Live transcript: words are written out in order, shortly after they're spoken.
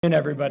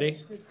Everybody.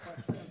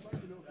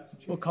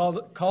 We'll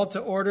call to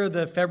order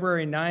the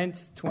February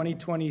 9th,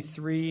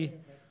 2023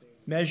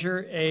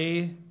 Measure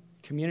A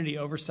Community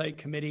Oversight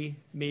Committee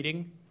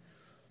meeting.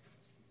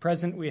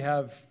 Present we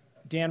have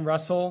Dan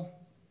Russell,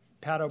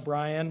 Pat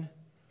O'Brien,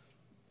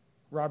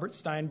 Robert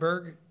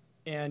Steinberg,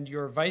 and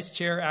your vice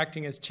chair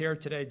acting as chair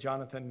today,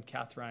 Jonathan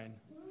Cathrine.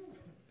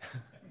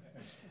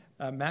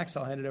 Max,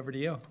 I'll hand it over to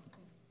you.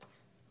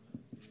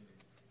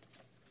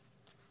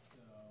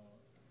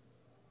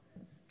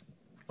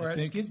 Or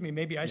excuse me,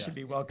 maybe I should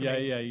be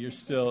welcoming. Yeah, you're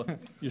still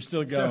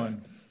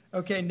going.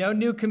 Okay, no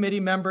new committee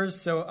members.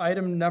 So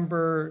item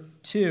number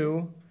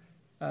 2,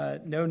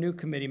 no new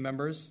committee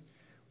members.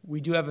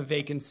 We do have a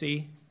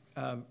vacancy.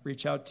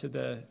 Reach out to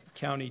the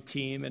county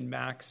team and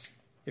Max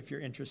if you're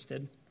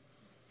interested.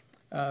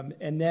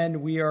 And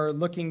then we are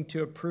looking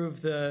to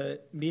approve the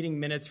meeting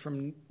minutes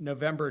from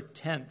November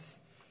 10th.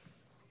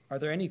 Are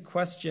there any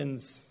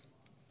questions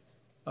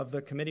of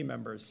the committee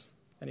members?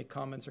 Any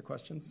comments or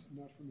questions?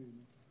 Not for me.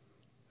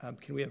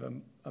 Can we have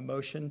a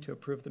motion to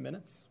approve the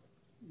minutes?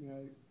 May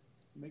I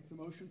make the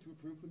motion to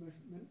approve the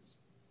minutes?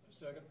 A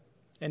second.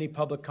 Any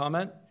public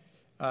comment?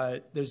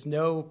 There's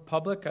no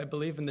public, I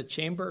believe, in the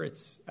chamber.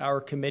 It's our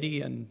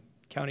committee and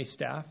county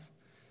staff.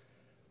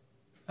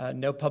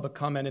 No public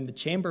comment in the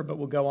chamber, but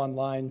we'll go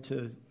online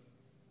to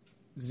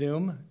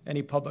Zoom.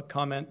 Any public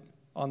comment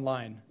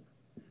online?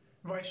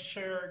 Vice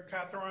Chair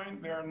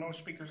Cathrine, there are no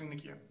speakers in the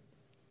queue.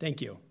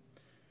 Thank you.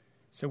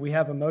 So we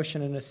have a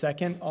motion and a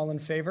second. All in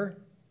favor?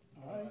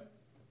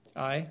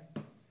 Aye.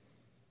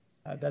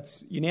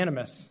 That's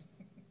unanimous.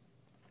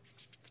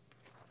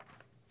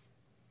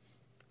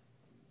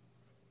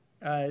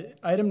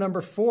 Item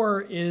number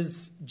 4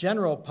 is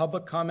general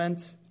public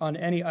comment on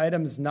any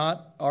items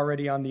not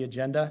already on the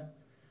agenda.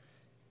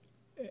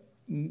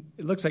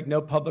 It looks like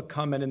no public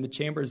comment in the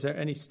chamber. Is there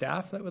any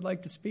staff that would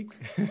like to speak?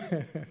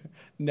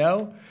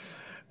 No?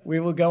 We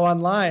will go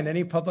online.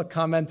 Any public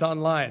comment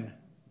online?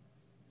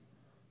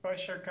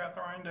 Vice Chair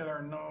Cathrine, there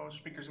are no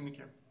speakers in the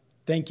queue.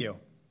 Thank you.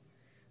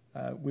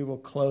 We will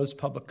close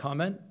public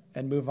comment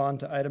and move on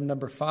to item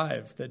number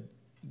 5,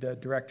 the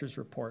director's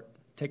report.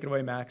 Take it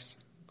away, Max.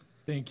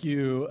 Thank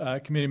you,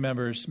 committee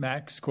members.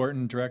 Max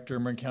Corton, Director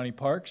of Marin County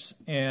Parks.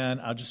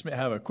 And I'll just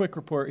have a quick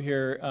report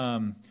here.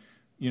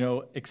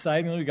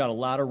 Excitingly, we got a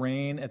lot of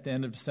rain at the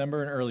end of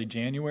December and early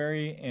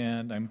January,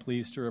 and I'm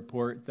pleased to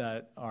report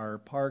that our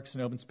parks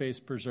and open space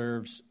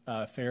preserves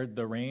fared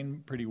the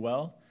rain pretty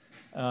well.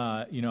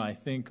 I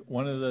think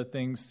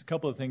a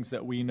couple of things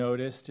that we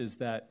noticed is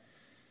that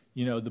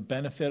the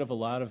benefit of a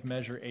lot of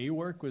Measure A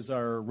work was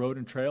our road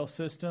and trail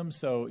system.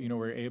 So,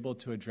 we're able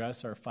to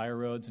address our fire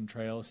roads and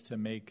trails to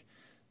make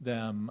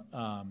them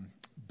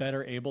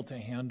better able to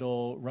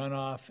handle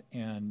runoff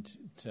and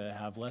to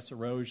have less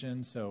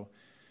erosion. So,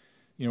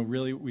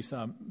 really we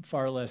saw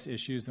far less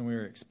issues than we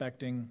were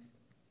expecting.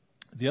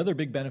 The other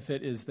big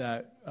benefit is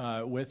that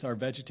with our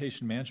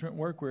vegetation management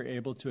work, we're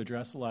able to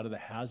address a lot of the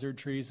hazard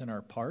trees in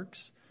our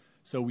parks.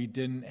 So we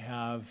didn't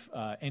have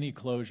any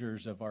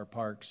closures of our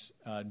parks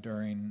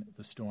during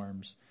the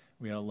storms.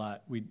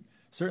 We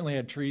certainly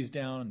had trees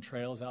down and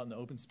trails out in the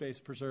open space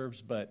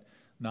preserves, but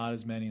not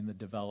as many in the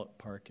developed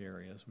park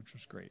areas, which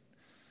was great.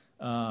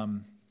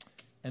 And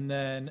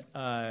then,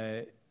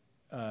 a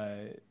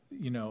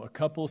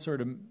couple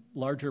sort of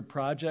larger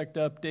project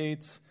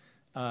updates.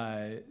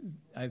 I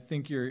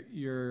think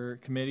your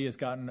committee has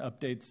gotten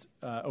updates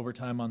over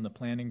time on the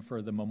planning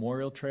for the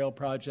Memorial Trail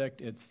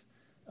project. It's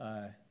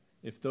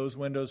if those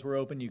windows were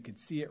open, you could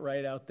see it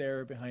right out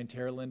there behind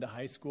Terra Linda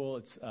High School.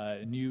 It's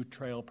a new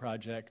trail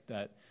project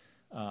that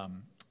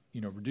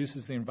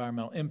reduces the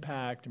environmental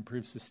impact,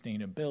 improves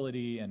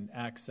sustainability and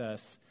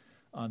access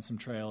on some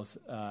trails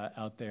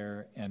out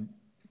there. And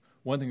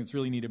one thing that's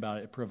really neat about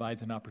it, it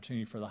provides an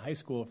opportunity for the high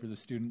school, for the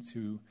students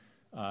who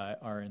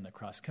are in the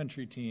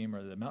cross-country team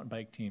or the mountain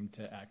bike team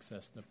to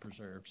access the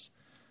preserves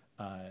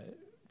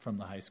from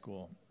the high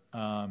school.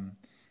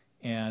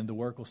 And the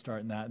work will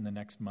start in that in the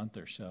next month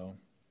or so.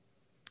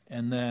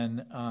 And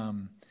then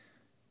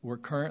we're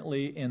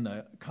currently in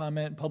the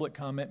public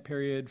comment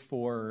period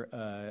for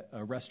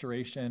a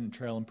restoration and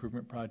trail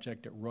improvement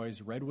project at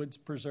Roy's Redwoods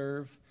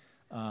Preserve.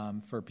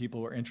 For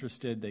people who are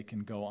interested, they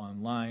can go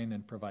online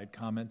and provide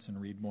comments and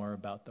read more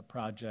about the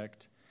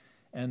project.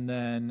 And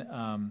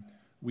then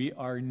we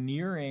are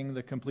nearing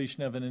the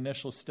completion of an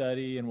initial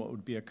study and what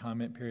would be a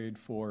comment period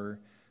for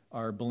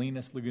our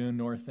Bolinas Lagoon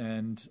North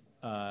End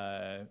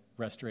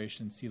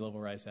restoration sea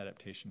level rise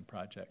adaptation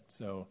project.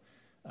 So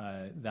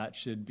that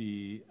should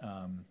be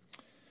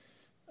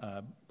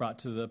brought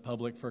to the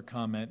public for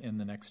comment in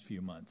the next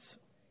few months.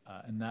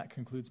 And that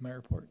concludes my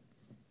report.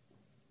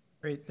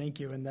 Great, thank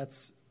you. And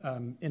that's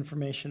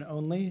information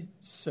only.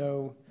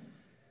 So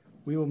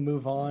we will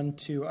move on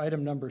to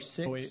item number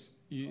 6.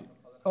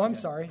 I'm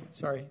sorry.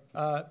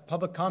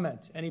 Public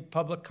comment. Any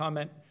public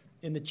comment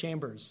in the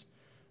chambers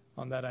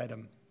on that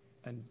item?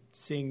 And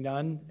seeing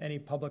none, any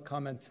public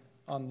comment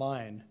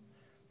online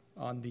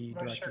on the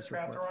director's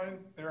report? Cathrine,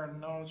 there are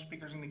no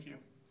speakers in the queue.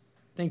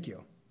 Thank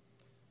you.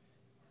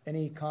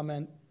 Any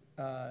comment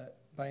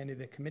by any of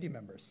the committee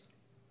members?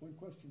 One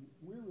question,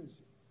 where is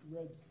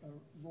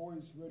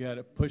Roy's red? You got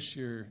to push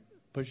your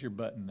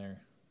button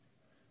there.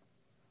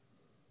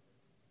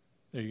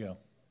 There you go.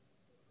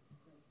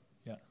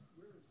 Yeah.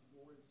 Where is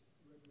Roy's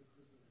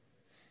redwood?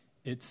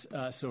 It's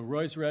so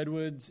Roy's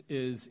Redwoods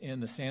is in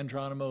the San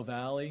Geronimo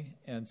Valley,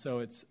 and so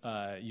it's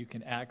you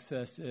can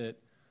access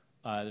it.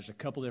 There's a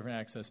couple different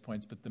access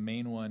points, but the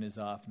main one is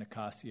off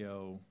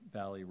Nicasio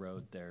Valley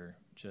Road there,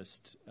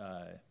 just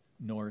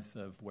north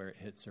of where it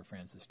hits Sir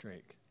Francis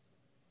Drake.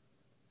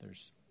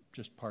 There's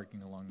just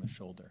parking along the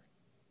shoulder.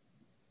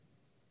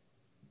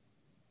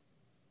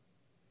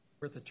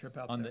 Worth a trip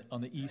out on there.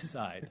 the east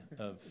side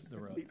of the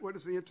road. What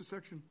is the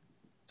intersection?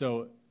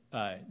 So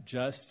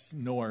just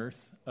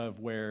north of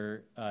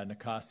where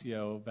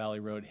Nicasio Valley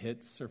Road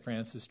hits Sir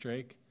Francis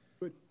Drake.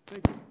 Good,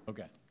 thank you,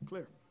 Okay.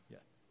 clear. Yeah.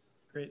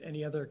 Great.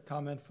 Any other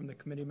comment from the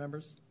committee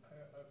members?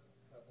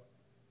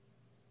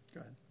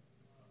 Go ahead.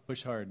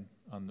 Push hard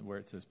on where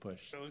it says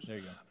push. There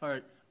you go. All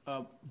right,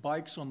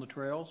 bikes on the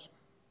trails.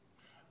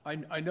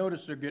 I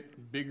noticed they're getting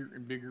bigger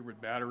and bigger with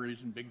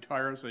batteries and big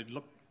tires. They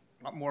look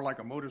a lot more like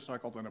a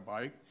motorcycle than a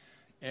bike.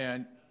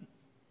 And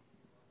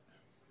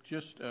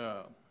just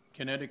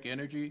kinetic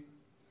energy,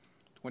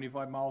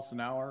 25 miles an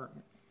hour,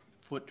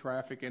 foot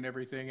traffic and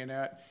everything in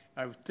that.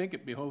 I would think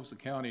it behoves the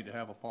county to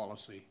have a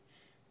policy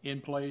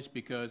in place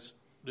because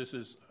this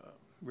is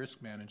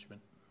risk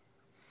management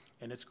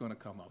and it's going to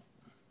come up.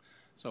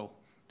 So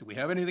do we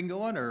have anything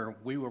going or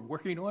we were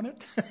working on it?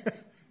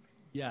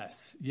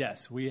 Yes,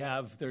 we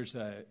have. There's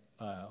a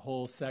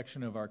whole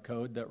section of our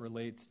code that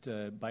relates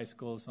to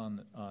bicycles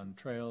on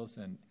trails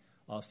and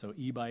also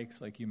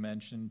e-bikes, like you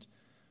mentioned.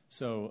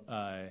 So,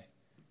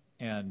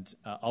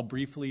 I'll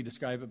briefly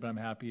describe it, but I'm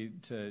happy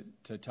to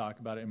talk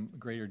about it in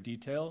greater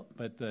detail.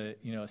 But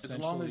essentially,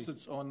 As long as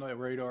it's on the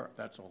radar,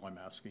 that's all I'm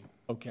asking.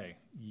 Okay.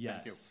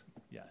 Yes.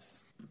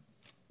 Yes.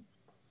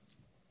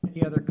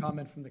 Any other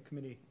comment from the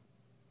committee?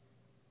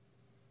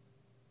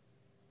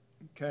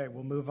 Okay,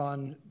 we'll move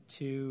on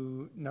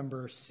to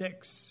number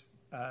 6,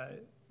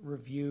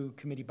 review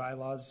committee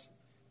bylaws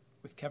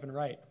with Kevin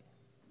Wright.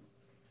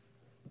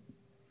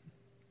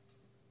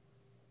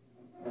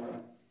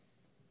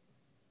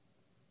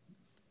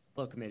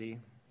 Hello, committee.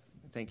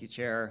 Thank you,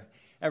 Chair.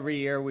 Every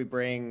year we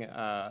bring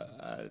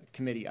a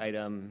committee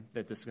item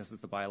that discusses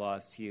the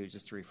bylaws to you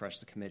just to refresh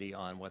the committee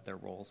on what their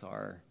roles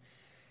are.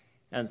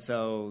 And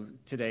so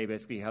today,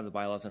 basically, you have the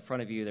bylaws in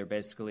front of you. They're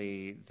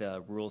basically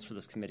the rules for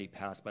this committee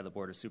passed by the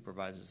Board of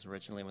Supervisors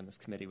originally when this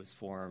committee was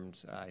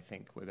formed, I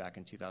think, way back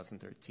in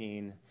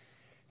 2013.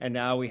 And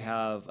now we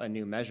have a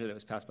new measure that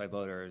was passed by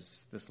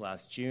voters this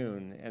last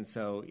June. And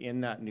so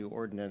in that new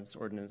ordinance,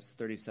 Ordinance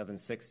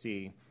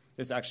 3760,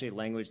 there's actually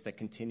language that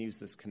continues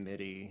this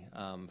committee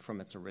from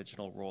its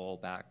original role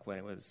back when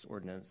it was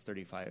Ordinance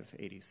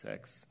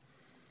 3586.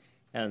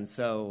 And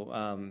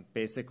so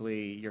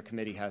basically your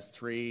committee has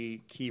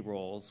 3 key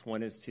roles.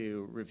 One is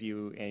to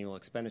review annual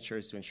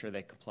expenditures to ensure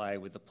they comply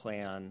with the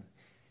plan.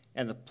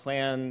 And the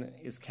plan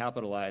is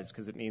capitalized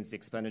because it means the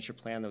expenditure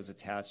plan that was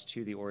attached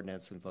to the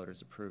ordinance when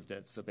voters approved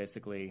it. So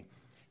basically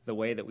the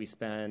way that we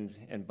spend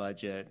and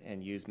budget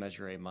and use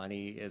Measure A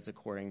money is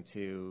according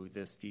to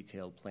this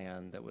detailed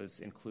plan that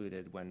was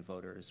included when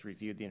voters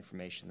reviewed the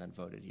information and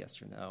voted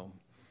yes or no.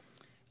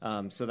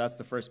 So that's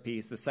the first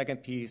piece. The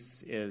second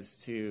piece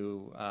is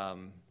to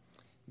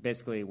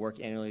basically work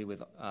annually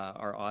with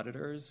our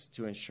auditors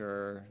to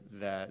ensure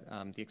that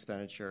the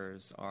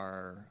expenditures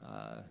are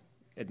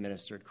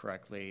administered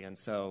correctly. And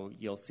so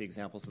you'll see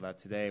examples of that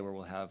today where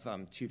we'll have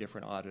 2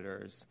 different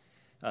auditors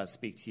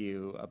speak to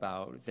you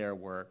about their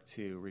work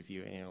to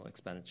review annual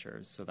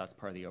expenditures. So that's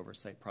part of the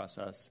oversight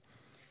process.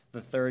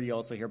 The third you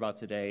also hear about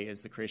today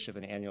is the creation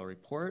of an annual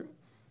report.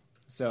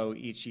 So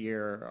each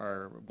year,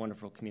 our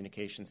wonderful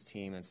communications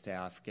team and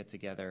staff get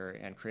together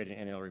and create an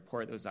annual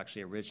report that was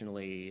actually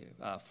originally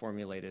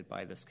formulated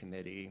by this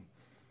committee.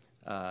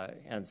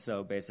 And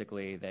so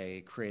basically,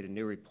 they create a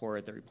new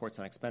report that reports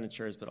on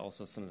expenditures, but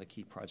also some of the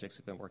key projects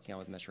we've been working on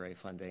with Measure A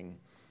funding.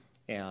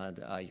 And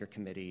your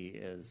committee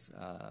is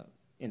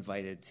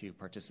invited to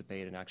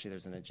participate. And actually,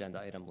 there's an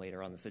agenda item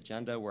later on this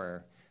agenda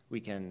where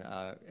we can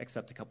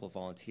accept a couple of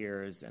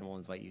volunteers, and we'll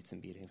invite you to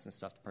meetings and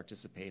stuff to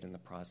participate in the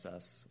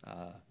process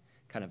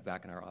kind of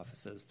back in our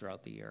offices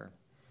throughout the year.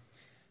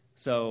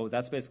 So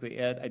that's basically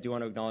it. I do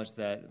want to acknowledge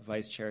that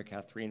Vice Chair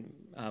Catherine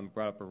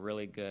brought up a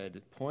really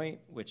good point,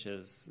 which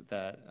is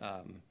that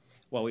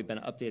while we've been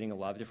updating a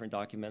lot of different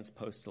documents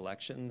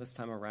post-election this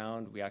time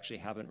around, we actually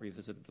haven't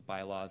revisited the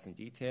bylaws in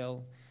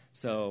detail.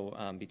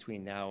 So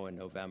between now and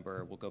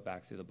November, we'll go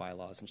back through the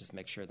bylaws and just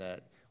make sure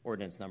that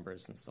ordinance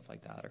numbers and stuff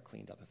like that are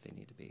cleaned up if they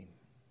need to be.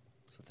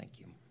 So thank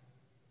you.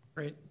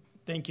 Great.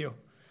 Thank you.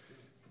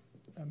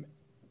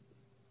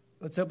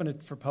 Let's open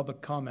it for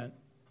public comment.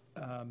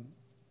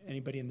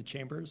 Anybody in the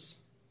chambers?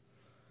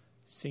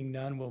 Seeing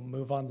none, we'll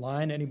move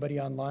online. Anybody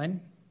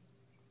online?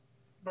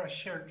 Vice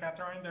Chair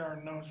Catherine, there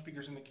are no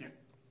speakers in the queue.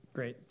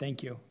 Great,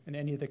 thank you. And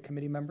any of the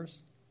committee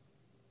members?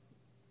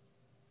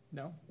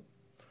 No?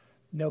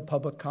 No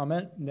public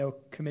comment, no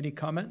committee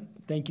comment.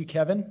 Thank you,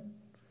 Kevin.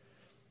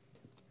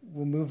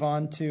 We'll move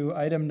on to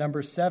item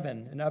number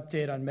 7, an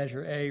update on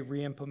Measure A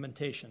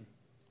reimplementation.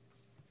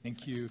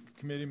 Thank you,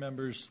 committee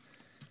members.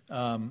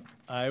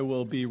 I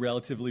will be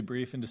relatively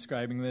brief in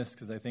describing this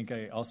because I think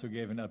I also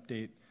gave an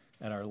update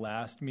at our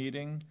last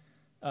meeting.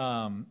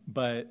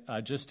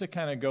 But just to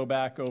kind of go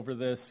back over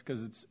this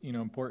because it's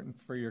important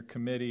for your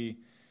committee,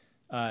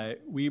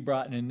 we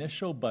brought an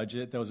initial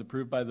budget that was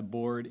approved by the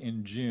board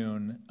in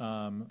June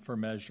for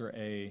Measure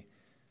A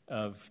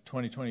of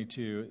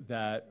 2022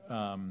 that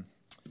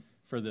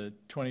for the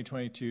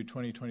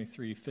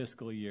 2022-2023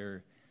 fiscal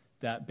year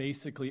that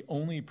basically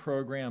only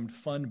programmed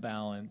fund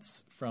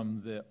balance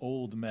from the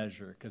old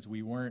measure because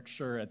we weren't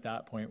sure at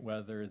that point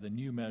whether the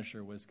new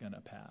measure was going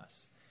to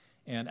pass.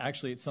 And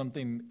actually, it's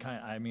something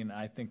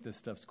I think this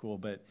stuff's cool,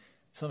 but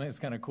something that's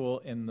kind of cool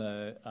in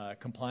the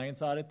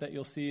compliance audit that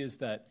you'll see is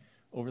that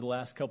over the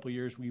last couple of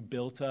years, we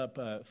built up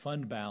a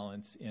fund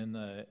balance in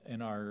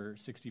our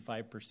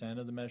 65%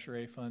 of the Measure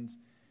A funds.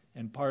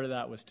 And part of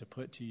that was to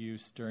put to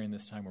use during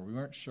this time where we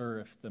weren't sure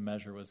if the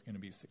measure was going to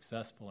be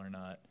successful or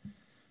not.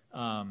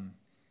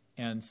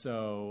 And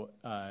so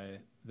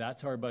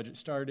that's how our budget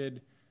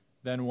started.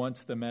 Then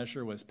once the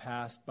measure was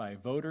passed by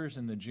voters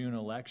in the June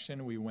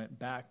election, we went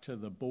back to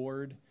the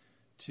board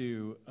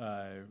to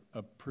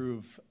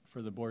approve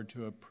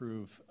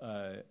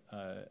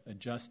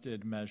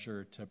adjusted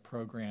measure to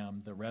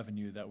program the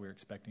revenue that we're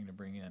expecting to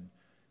bring in.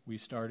 We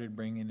started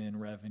bringing in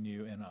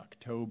revenue in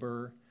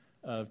October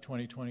of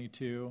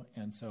 2022,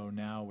 and so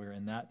now we're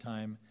in that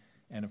time.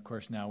 And of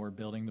course, now we're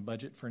building the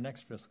budget for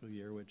next fiscal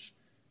year, which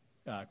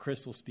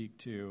Chris will speak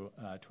to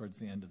towards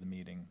the end of the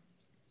meeting.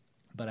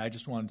 But I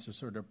just wanted to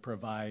sort of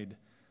provide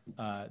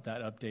that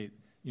update.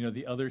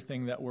 The other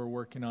thing that we're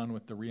working on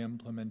with the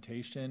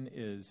reimplementation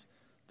is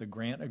the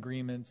grant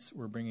agreements.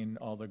 We're bringing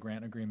all the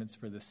grant agreements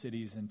for the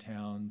cities and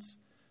towns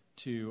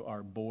to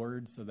our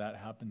board, so that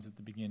happens at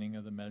the beginning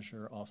of the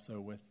measure, also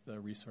with the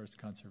Resource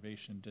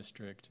Conservation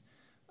District.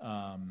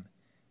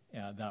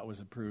 That was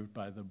approved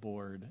by the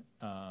board.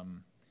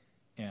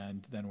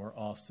 And then we're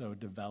also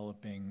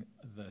developing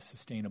the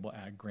Sustainable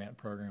Ag Grant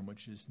Program,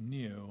 which is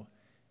new,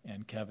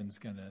 and Kevin's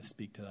going to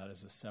speak to that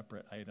as a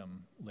separate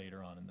item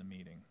later on in the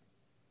meeting.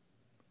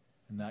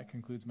 And that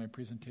concludes my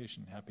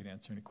presentation. Happy to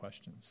answer any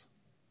questions.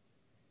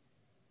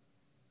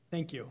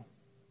 Thank you.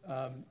 I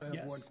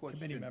have one question.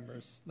 Committee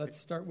members. Let's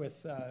start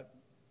with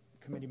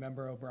Committee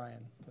Member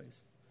O'Brien,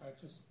 please.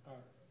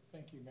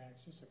 Thank you,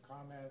 Max. Just a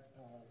comment.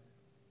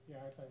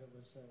 I thought it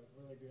was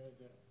really good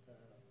that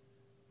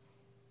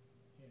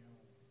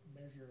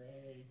Measure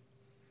A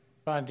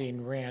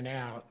funding ran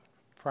out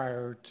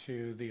prior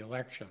to the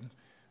election,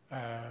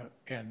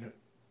 and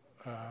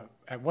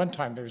at one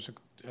time there was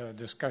a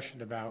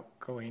discussion about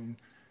going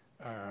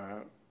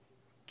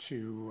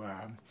to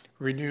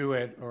renew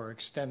it or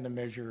extend the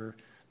measure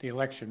the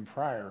election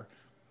prior,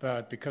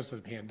 but because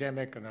of the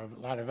pandemic and a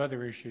lot of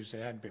other issues,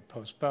 it had to be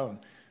postponed.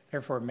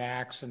 Therefore,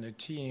 Max and the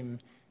team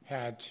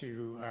had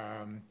to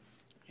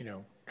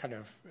kind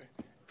of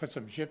put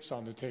some chips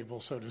on the table,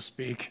 so to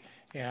speak,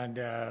 and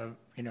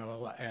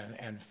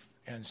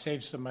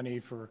save some money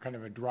for kind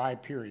of a dry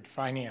period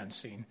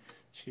financing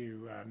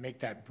to make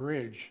that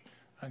bridge,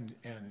 and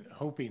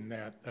hoping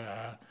that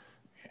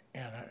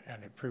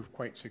and it proved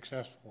quite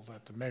successful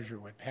that the measure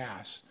would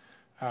pass,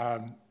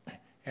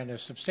 and a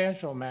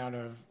substantial amount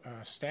of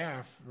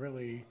staff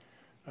really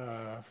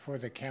for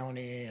the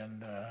county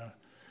and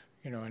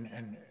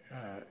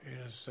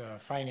is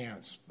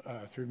financed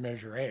through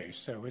Measure A.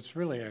 So it's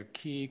really a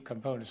key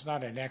component. It's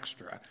not an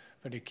extra,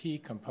 but a key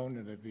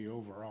component of the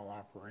overall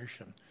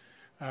operation.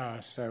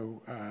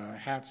 So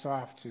hats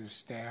off to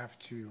staff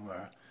to,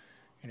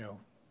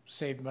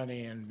 save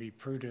money and be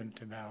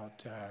prudent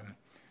about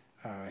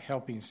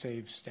helping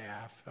save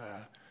staff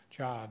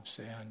jobs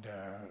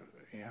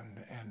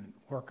and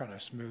work on a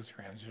smooth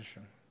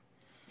transition.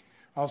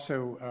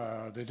 Also,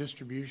 the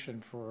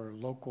distribution for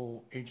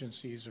local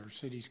agencies or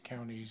cities,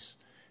 counties,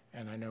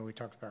 and I know we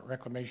talked about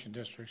reclamation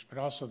districts, but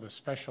also the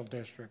special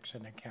districts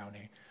in the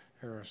county.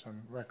 There are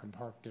some rec and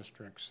park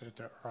districts that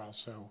are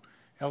also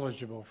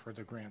eligible for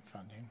the grant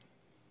funding.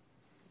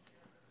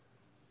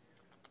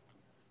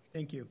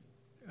 Thank you.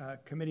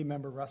 Committee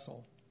Member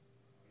Russell.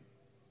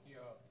 Yeah,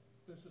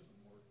 this isn't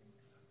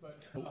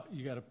working, but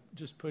You got to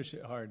just push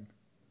it hard.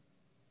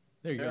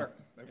 There you go.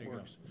 That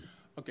works.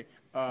 Okay.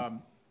 I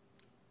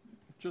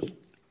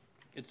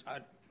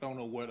don't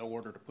know what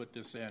order to put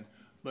this in,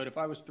 but if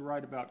I was to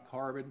write about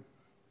carbon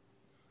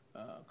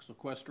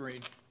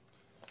sequestering,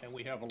 and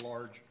we have a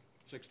large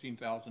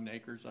 16,000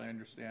 acres, I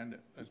understand,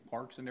 as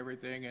parks and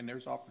everything, and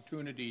there's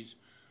opportunities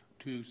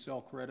to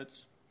sell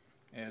credits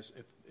as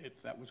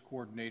if that was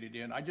coordinated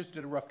in. I just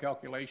did a rough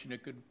calculation.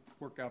 It could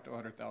work out to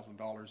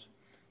 $100,000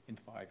 in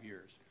 5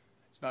 years.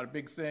 It's not a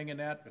big thing in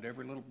that, but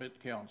every little bit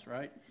counts,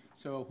 right?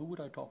 So who would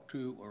I talk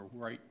to or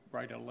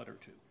write a letter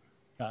to?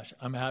 Gosh,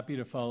 I'm happy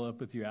to follow up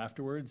with you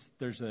afterwards.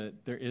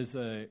 There is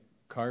a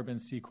carbon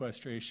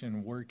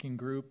sequestration working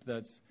group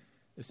that's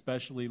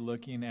especially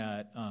looking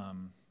at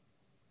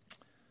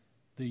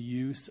the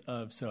use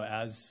of, so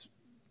as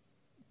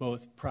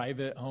both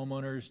private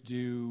homeowners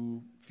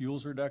do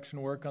fuels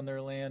reduction work on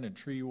their land and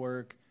tree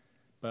work,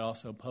 but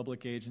also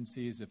public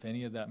agencies. If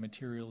any of that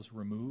material is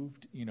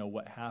removed,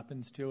 what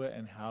happens to it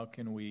and how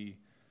can we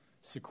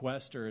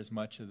sequester as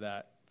much of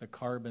the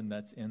carbon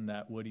that's in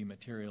that woody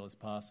material as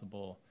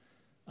possible.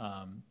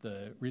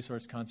 The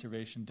Resource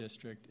Conservation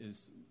District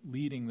is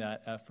leading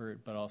that effort,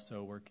 but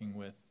also working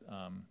with,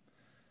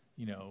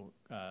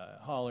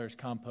 haulers,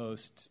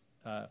 compost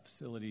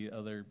facility,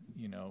 other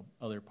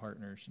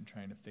partners, and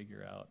trying to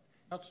figure out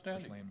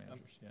Outstanding. land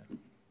managers. Yeah, I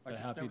but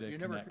just happy never, to you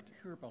connect. never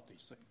hear about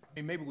these things. I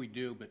mean, maybe we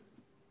do, but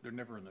they're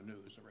never in the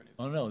news or anything.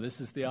 Oh no, this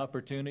is the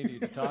opportunity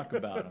to talk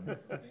about them.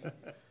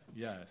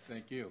 Yes.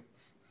 Thank you.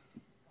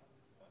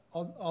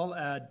 I'll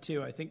add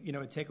too, I think, a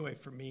takeaway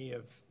for me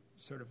of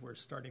sort of we're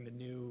starting the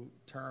new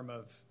term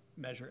of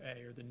Measure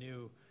A or the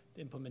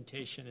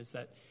implementation is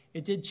that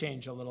it did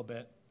change a little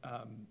bit.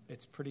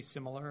 It's pretty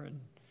similar, and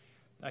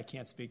I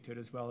can't speak to it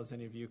as well as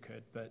any of you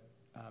could, but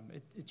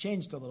it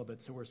changed a little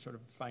bit. So we're sort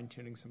of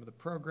fine-tuning some of the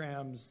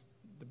programs.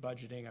 The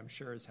budgeting, I'm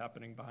sure, is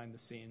happening behind the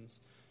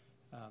scenes,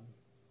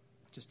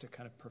 just to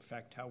kind of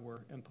perfect how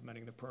we're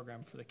implementing the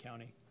program for the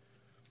county.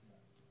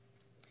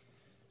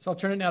 So I'll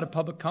turn it now to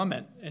public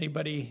comment.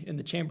 Anybody in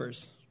the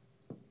chambers?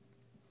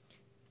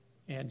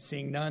 And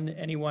seeing none,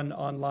 anyone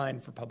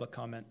online for public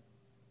comment?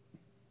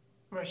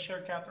 Vice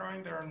Chair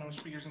Catherine, there are no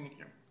speakers in the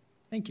queue.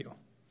 Thank you.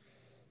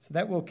 So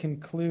that will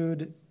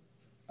conclude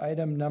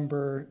item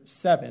number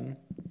 7,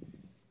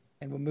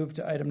 and we'll move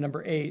to item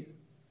number 8.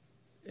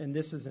 And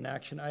this is an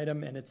action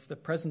item, and it's the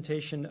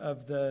presentation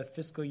of the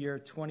fiscal year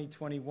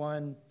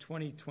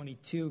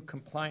 2021-2022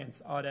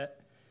 compliance audit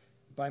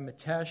by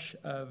Mitesh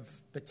of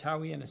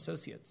Batawi and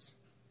Associates.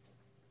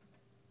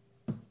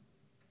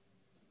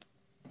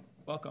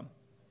 Welcome.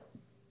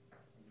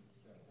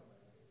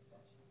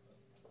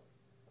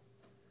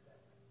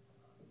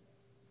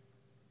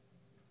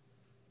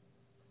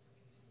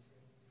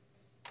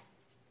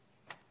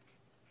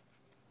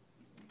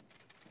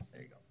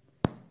 There you go.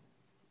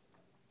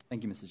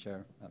 Thank you, Mr.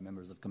 Chair,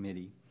 members of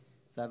committee.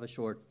 So I have a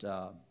short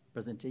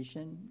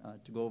presentation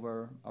to go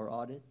over our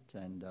audit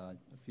and a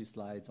few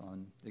slides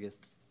on, I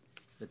guess,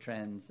 the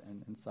trends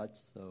and such.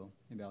 So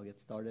maybe I'll get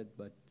started.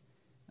 But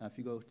if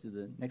you go to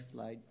the next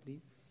slide,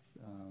 please.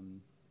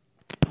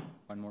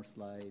 One more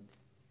slide.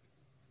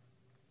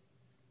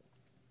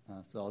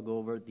 So I'll go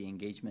over the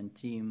engagement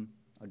team,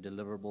 our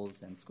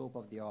deliverables and scope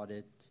of the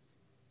audit,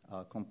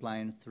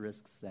 compliance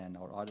risks and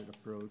our audit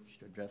approach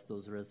to address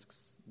those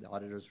risks, the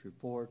auditor's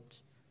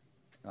report,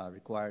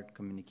 required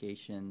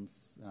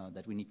communications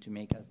that we need to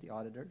make as the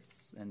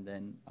auditors, and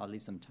then I'll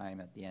leave some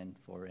time at the end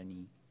for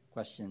any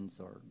questions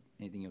or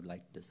anything you'd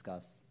like to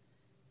discuss.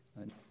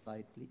 Next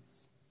slide,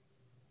 please.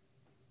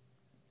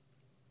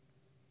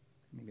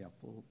 Maybe I'll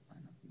pull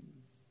one of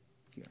these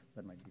here.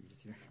 That might be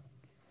easier.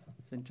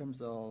 So in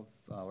terms of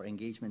our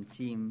engagement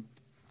team,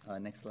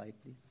 next slide,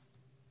 please.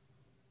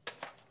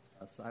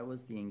 So I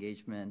was the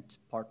engagement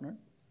partner,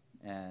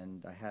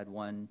 and I had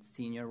one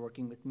senior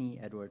working with me,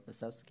 Edward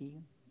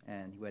Pasowski,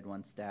 and he had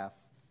one staff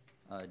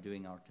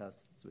doing our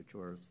tests, which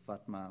was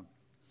Fatma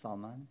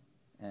Salman.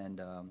 And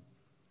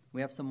we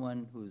have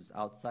someone who's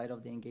outside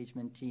of the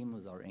engagement team,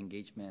 who's our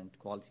engagement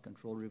quality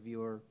control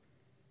reviewer,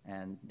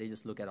 and they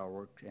just look at our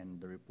work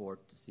and the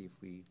report to see if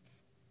we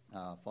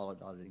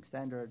followed auditing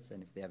standards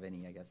and if they have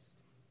any, I guess,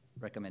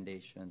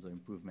 recommendations or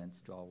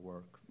improvements to our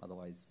work.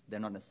 Otherwise, they're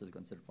not necessarily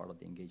considered part of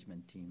the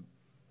engagement team.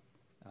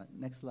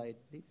 Next slide,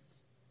 please.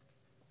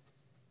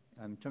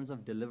 In terms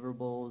of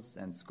deliverables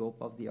and scope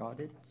of the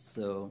audit,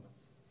 so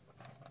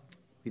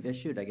we've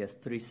issued, I guess,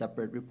 3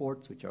 separate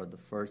reports, which are the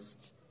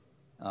first,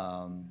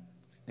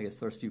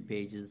 first few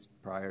pages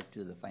prior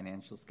to the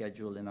financial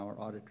schedule in our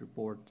audit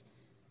report.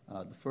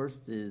 The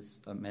first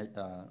is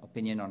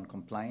opinion on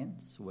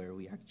compliance, where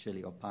we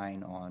actually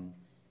opine on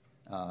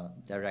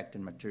direct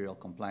and material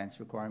compliance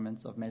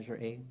requirements of Measure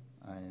A.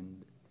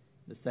 And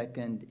the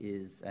second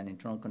is an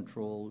internal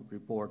control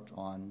report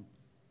on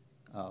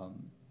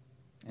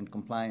and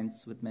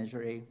compliance with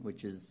Measure A,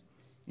 which is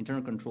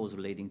internal controls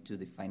relating to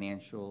the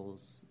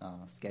financials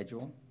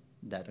schedule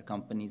that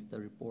accompanies the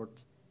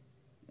report.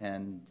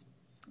 And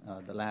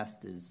the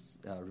last is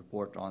a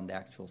report on the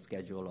actual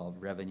schedule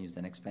of revenues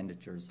and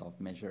expenditures of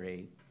Measure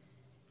A,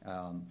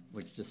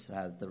 which just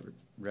has the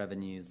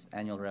revenues,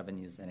 annual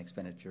revenues and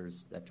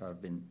expenditures that are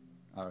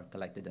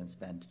collected and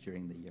spent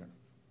during the year.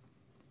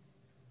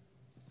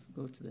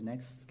 Go to the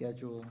next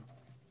schedule.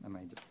 I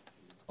might just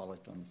follow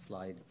it on the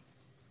slide.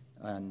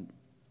 And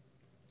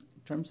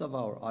in terms of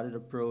our audit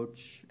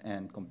approach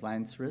and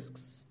compliance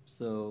risks,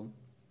 so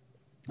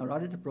our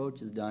audit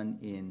approach is done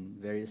in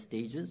various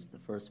stages, the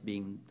first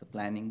being the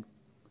planning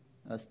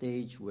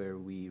stage, where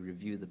we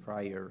review the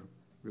prior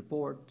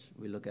report,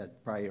 we look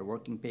at prior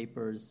working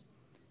papers,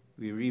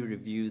 we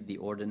re-review the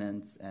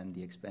ordinance and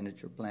the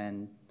expenditure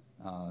plan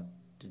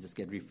to just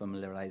get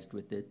refamiliarized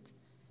with it.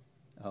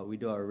 We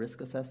do our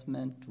risk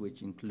assessment,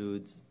 which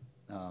includes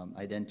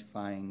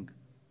identifying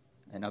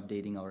and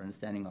updating our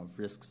understanding of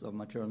risks of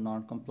material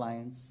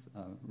noncompliance.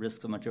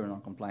 Risks of material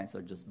noncompliance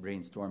are just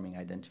brainstorming,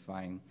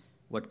 identifying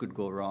what could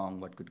go wrong,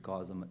 what could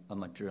cause a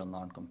material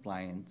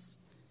noncompliance.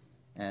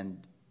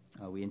 And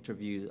we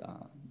interview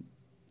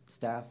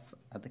staff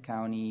at the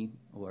county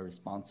who are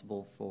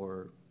responsible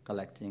for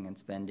collecting and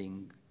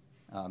spending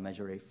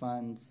Measure A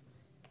funds,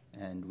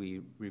 and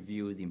we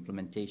review the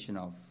implementation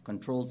of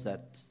controls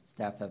that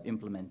staff have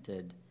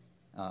implemented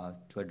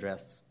to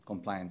address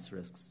compliance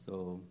risks.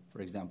 So,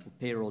 for example,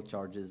 payroll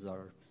charges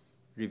are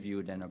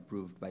reviewed and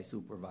approved by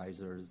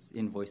supervisors.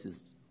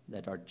 Invoices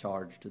that are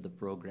charged to the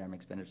program,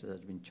 expenditures that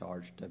have been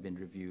charged, have been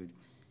reviewed.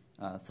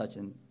 Such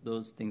and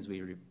those things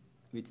we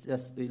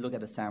look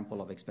at a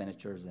sample of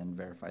expenditures and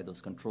verify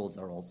those controls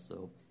are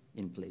also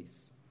in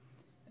place.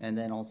 And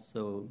then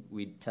also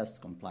we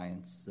test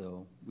compliance.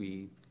 So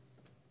we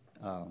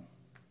I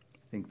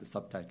think the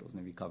subtitles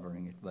may be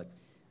covering it, but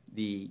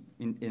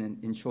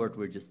in short,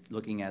 we're just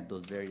looking at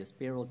those various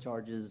payroll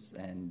charges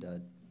and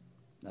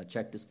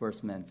check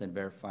disbursements and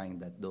verifying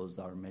that those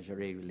are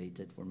Measure A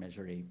related for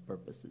Measure A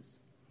purposes.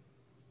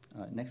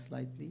 Next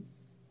slide,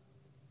 please.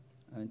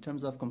 In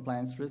terms of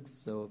compliance risks,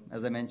 so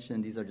as I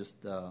mentioned, these are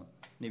just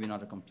maybe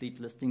not a complete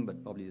listing,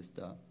 but probably just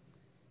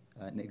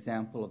an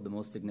example of the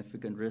most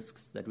significant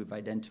risks that we've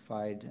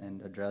identified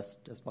and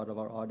addressed as part of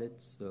our audit.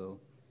 So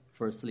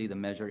firstly, the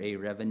Measure A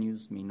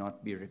revenues may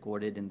not be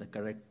recorded in the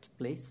correct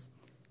place.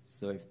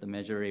 So if the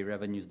Measure A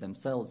revenues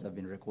themselves have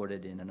been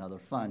recorded in another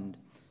fund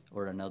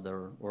or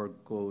another org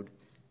code,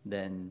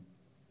 then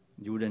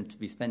you wouldn't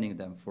be spending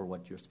them for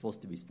what you're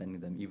supposed to be spending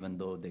them, even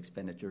though the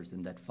expenditures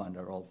in that fund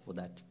are all for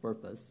that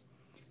purpose.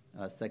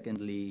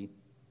 Secondly,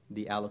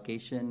 the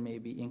allocation may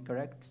be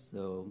incorrect.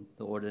 So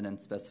the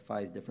ordinance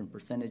specifies different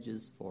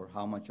percentages for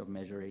how much of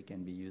Measure A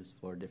can be used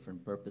for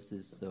different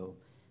purposes. So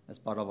as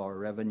part of our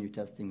revenue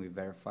testing, we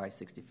verify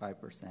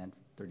 65%,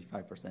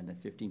 35%,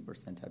 and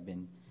 15% have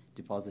been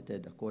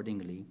deposited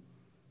accordingly.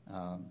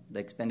 The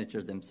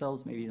expenditures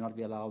themselves may not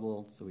be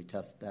allowable, so we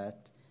test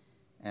that.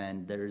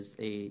 And there's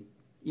a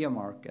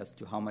earmark as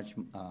to how much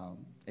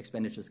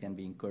expenditures can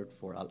be incurred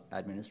for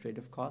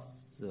administrative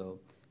costs. So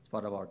as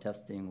part of our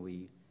testing,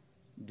 we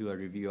do a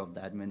review of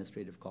the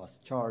administrative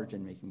cost charge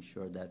and making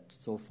sure that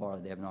so far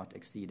they have not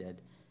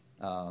exceeded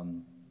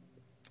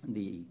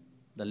the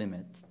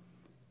limit.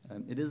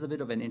 It is a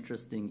bit of an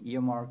interesting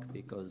earmark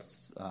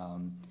because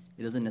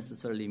it doesn't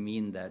necessarily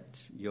mean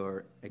that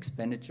your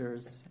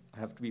expenditures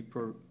have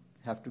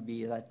to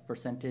be that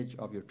percentage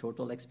of your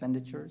total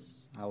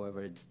expenditures.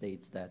 However, it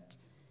states that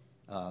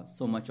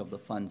so much of the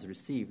funds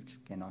received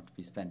cannot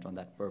be spent on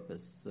that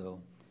purpose.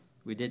 So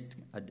we did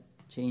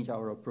change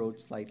our approach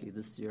slightly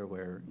this year,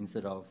 where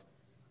instead of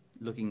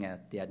looking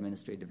at the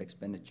administrative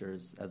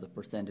expenditures as a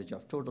percentage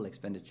of total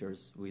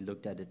expenditures, we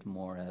looked at it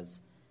more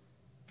as,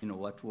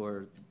 what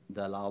were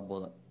the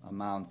allowable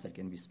amounts that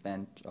can be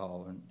spent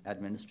on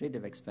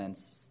administrative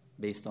expense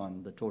based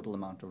on the total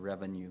amount of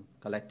revenue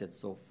collected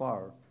so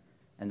far,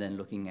 and then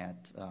looking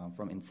at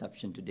from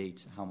inception to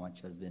date how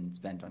much has been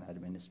spent on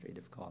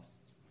administrative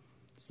costs.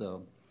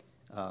 So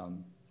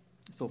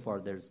so far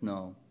there's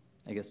no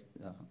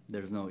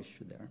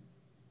issue there.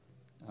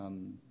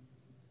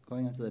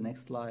 Going on to the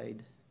next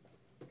slide,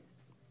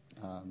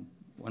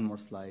 one more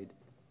slide.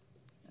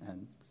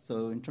 And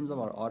so in terms of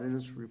our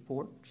auditor's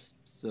report,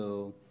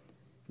 so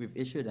we've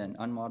issued an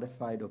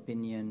unmodified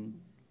opinion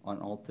on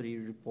all three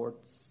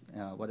reports.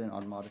 What an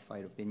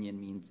unmodified opinion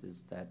means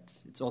is that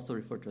it's also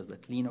referred to as a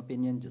clean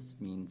opinion,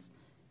 just means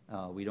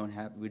we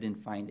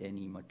didn't find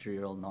any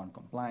material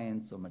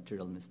noncompliance or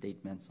material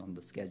misstatements on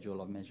the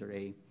schedule of Measure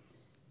A.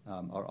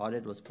 Our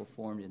audit was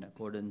performed in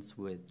accordance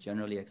with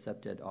generally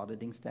accepted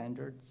auditing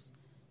standards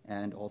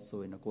and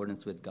also in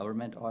accordance with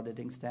government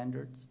auditing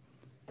standards.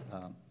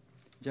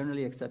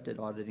 Generally accepted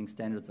auditing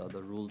standards are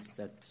the rules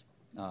set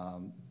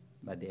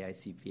by the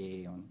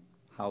ICPA on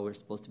how we're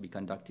supposed to be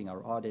conducting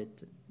our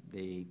audit.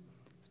 They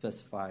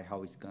specify how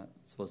we're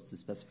supposed to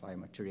specify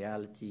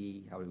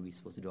materiality, how are we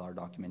supposed to do our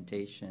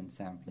documentation,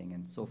 sampling,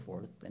 and so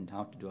forth, and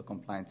how to do a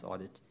compliance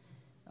audit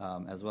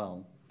as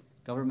well.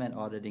 Government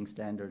auditing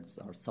standards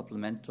are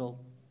supplemental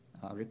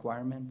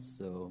requirements,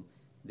 so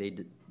they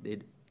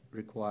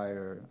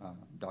require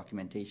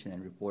documentation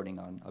and reporting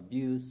on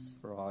abuse,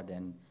 fraud,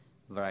 and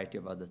a variety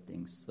of other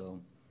things. So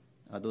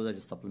those are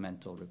just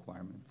supplemental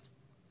requirements.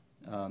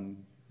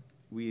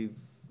 We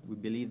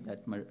believe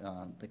that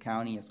the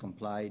county has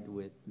complied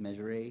with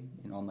Measure A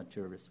in all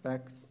material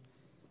respects.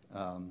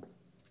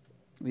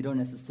 We don't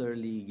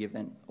necessarily give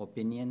an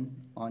opinion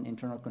on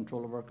internal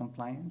control over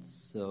compliance.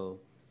 So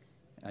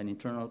an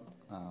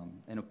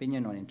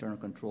opinion on internal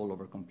control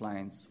over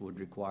compliance would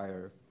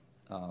require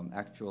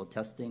actual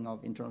testing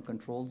of internal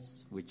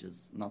controls, which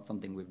is not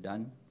something we've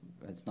done.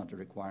 It's not a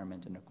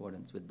requirement in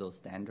accordance with those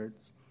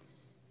standards.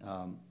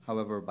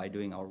 However, by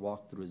doing our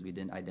walkthroughs, we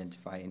didn't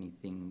identify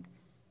anything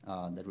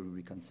that would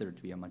be considered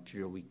to be a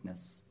material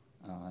weakness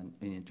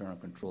in internal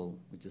control,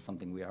 which is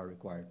something we are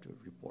required to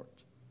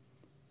report.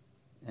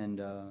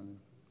 And I don't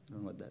know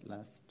what that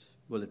last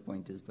bullet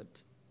point is, but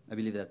I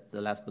believe that the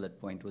last bullet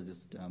point was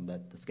just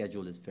that the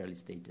schedule is fairly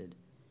stated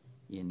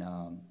in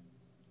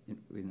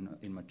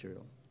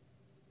material.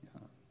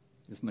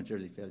 It's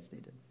materially fairly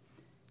stated.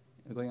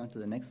 Going on to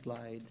the next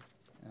slide,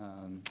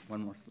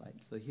 one more slide.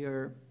 So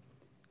here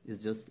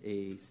is just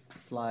a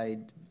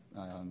slide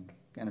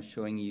kind of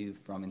showing you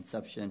from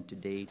inception to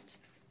date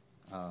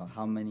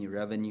how many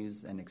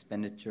revenues and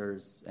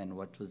expenditures and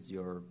what was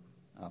your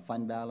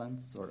fund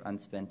balance or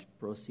unspent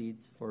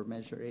proceeds for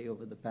Measure A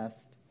over the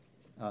past,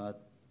 I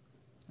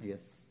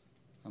guess,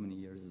 how many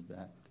years is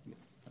that? I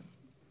guess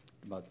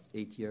about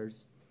 8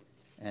 years.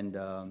 And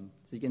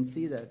so you can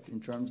see that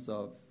in terms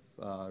of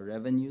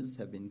revenues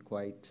have been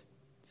quite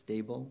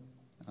stable.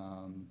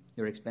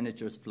 Your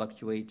expenditures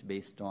fluctuate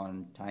based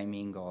on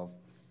timing of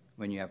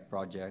when you have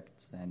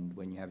projects and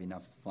when you have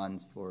enough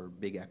funds for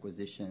big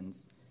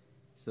acquisitions.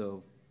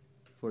 So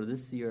for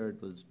this year,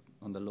 it was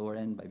on the lower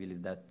end. I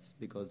believe that's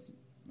because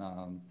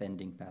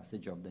pending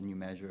passage of the new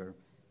measure,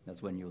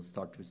 that's when you'll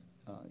start to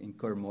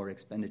incur more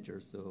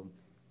expenditures. So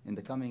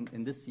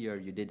in this year,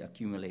 you did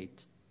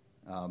accumulate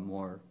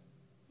more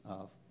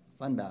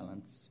fund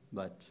balance,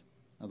 but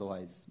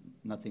otherwise,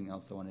 nothing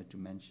else I wanted to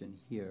mention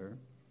here.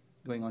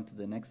 Going on to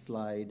the next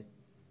slide,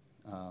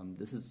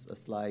 this is a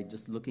slide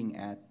just looking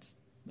at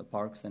the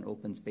Parks and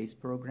Open Space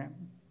program.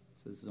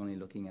 So this is only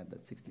looking at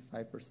that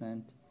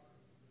 65%.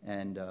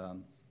 And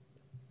you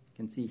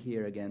can see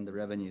here again, the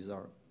revenues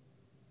are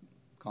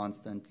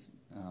constant,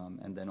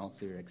 and then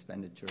also your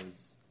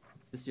expenditures.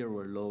 This year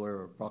were lower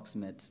or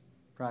approximate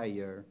prior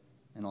year,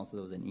 and also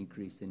there was an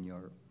increase in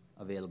your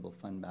available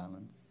fund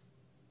balance.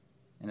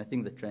 And I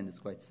think the trend is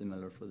quite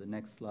similar for the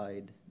next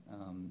slide.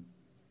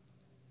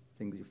 I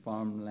think your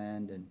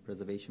farmland and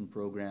preservation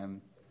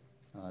program,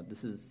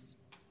 this is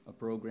a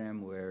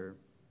program where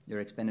your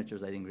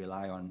expenditures, I think,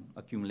 rely on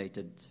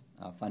accumulated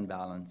fund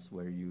balance,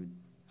 where you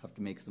have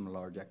to make some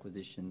large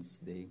acquisitions.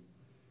 They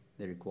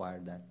require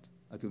that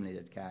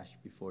accumulated cash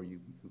before you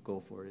go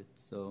for it.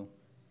 So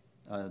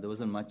there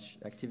wasn't much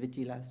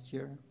activity last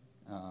year.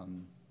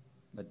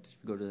 But if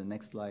you go to the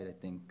next slide, I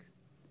think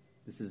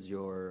this is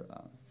your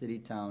city,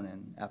 town,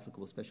 and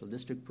applicable special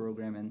district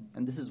program.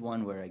 And this is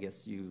one where I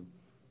guess you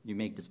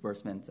make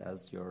disbursements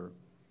as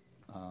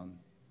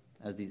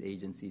these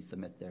agencies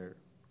submit their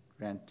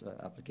grant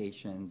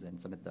applications and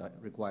submit the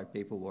required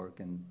paperwork,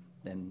 and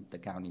then the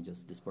county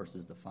just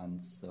disperses the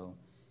funds. So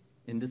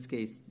in this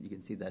case, you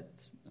can see that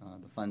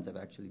the funds have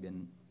actually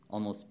been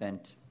almost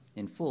spent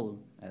in full,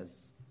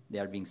 as they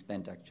are being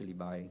spent actually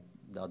by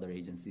the other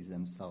agencies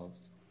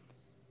themselves.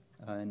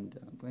 And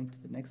going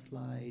to the next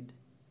slide,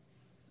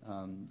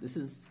 this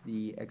is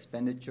the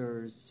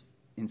expenditures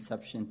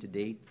inception to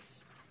date,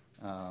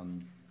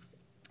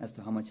 as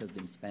to how much has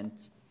been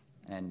spent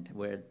and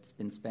where it's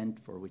been spent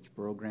for which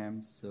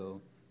programs.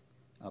 So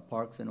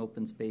Parks and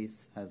Open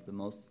Space has the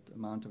most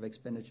amount of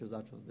expenditures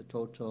out of the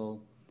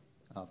total.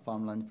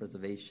 Farmland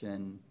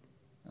preservation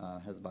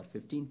has about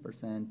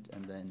 15%,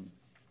 and then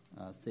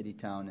city,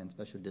 town, and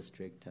special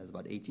district has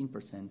about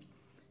 18%.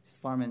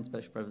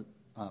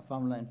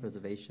 Farmland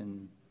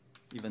preservation,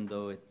 even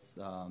though it's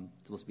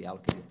supposed to be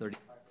allocated 35%,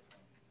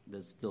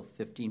 there's still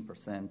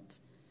 15%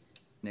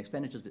 in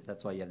expenditures.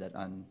 That's why you have that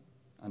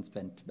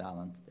unspent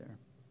balance there.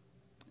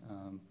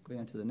 Going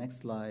on to the next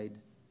slide,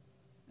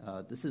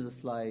 this is a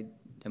slide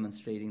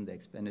demonstrating the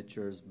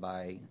expenditures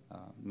by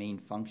main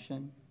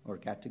function or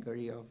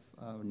category of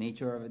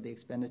nature of the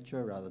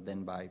expenditure rather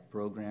than by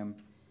program.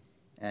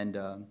 And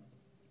you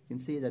can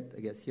see that,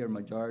 I guess, here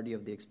majority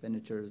of the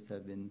expenditures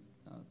have been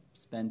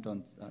spent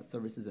on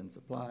services and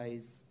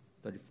supplies.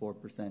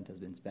 34% has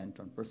been spent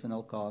on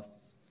personnel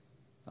costs.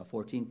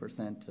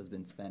 14% has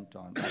been spent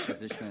on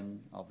acquisition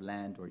of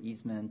land or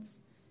easements.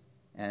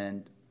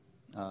 And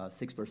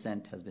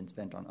 6% has been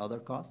spent on other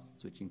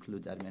costs, which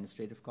includes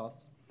administrative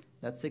costs.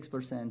 That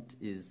 6%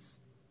 is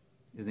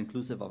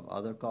inclusive of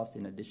other costs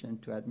in addition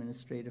to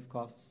administrative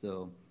costs.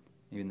 So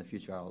maybe in the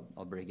future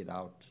I'll break it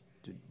out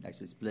to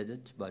actually split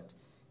it. But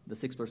the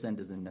 6%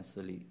 isn't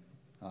necessarily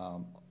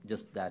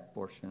just that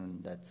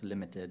portion that's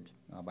limited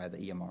by the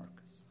EMR.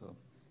 So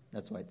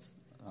that's why it's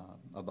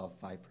above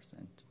 5%.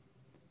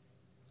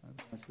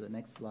 To the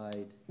next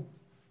slide.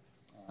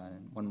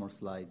 And one more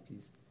slide,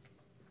 please.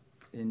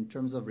 In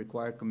terms of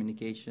required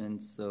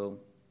communications, so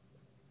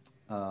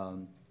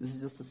this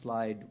is just a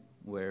slide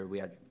where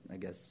we are, I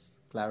guess,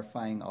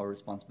 clarifying our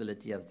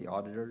responsibility as the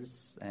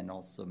auditors and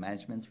also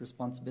management's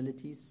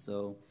responsibilities.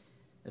 So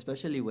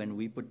especially when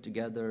we put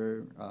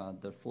together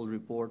the full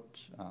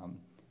report,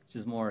 which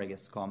is more, I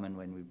guess, common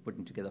when we're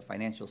putting together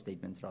financial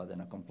statements rather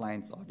than a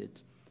compliance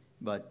audit.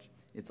 But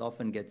it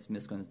often gets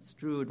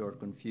misconstrued or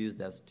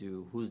confused as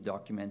to whose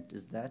document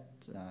is that,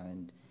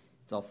 and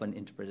it's often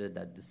interpreted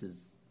that this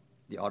is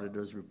the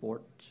auditor's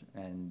report,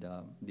 and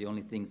the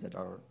only things that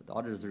are the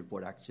auditor's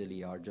report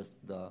actually are just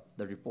the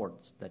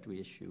reports that we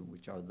issue,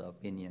 which are the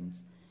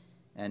opinions.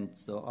 And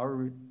so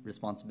our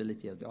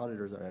responsibility as the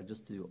auditors are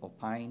just to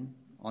opine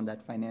on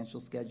that financial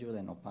schedule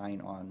and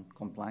opine on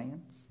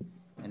compliance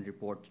and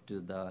report to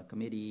the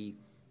committee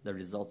the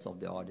results of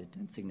the audit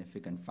and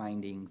significant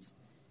findings.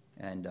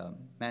 And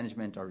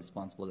management are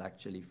responsible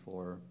actually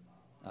for,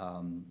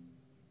 I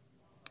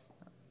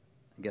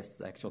guess,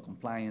 the actual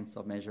compliance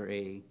of Measure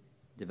A,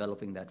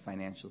 developing that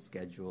financial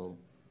schedule,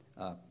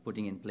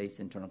 putting in place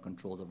internal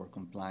controls over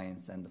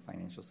compliance and the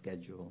financial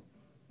schedule,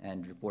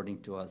 and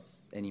reporting to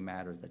us any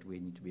matters that we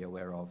need to be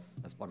aware of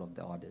as part of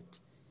the audit.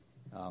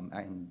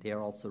 And they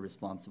are also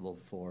responsible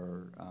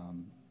for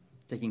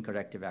taking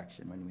corrective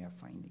action when we have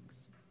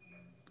findings.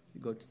 If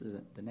you go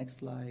to the next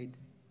slide,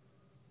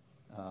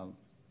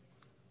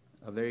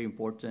 a very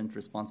important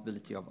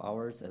responsibility of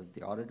ours as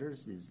the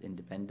auditors is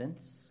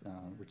independence,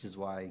 which is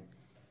why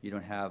you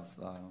don't have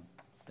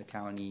the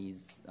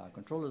county's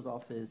controller's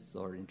office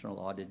or internal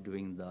audit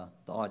doing the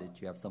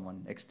audit. You have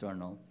someone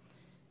external.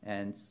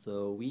 And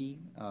so we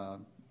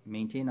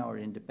maintain our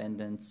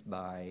independence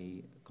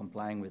by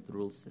complying with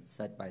rules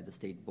set by the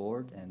state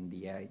board and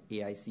the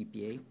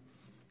AICPA.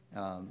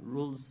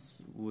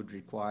 Rules would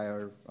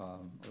require, or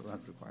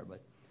not require,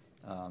 but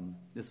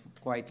this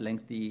quite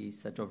lengthy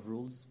set of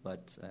rules,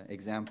 but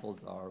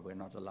examples are we're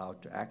not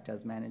allowed to act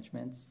as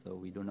management, so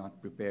we do not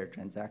prepare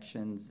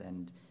transactions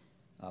and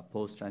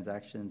post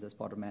transactions as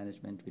part of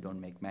management. We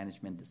don't make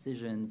management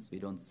decisions. We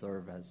don't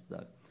serve as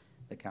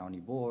the county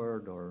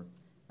board or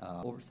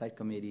oversight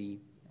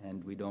committee,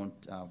 and we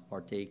don't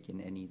partake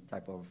in any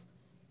type of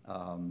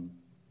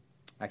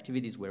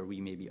activities where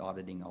we may be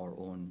auditing our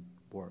own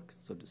work,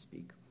 so to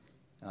speak.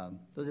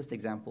 Those are just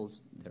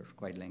examples. They're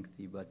quite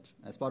lengthy, but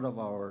as part of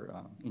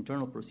our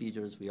internal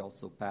procedures, we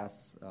also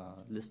pass a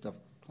list of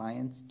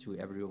clients to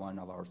every one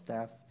of our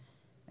staff,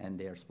 and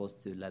they are supposed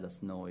to let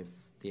us know if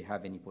they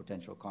have any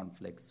potential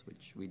conflicts,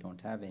 which we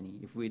don't have any.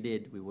 If we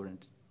did, we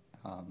wouldn't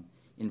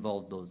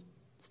involve those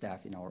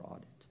staff in our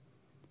audit.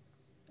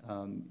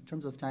 In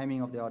terms of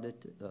timing of the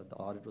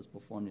audit was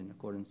performed in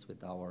accordance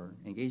with our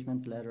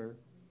engagement letter.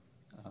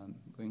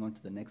 Going on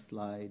to the next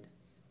slide.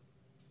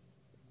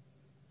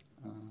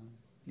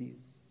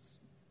 Please.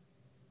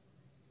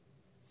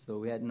 So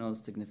we had no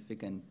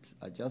significant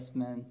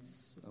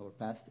adjustments or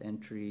past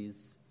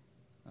entries.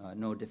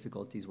 No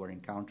difficulties were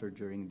encountered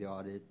during the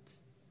audit.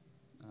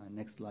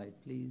 Next slide,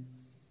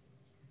 please.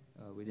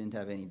 We didn't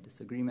have any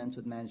disagreements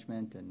with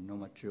management, and no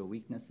material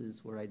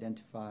weaknesses were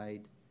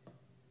identified.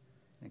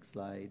 Next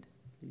slide,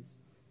 please.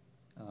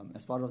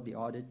 As part of the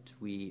audit,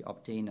 we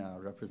obtain a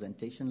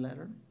representation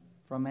letter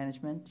from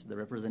management. The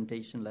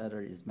representation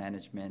letter is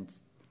management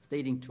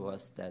stating to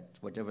us that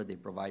whatever they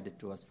provided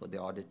to us for the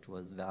audit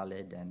was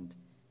valid and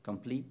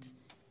complete,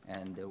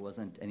 and there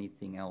wasn't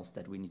anything else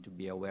that we need to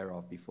be aware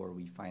of before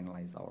we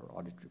finalize our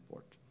audit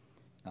report.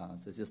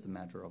 So it's just a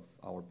matter of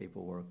our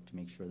paperwork to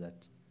make sure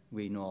that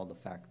we know all the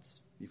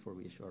facts before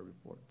we issue our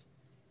report.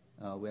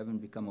 We haven't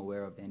become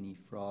aware of any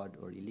fraud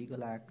or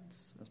illegal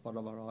acts as part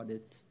of our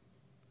audit.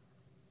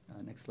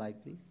 Next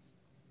slide, please.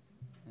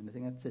 And I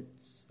think that's it.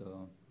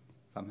 So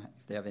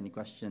if they have any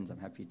questions, I'm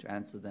happy to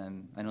answer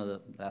them. I know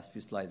the last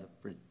few slides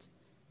are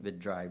a bit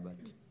dry, but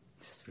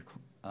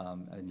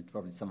I need to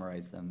probably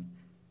summarize them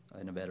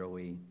in a better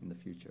way in the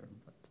future.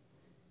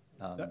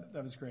 But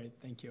that was great.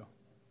 Thank you.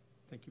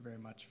 Thank you very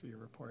much for your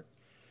report.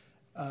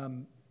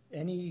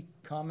 Any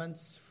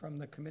comments from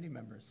the committee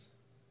members?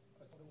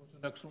 I thought it was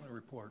an excellent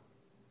report.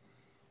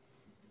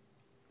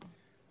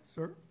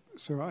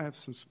 Sir, I have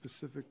some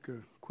specific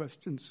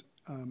questions,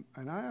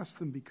 and I ask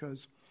them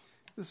because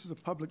this is a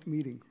public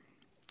meeting,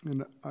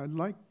 and I'd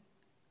like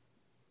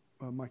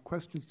my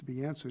questions to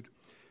be answered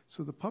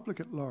so the public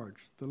at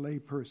large, the lay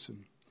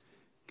person,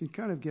 can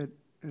kind of get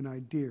an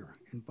idea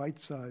in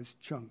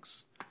bite-sized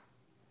chunks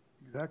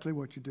exactly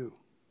what you do.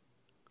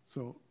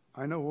 So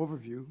I know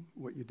overview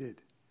what you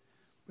did,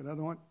 but I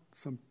want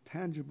some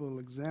tangible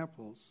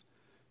examples.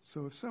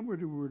 So if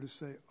somebody were to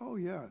say, oh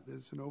yeah,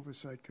 there's an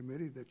oversight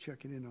committee, they're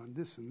checking in on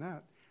this and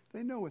that,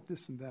 they know what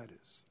this and that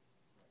is.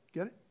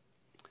 Get it?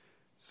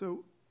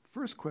 So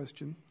first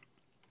question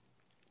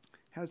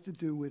has to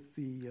do with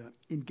the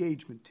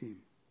engagement team.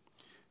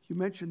 You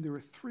mentioned there are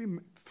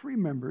three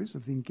members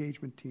of the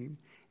engagement team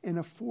and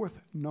a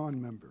fourth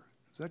non-member.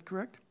 Is that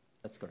correct?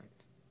 That's correct.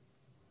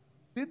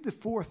 Did the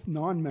fourth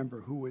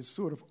non-member, who was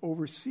sort of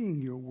overseeing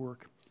your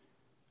work,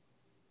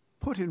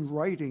 put in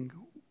writing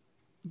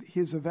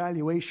his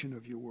evaluation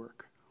of your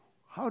work?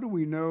 How do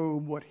we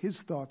know what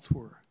his thoughts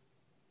were?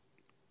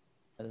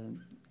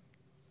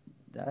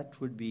 That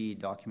would be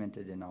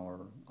documented in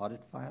our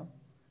audit file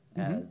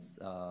as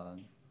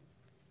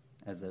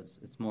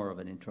it's more of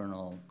an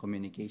internal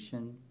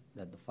communication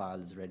that the file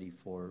is ready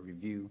for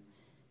review,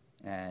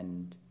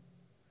 and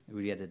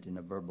we get it in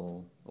a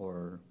verbal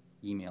or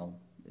email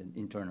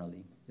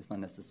internally. It's not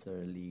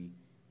necessarily,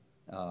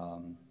 I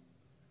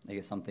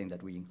guess, something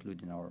that we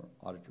include in our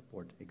audit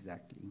report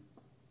exactly.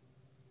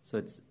 So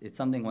it's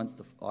something once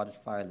the audit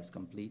file is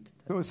complete.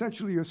 So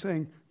essentially you're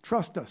saying,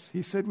 trust us,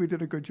 he said we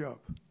did a good job.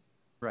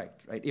 Right.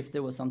 If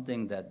there was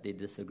something that they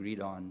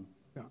disagreed on,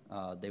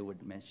 Yeah. they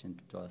would mention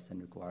to us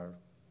and require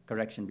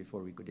correction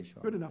before we could issue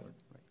our Good enough.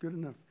 report. Right. Good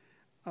enough.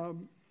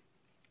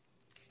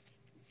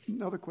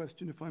 Another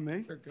question, if I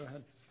may. Sure, go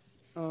ahead.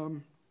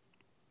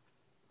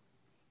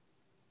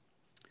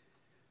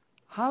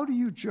 How do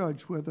you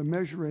judge whether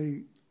Measure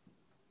A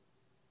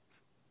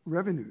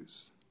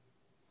revenues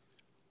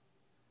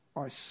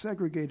are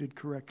segregated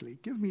correctly?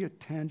 Give me a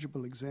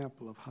tangible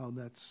example of how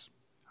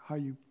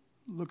you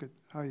look at,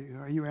 how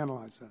you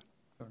analyze that.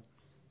 Sure.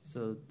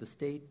 So the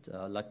state,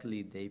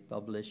 luckily, they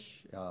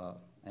publish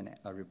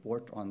a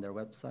report on their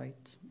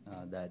website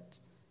that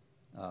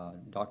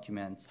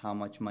documents how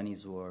much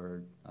monies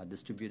were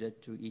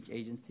distributed to each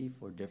agency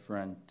for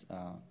different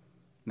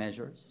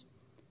measures.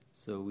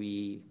 So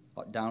we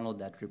download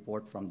that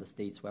report from the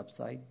state's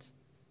website,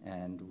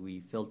 and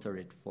we filter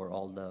it for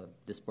all the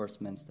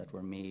disbursements that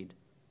were made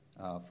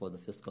for the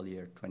fiscal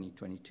year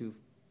 2022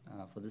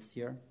 for this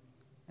year.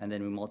 And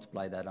then we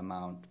multiply that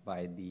amount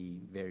by the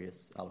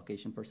various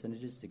allocation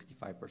percentages,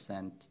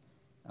 65%,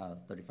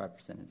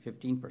 35%, and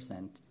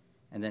 15%,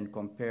 and then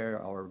compare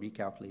our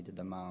recalculated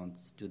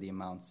amounts to the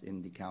amounts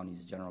in the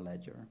county's general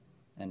ledger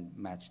and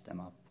match them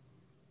up.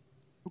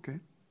 Okay.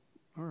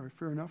 All right,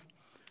 fair enough.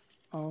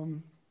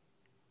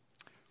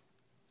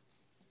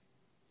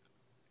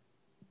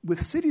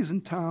 With cities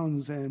and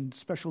towns and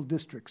special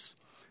districts,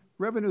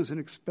 revenues and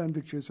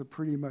expenditures are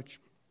pretty much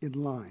in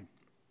line.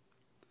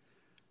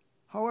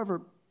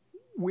 However,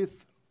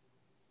 with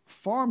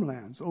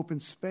farmlands, open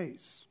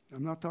space,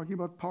 I'm not talking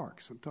about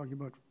parks, I'm talking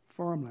about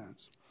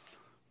farmlands,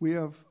 we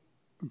have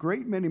a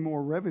great many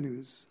more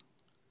revenues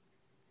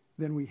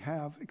than we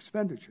have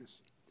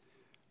expenditures.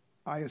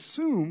 I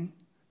assume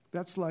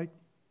that's like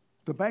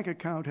the bank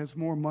account has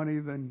more money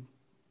than,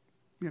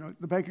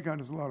 the bank account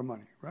has a lot of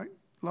money, right?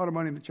 A lot of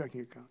money in the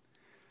checking account.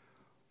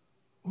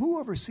 Who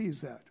oversees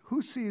that?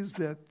 Who sees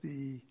that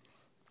the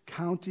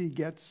county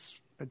gets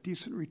a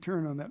decent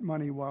return on that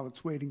money while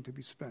it's waiting to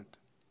be spent?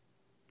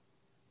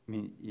 I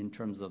mean, in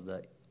terms of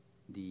the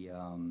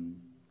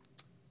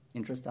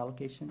interest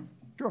allocation?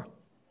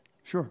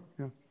 Sure,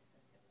 yeah.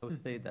 I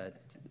would say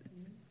that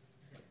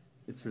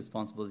it's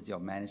responsibility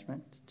of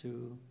management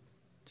to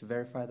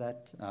verify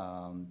that.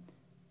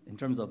 In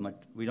terms of,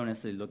 we don't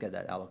necessarily look at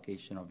that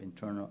allocation of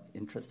internal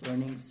interest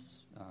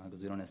earnings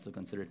because we don't necessarily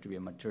consider it to be a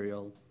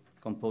material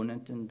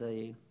component in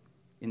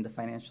the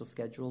financial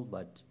schedule,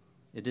 but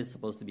it is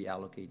supposed to be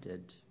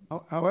allocated.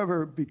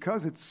 However,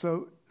 because it's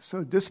so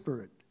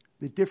disparate,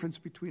 the difference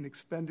between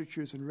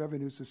expenditures and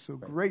revenues is so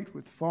great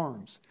with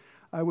farms,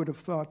 I would have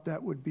thought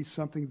that would be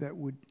something that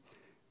would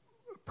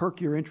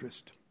perk your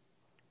interest.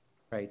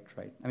 Right.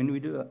 I mean, we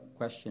do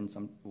question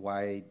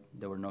why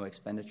there were no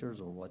expenditures,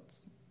 or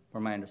what's,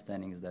 from my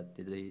understanding, is that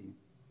the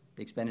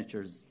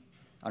expenditures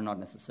are not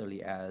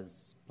necessarily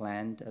as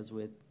planned as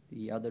with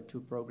the other two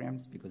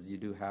programs, because you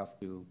do have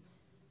to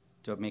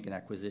make an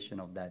acquisition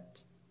of that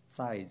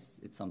size.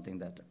 It's something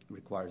that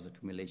requires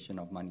accumulation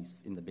of monies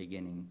in the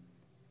beginning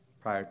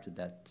prior to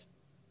that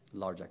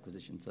large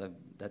acquisition. So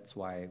that's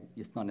why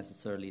it's not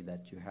necessarily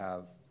that you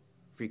have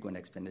frequent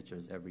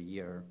expenditures every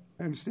year.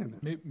 I understand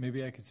that.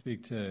 Maybe I could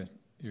speak to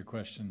your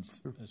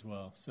questions as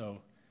well.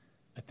 So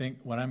I think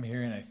what I'm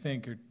hearing,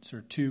 are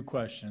sort of two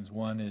questions.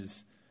 One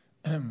is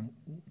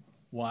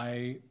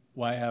why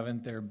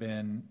haven't there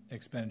been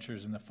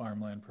expenditures in the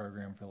farmland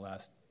program for the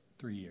last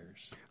 3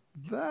 years?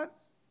 That,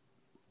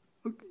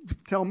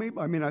 tell me.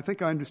 I mean, I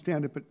think I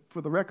understand it, but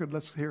for the record,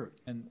 let's hear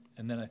it. And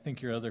then I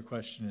think your other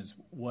question is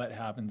what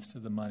happens to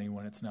the money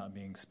when it's not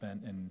being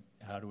spent, and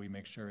how do we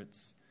make sure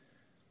it's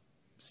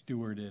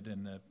stewarded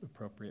in the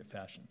appropriate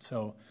fashion?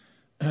 So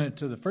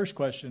to the first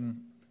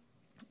question,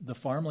 the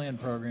farmland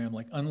program,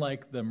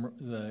 unlike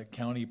the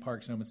county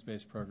parks and open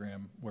space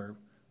program where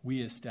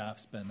we as staff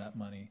spend that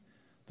money,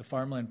 the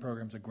farmland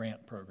program is a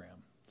grant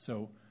program.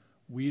 So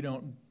we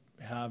don't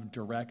have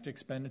direct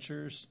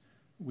expenditures.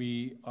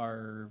 We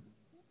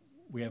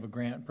have a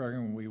grant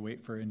program where we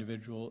wait for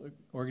individual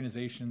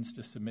organizations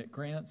to submit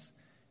grants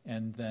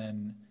and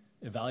then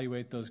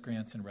evaluate those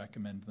grants and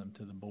recommend them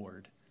to the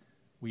board.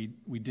 We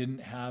didn't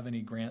have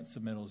any grant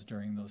submittals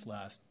during those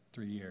last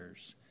 3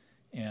 years.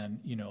 And,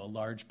 a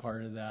large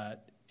part of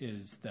that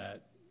is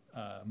that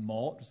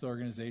MALT is the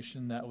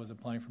organization that was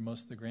applying for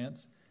most of the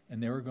grants,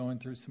 and they were going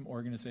through some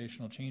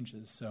organizational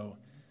changes. So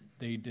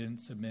they didn't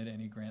submit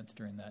any grants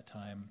during that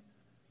time.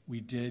 We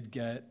did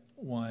get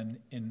one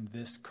in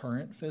this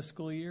current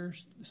fiscal year,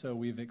 so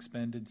we've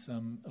expended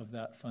some of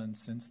that fund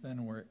since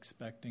then. We're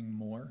expecting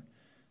more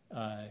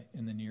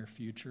in the near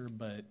future.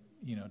 But,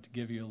 to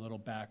give you a little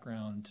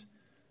background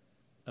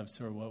of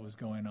sort of what was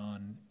going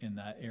on in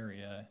that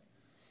area.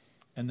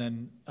 And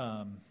then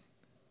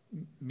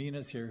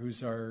Mina's here,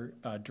 who's our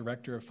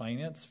director of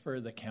finance for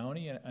the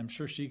county, and I'm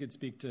sure she could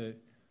speak to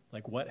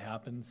what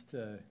happens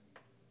to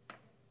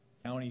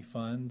county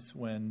funds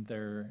when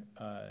they're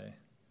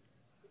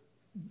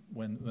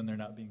when they're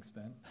not being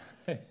spent.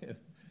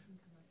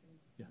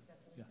 Yeah.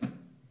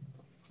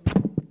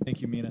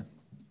 Thank you, Mina.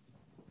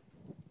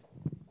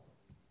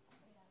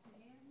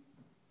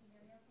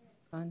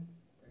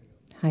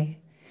 Hi.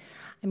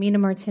 I'm Mina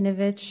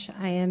Martinovich.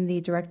 I am the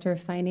Director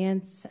of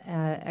Finance,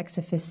 ex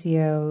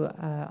officio,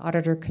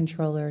 Auditor,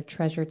 Controller,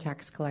 Treasurer,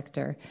 Tax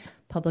Collector,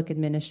 Public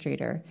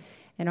Administrator.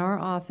 And our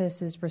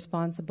office is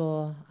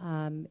responsible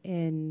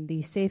in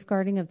the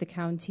safeguarding of the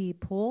county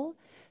pool.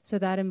 So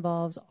that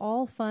involves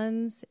all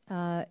funds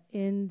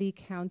in the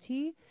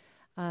county,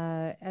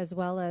 as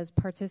well as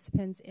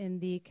participants in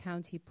the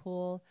county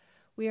pool.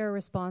 We are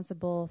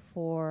responsible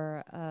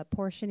for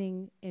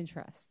portioning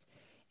interest.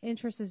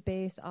 Interest is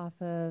based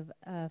off of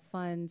a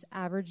fund's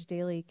average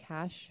daily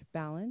cash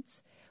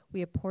balance.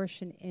 We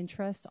apportion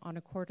interest on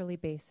a quarterly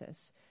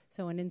basis.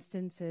 So in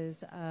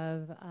instances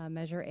of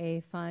Measure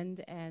A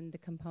fund and the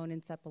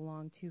components that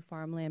belong to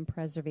farmland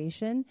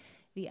preservation,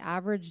 the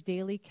average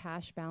daily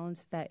cash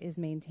balance that is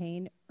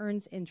maintained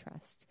earns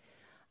interest.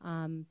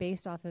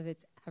 Based off of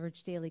its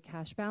average daily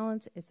cash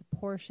balance, it's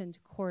apportioned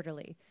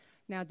quarterly.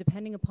 Now,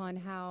 depending upon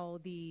how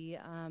the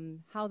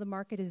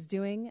market is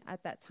doing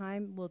at that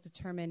time will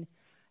determine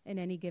in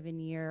any given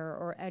year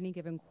or any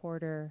given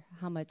quarter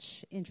how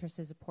much interest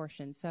is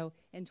apportioned. So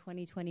in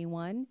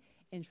 2021,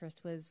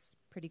 interest was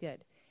pretty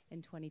good.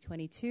 In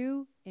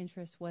 2022,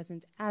 interest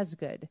wasn't as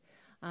good.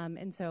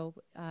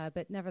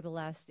 But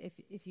nevertheless,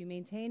 if you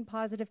maintain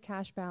positive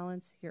cash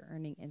balance, you're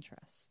earning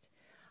interest.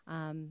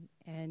 And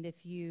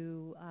if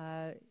you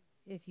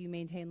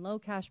maintain low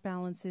cash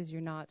balances,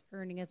 you're not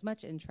earning as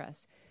much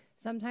interest.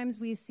 Sometimes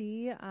we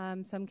see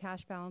some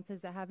cash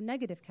balances that have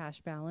negative cash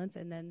balance,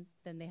 and then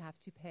they have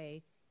to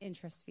pay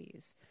interest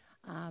fees.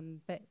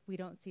 But we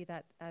don't see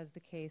that as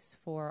the case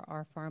for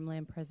our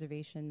farmland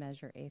preservation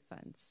Measure A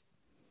funds.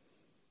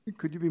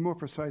 Could you be more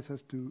precise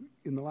as to,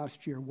 in the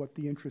last year, what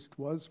the interest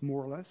was,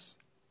 more or less?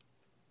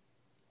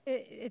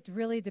 It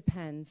really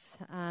depends.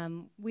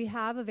 We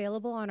have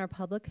available on our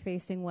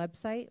public-facing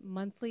website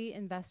monthly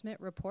investment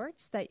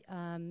reports that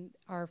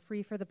are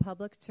free for the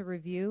public to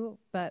review,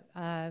 but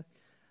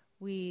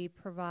we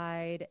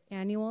provide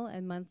annual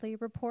and monthly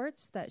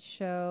reports that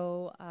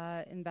show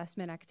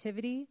investment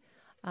activity,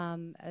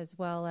 as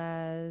well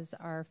as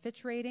our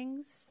Fitch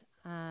ratings.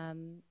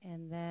 And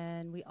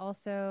then we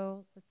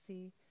also,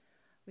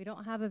 we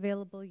don't have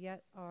available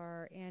yet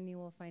our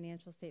annual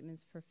financial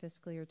statements for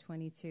fiscal year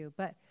 22.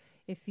 But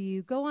if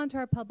you go onto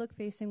our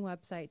public-facing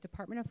website,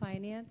 Department of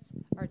Finance,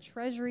 our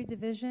Treasury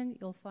Division,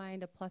 you'll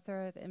find a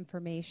plethora of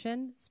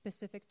information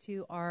specific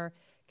to our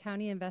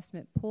county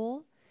investment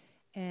pool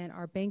and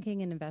our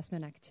banking and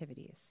investment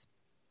activities.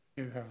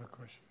 You have a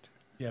question?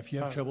 Yeah, if you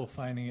have trouble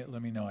finding it,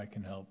 let me know. I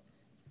can help.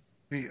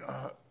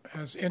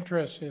 As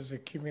interest is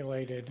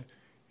accumulated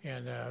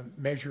in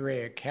Measure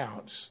A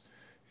accounts,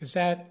 is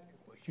that,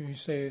 you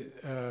say,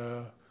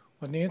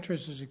 when the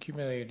interest is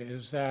accumulated,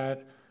 is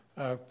that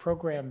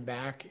programmed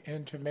back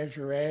into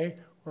Measure A,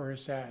 or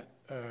is that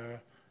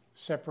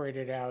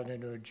separated out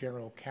into a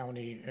general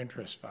county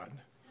interest fund?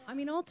 I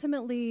mean,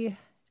 ultimately,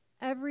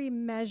 every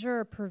measure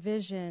or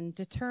provision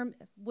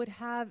would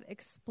have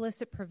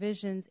explicit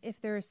provisions if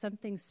there is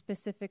something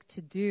specific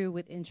to do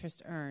with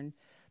interest earned.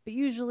 But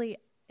usually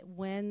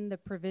when the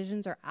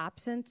provisions are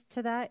absent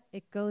to that,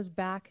 it goes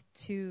back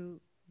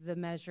to the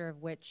measure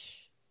of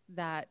which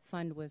that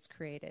fund was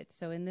created.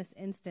 So in this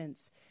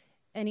instance,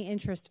 any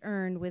interest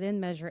earned within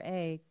Measure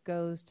A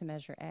goes to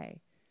Measure A.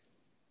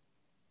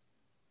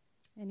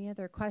 Any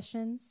other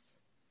questions?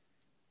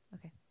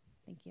 Okay,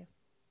 thank you.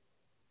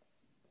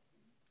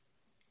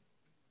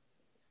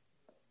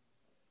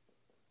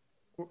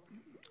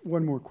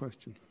 One more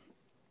question.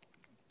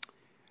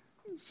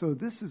 So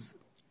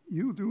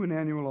you do an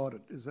annual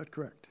audit, is that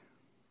correct?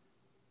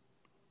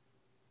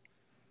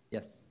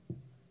 Yes.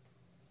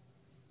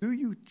 Do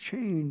you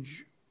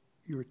change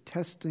your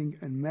testing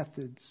and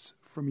methods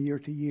from year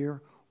to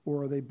year,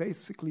 or are they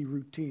basically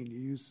routine? You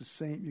use the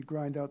same, you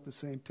grind out the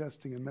same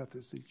testing and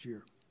methods each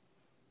year?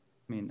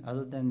 I mean,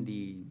 other than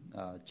the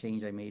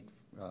change I made,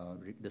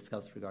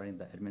 discussed regarding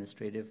the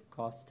administrative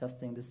cost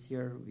testing this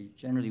year, we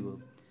generally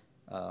will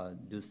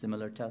do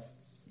similar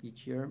tests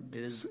each year.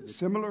 It is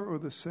similar or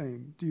the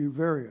same? Do you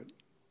vary it?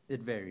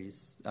 It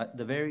varies.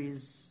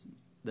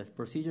 The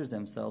procedures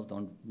themselves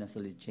don't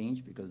necessarily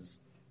change because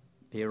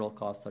payroll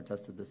costs are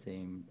tested the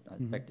same,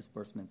 check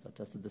disbursements are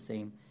tested the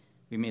same.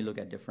 We may look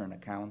at different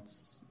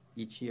accounts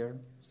each year.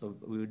 So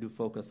we do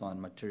focus on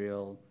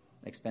material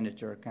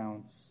expenditure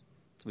accounts.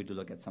 So we do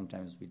look at,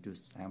 sometimes we do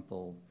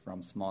sample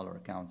from smaller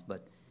accounts,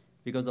 but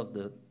because of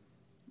the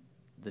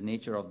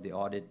nature of the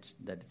audit,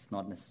 that it's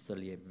not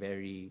necessarily a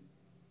very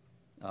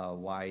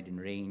wide in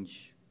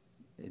range,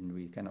 and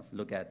we kind of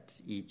look at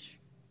each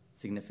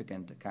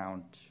significant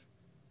account.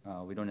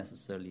 We don't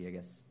necessarily, I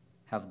guess,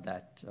 have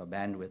that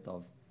bandwidth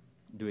of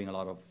doing a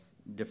lot of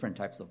different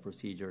types of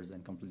procedures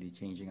and completely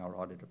changing our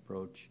audit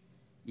approach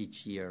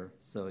each year.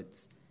 So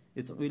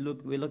we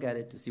look at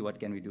it to see what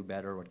can we do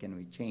better, what can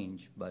we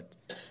change, but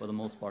for the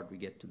most part we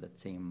get to that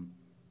same,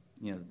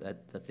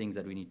 the things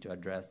that we need to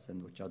address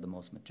and which are the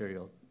most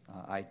material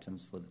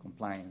items for the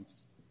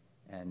compliance,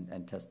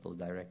 and test those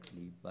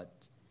directly. But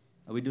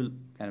we do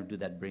kind of do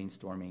that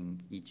brainstorming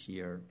each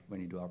year when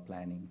we do our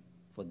planning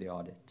for the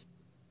audit.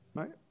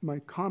 My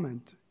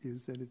comment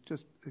is that it's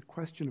just a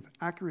question of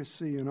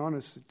accuracy and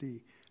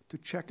honesty to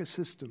check a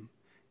system.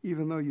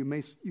 Even though you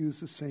may use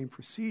the same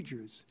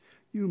procedures,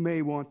 you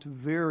may want to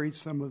vary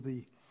some of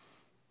the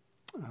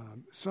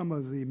some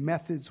of the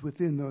methods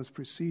within those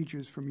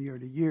procedures from year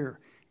to year.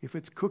 If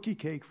it's cookie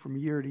cake from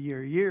year to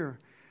year,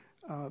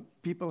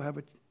 people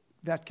have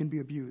that can be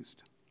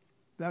abused.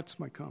 That's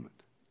my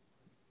comment.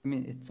 I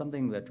mean, it's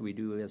something that we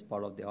do as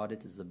part of the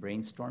audit is the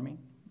brainstorming,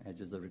 which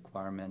is a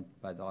requirement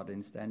by the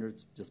auditing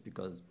standards, just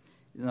because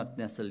it's not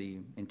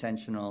necessarily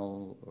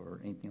intentional or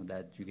anything of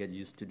that. You get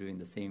used to doing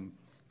the same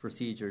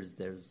procedures.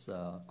 There's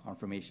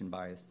confirmation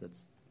bias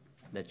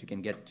that you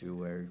can get to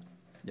where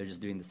they're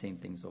just doing the same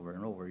things over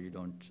and over. You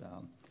don't.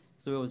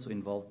 So we also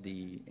involve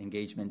the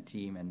engagement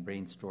team and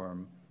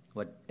brainstorm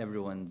what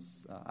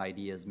everyone's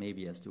ideas may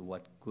be as to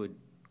what could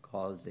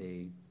cause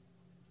a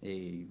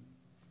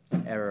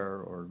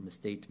error or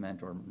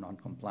misstatement or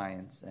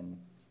non-compliance, and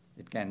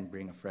it can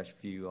bring a fresh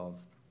view of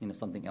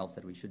something else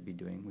that we should be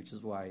doing, which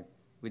is why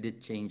we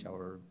did change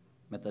our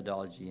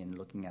methodology in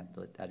looking at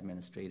the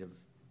administrative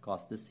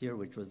cost this year,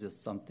 which was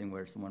just something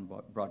where someone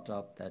brought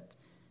up that,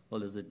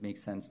 well, does it make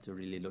sense to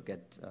really look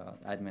at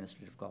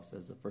administrative costs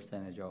as a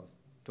percentage of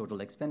total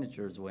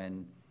expenditures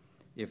when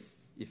if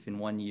in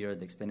 1 year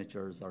the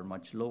expenditures are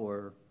much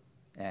lower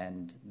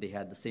and they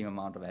had the same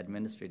amount of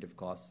administrative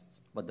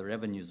costs but the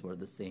revenues were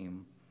the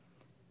same,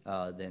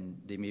 then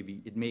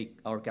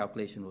our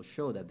calculation will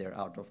show that they're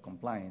out of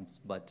compliance,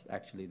 but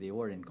actually they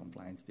were in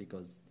compliance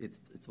because it's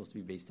supposed to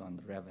be based on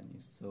the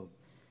revenues. So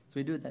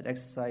we do that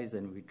exercise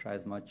and we try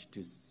as much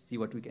to see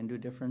what we can do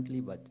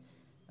differently, but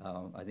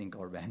I think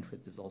our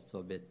bandwidth is also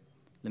a bit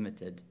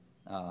limited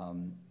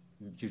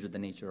due to the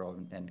nature of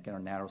and kind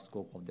of narrow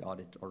scope of the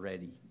audit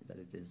already that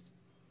it is.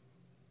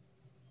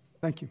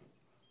 Thank you.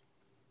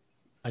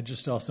 I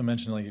just also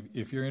mentioned, like,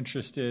 if you're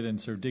interested in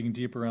sort of digging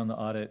deeper around the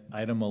audit,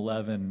 item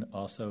 11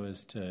 also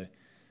is to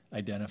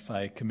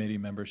identify committee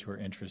members who are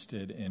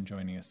interested in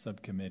joining a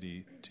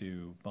subcommittee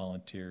to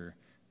volunteer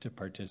to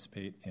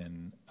participate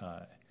in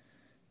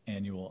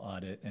annual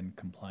audit and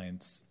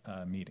compliance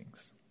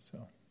meetings.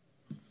 So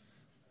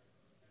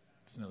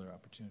it's another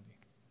opportunity.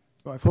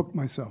 So I've hooked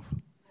myself.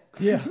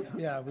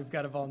 Yeah, we've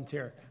got to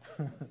volunteer.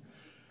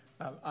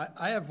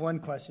 I have one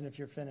question if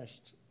you're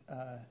finished.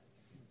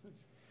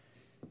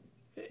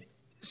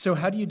 So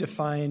how do you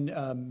define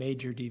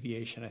major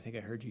deviation? I think I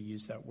heard you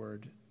use that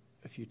word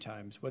a few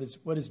times. What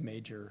is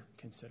major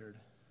considered?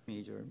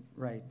 Major,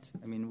 right.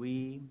 I mean,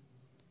 we,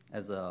 I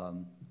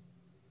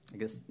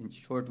guess in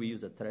short, we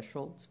use a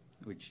threshold,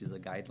 which is a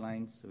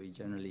guideline. So we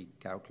generally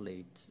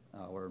calculate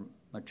our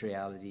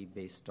materiality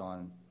based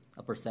on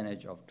a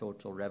percentage of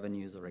total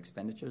revenues or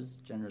expenditures,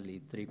 generally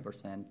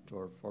 3%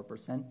 or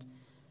 4%.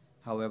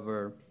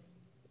 However,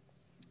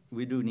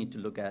 we do need to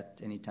look at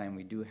any time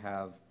we do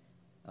have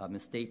a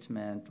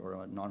misstatement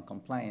or a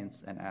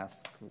non-compliance and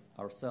ask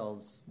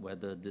ourselves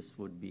whether this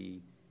would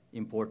be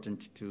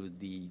important to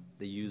the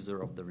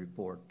user of the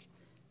report.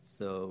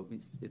 So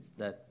it's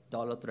that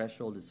dollar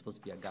threshold is supposed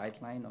to be a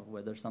guideline of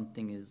whether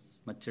something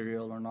is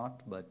material or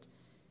not, but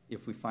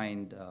if we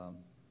find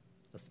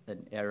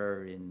an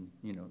error in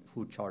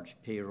who charged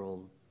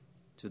payroll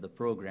to the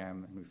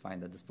program and we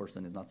find that this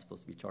person is not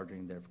supposed to be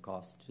charging their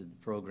cost to the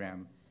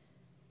program,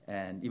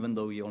 and even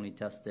though we only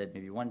tested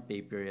maybe one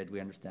pay period,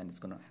 we understand it's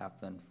going to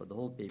happen for the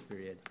whole pay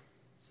period.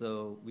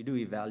 So we do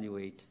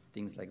evaluate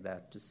things like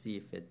that to see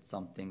if it's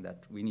something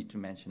that we need to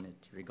mention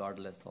it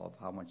regardless of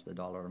how much the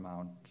dollar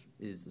amount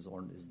is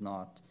or is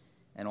not.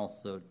 And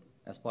also,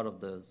 as part of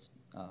those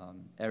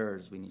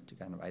errors, we need to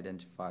kind of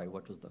identify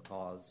what was the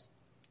cause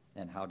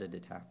and how did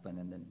it happen.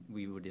 And then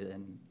we would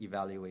then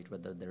evaluate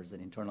whether there's an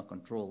internal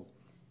control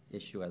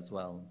issue as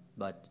well.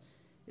 But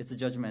it's a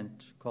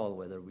judgment call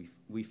whether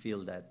we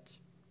feel that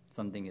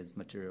something is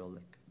material,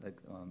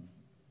 like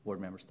Board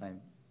Member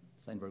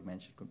Steinberg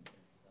mentioned,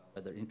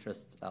 whether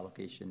interest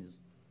allocation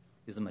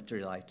is a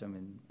material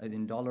item. And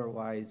in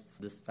dollar-wise,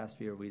 this past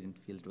year we didn't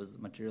feel it was a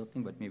material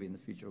thing, but maybe in the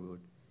future we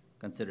would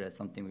consider it as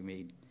something we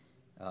may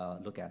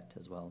look at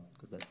as well,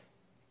 because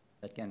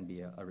that can be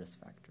a risk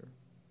factor.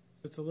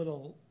 So it's a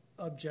little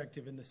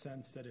objective in the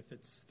sense that if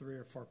it's 3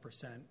 or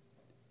 4%,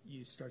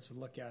 you start to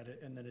look at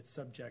it, and then it's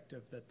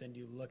subjective that then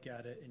you look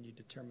at it and you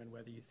determine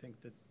whether you think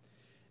that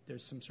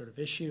there's some sort of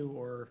issue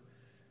or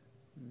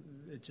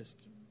it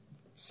just,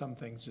 some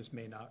things just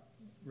may not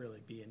really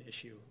be an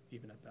issue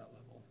even at that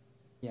level.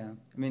 Yeah,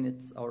 I mean,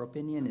 our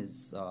opinion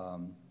is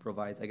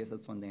provides, I guess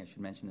that's one thing I should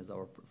mention, is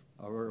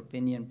our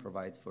opinion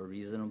provides for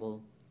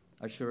reasonable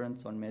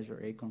assurance on Measure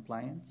A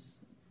compliance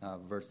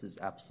versus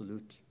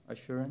absolute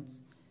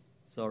assurance.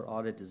 So our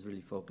audit is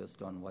really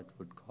focused on what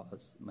would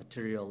cause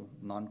material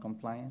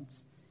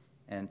non-compliance.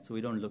 And so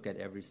we don't look at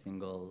every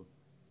single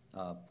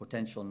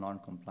potential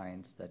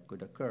non-compliance that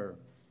could occur.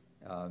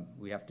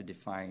 We have to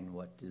define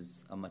what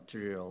is a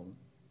material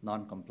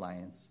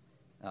non-compliance,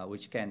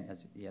 which can,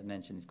 as you had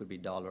mentioned, it could be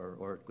dollar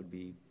or it could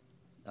be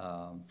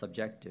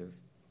subjective.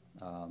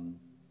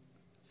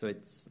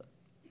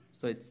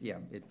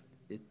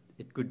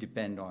 It could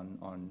depend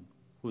on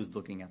who's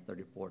looking at the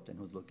report and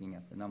who's looking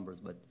at the numbers,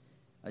 but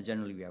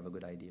generally we have a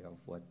good idea of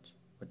what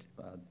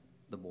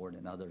the board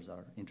and others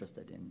are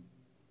interested in.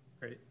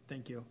 Great,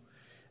 thank you.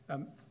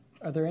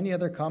 Are there any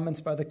other comments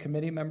by the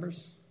committee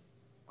members?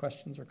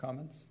 questions or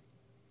comments?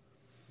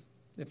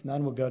 If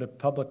none, we'll go to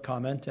public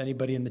comment.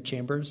 Anybody in the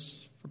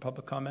chambers for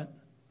public comment?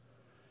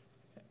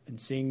 And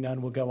seeing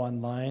none, we'll go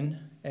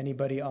online.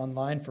 Anybody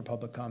online for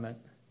public comment?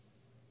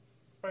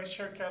 Vice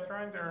Chair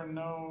Catherine, there are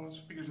no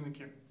speakers in the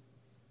queue.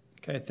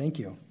 Okay, thank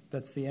you.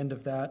 That's the end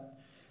of that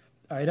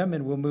item,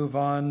 and we'll move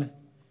on.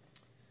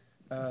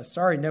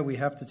 Sorry, no, we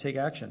have to take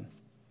action.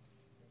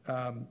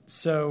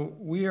 So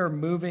we are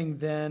moving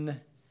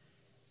then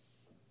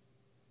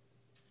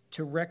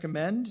to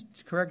recommend,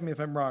 correct me if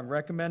I'm wrong,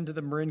 recommend to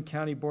the Marin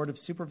County Board of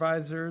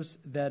Supervisors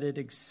that it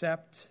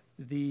accept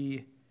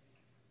the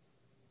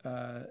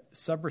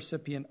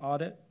subrecipient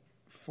audit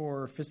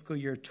for fiscal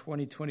year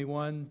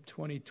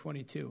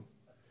 2021-2022.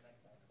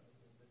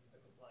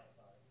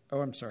 Oh,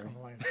 I'm sorry.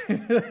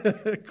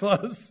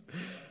 Close.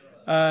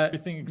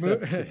 Everything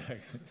except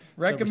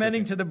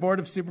Recommending to the Board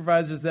of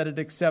Supervisors that it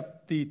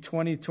accept the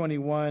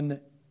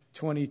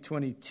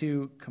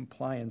 2021-2022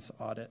 compliance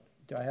audit.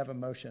 Do I have a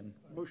motion?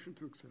 Motion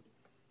to accept.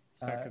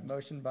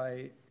 Motion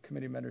by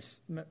Committee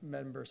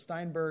Member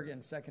Steinberg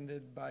and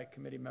seconded by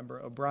Committee Member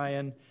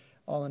O'Brien.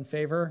 All in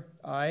favor?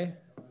 Aye.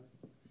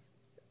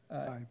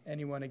 Aye.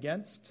 Anyone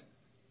against?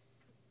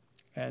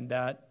 And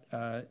that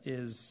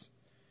is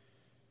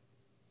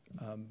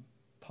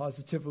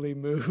positively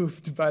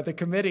moved by the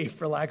committee,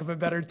 for lack of a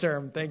better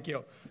term. Thank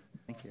you.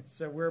 Thank you.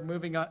 So we're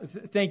moving on.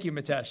 Thank you,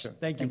 Mitesh. Sure.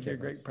 Thank you Thank for you. your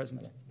great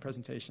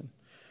presentation.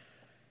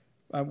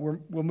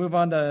 We'll move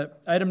on to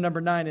item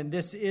number 9, and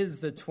this is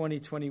the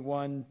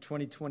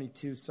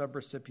 2021-2022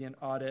 subrecipient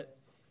audit,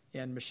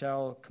 and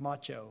Michelle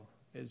Camacho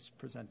is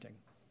presenting.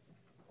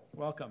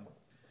 Welcome.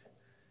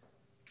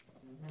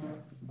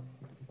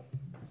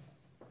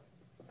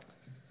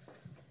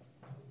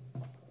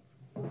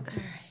 All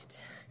right.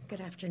 Good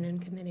afternoon,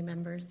 committee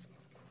members.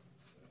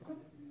 All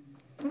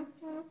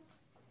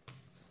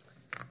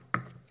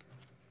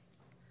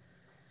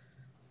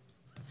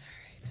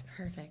right,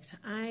 perfect.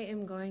 I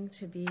am going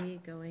to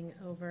be going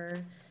over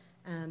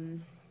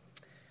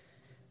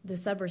the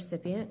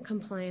subrecipient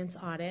compliance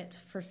audit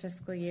for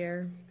fiscal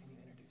year. Can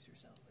you introduce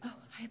yourself? Oh,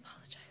 I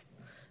apologize.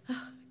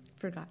 Oh,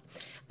 forgot.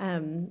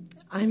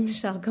 I'm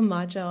Michelle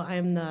Camacho.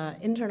 I'm the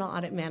internal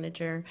audit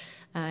manager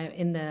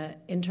in the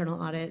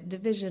internal audit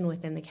division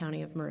within the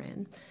County of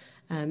Marin.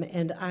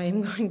 And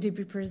I'm going to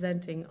be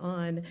presenting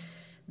on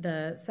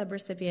the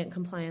subrecipient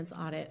compliance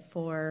audit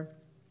for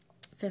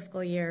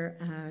fiscal year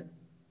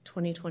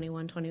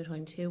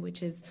 2021-2022,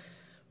 which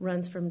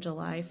runs from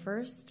July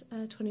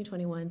 1st,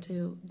 2021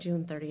 to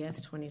June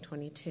 30th,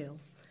 2022.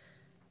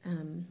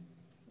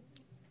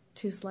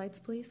 2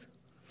 slides, please.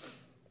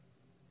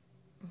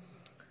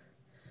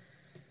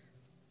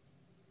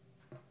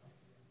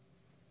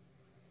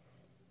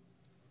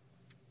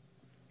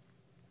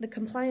 The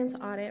compliance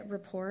audit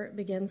report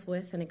begins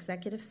with an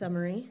executive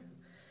summary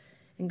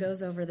and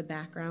goes over the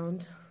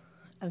background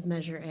of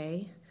Measure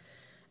A.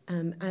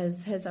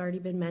 As has already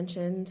been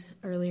mentioned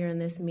earlier in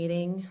this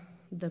meeting,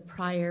 the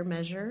prior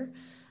measure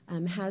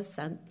has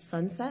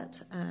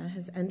sunset,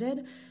 has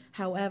ended.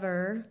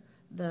 However,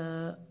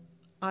 the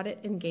audit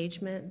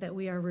engagement that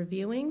we are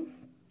reviewing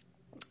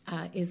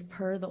is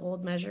per the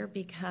old measure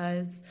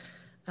because,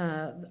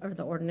 or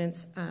the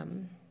ordinance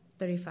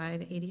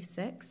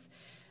 3586,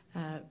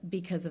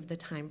 because of the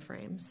time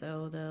frame.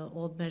 So the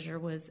old measure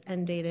was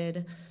end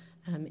dated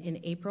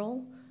in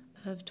April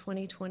of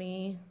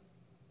 2022.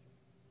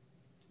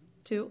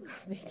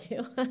 Thank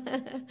you.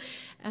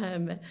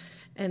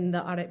 And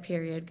the audit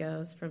period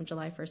goes from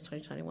July 1st,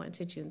 2021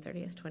 to June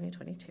 30th,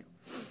 2022.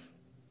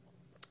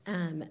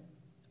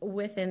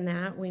 Within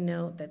that, we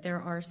note that there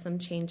are some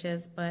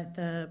changes, but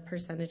the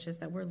percentages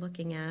that we're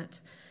looking at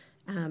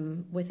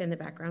within the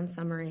background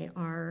summary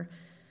are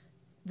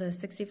the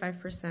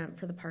 65%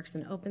 for the parks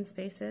and open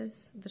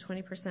spaces, the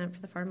 20% for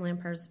the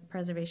farmland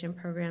preservation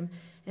program,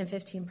 and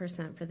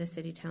 15% for the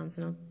city, towns,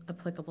 and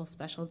applicable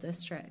special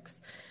districts.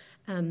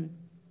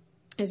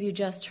 As you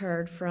just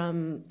heard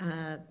from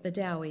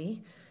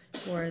Badawi,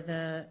 for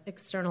the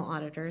external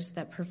auditors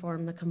that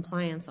perform the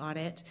compliance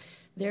audit,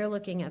 they're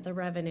looking at the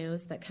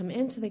revenues that come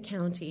into the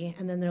county,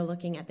 and then they're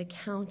looking at the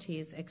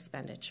county's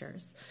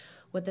expenditures.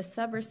 What the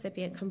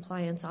subrecipient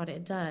compliance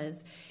audit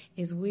does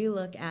is we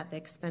look at the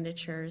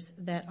expenditures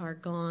that are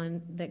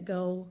gone,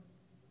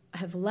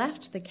 have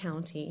left the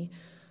county,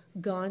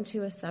 gone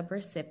to a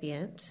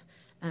subrecipient,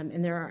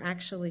 and there are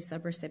actually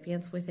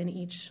subrecipients within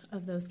each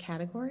of those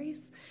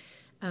categories,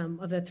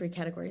 of the 3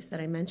 categories that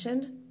I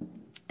mentioned.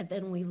 And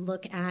then we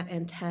look at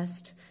and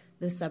test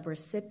the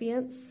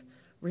subrecipients'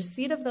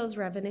 receipt of those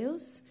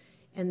revenues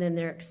and then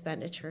their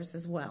expenditures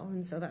as well.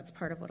 And so that's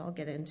part of what I'll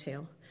get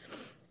into.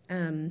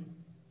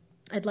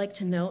 I'd like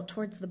to note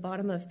towards the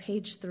bottom of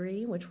page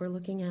 3, which we're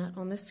looking at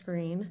on the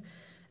screen,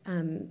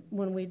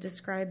 when we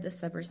describe the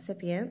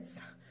subrecipients,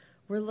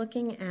 we're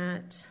looking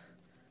at,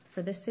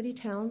 for the city,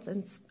 towns,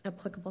 and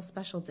applicable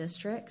special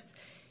districts,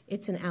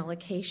 it's an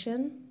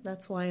allocation.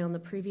 That's why on the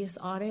previous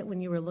audit,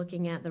 when you were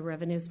looking at the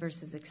revenues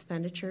versus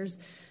expenditures,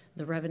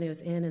 the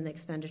revenues in and the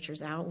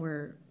expenditures out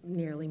were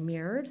nearly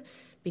mirrored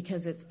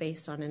because it's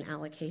based on an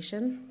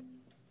allocation.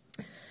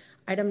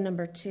 Item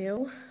number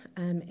 2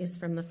 is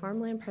from the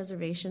Farmland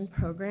Preservation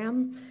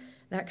Program.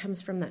 That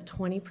comes from that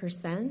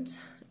 20%.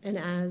 And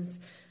as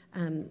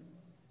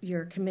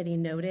your committee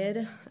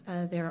noted,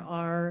 there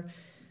are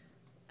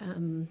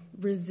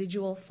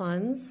residual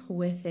funds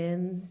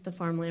within the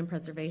farmland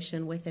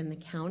preservation within the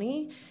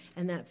county,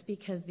 and that's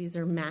because these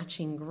are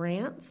matching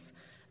grants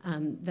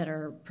that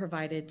are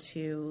provided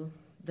to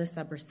the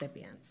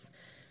subrecipients.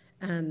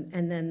 And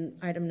then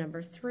item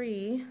number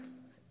 3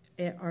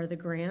 are the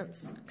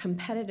grants,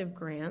 competitive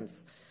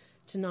grants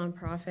to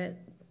nonprofit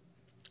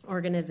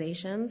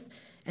organizations,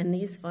 and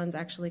these funds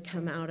actually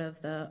come out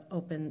of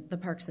the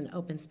Parks and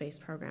Open Space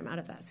program, out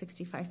of that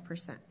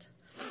 65%.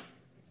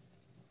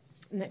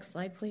 Next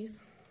slide, please.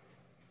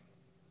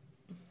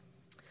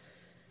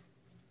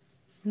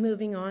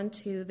 Moving on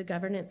to the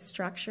governance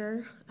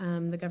structure.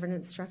 The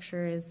governance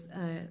structure is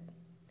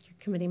your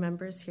committee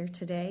members here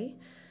today.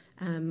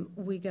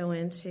 We go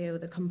into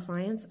the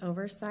compliance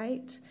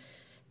oversight,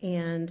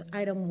 and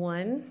item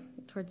 1,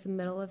 towards the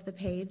middle of the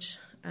page,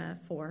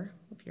 4,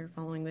 if you're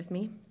following with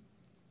me,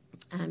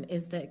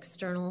 is the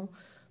external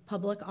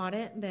public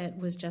audit that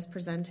was just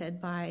presented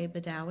by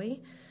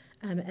Badawi.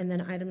 And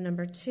then item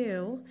number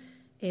 2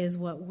 is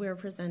what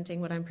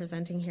I'm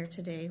presenting here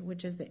today,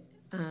 which is the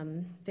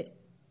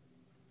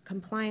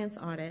compliance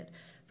audit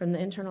from the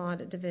Internal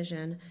Audit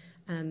Division,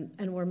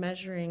 and we're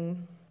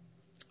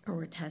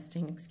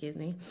testing,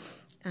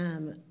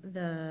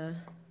 the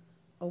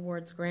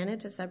awards granted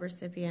to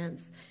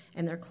subrecipients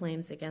and their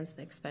claims against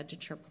the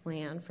expenditure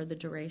plan for the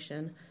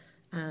duration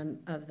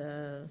of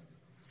the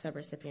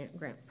subrecipient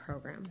grant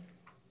program.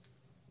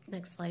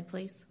 Next slide,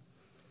 please.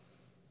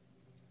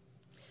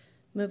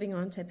 Moving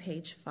on to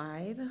page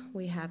 5,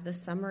 we have the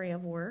summary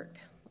of work,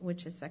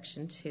 which is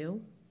section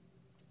 2.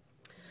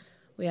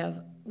 We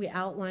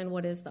outline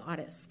what is the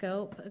audit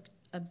scope,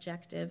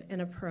 objective,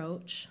 and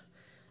approach.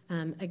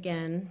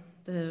 Again,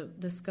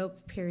 the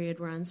scope period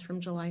runs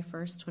from July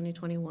 1st,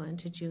 2021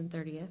 to June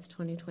 30th,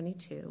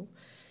 2022.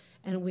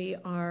 And we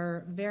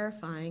are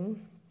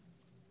verifying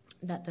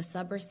that the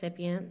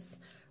subrecipients'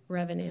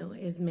 revenue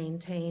is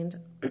maintained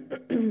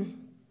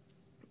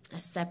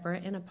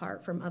separate and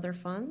apart from other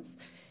funds,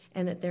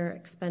 and that their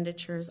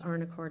expenditures are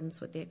in accordance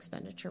with the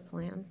expenditure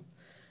plan.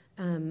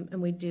 And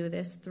we do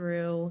this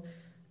through,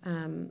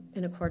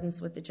 in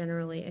accordance with the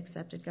generally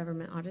accepted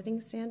government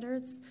auditing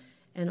standards,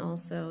 and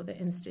also the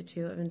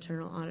Institute of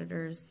Internal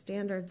Auditors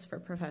standards for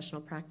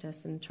professional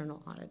practice and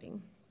internal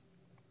auditing.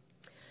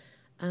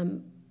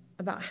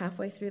 About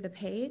halfway through the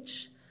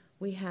page,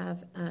 we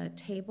have a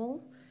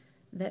table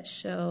that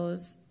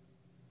shows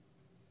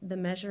the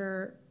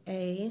Measure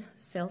A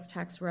sales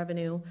tax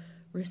revenue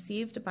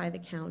received by the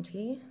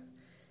county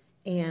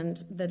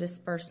and the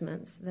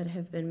disbursements that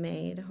have been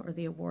made, or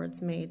the awards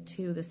made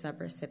to the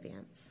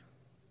subrecipients.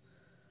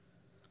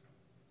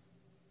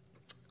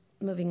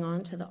 Moving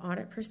on to the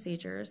audit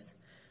procedures,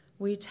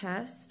 we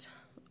test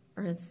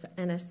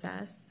and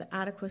assess the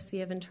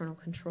adequacy of internal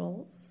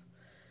controls.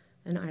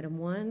 In item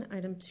 1,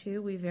 item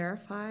 2, we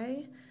verify,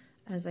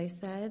 as I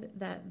said,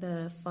 that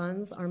the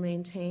funds are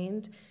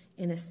maintained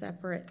in a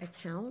separate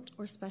account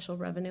or special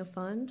revenue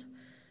fund.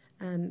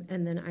 And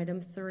then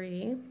item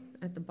 3,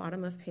 at the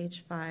bottom of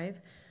page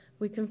 5,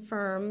 we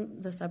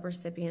confirm the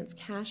subrecipient's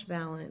cash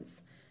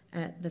balance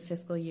at the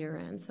fiscal year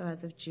end, so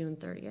as of June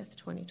 30th,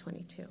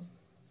 2022.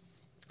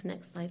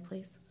 Next slide,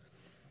 please.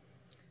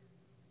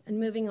 And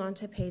moving on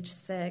to page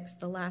 6,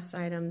 the last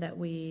item that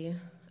we,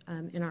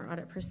 in our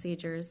audit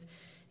procedures,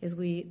 is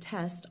we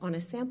test on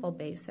a sample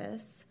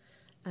basis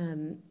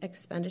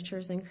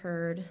expenditures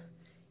incurred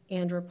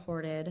and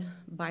reported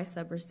by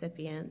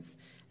subrecipients,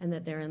 and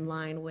that they're in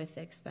line with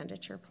the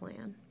expenditure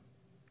plan.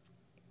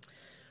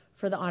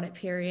 For the audit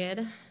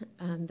period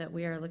that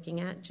we are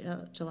looking at,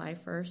 July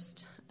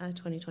 1st,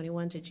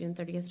 2021 to June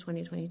 30th,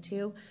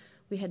 2022,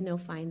 we had no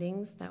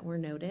findings that were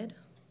noted.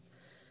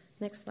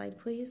 Next slide,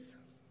 please.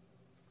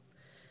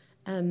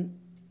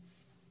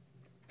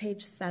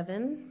 Page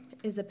 7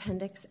 is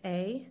Appendix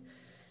A,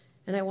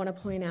 and I want to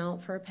point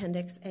out for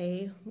Appendix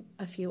A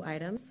a few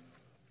items.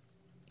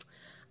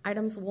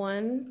 Items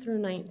 1 through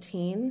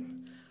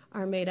 19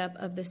 are made up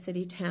of the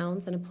city,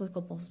 towns, and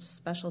applicable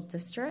special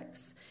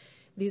districts.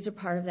 These are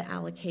part of the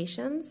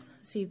allocations.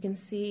 So you can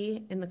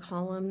see in the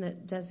column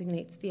that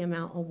designates the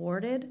amount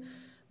awarded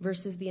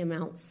versus the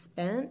amount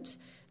spent,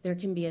 there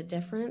can be a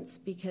difference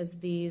because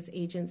these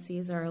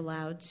agencies are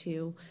allowed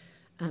to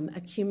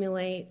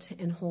accumulate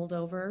and hold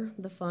over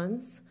the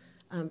funds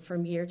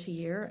from year to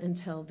year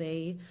until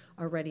they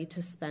are ready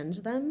to spend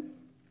them.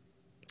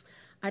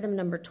 Item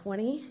number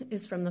 20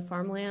 is from the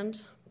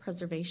Farmland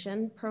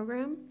Preservation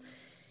Program,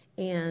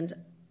 and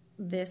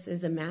this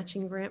is a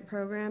matching grant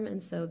program,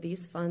 and so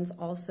these funds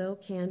also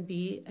can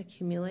be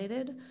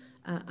accumulated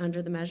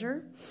under the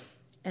measure.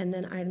 And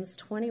then items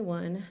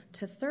 21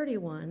 to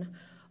 31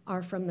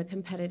 are from the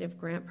competitive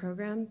grant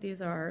program.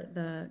 These are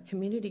the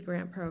community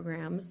grant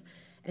programs,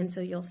 and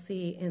so you'll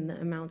see in the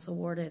amounts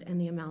awarded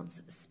and the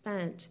amounts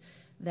spent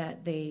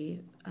that they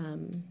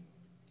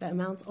The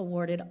amounts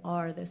awarded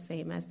are the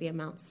same as the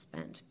amounts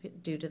spent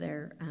due to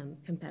their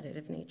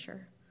competitive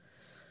nature.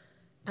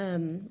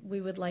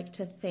 We would like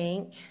to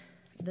thank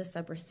the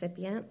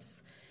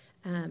subrecipients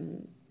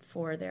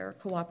for their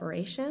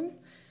cooperation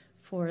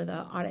for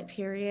the audit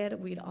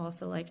period. We'd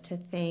also like to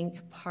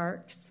thank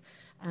Parks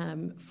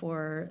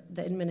for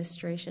the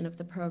administration of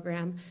the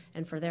program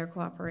and for their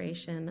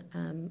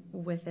cooperation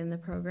within the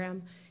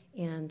program.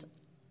 And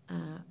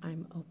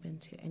I'm open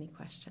to any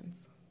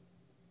questions.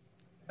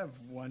 I have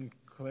one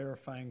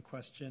clarifying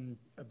question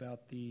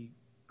about the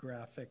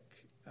graphic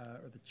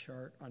or the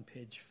chart on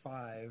page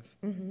 5.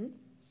 Mm-hmm.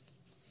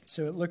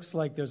 So it looks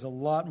like there's a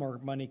lot more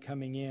money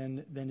coming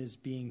in than is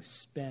being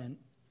spent,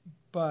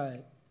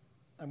 but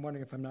I'm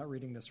wondering if I'm not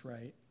reading this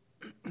right.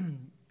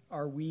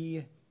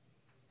 You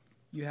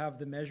have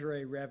the Measure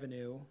A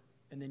revenue,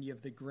 and then you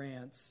have the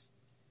grants,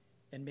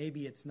 and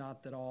maybe it's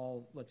not that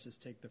all, let's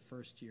just take the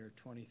first year,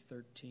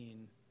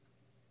 2013,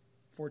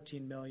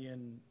 14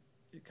 million,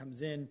 it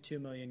comes in, 2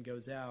 million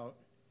goes out.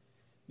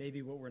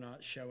 Maybe what we're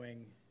not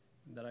showing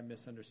that I'm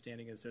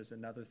misunderstanding is there's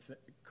another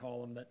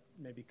column that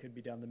maybe could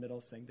be down the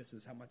middle saying this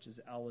is how much is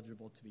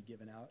eligible to be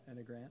given out in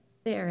a grant.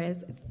 There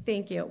is.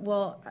 Thank you.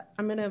 Well,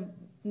 I'm going to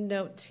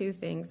note 2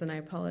 things, and I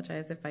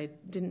apologize if I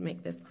didn't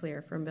make this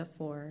clear from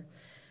before.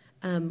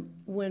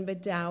 When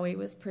Badawi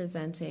was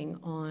presenting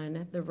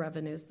on the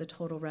revenues, the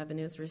total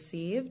revenues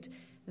received,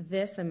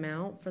 this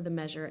amount for the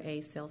Measure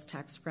A sales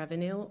tax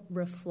revenue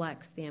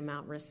reflects the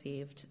amount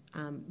received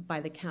by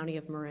the County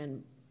of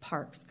Marin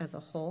Parks as a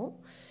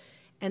whole.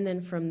 And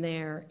then from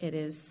there, it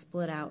is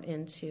split out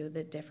into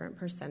the different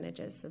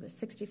percentages. So the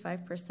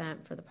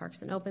 65% for the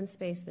parks and open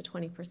space, the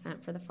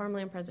 20% for the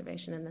farmland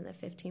preservation, and then the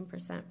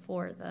 15%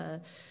 for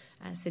the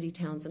city,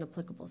 towns, and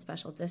applicable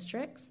special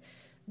districts.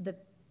 The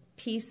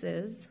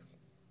pieces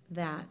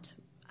that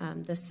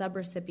the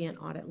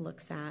subrecipient audit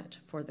looks at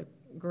for the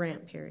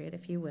grant period,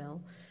 if you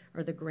will,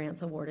 or the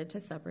grants awarded to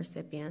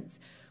subrecipients,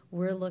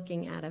 we're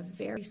looking at a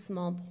very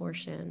small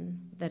portion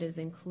that is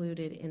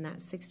included in that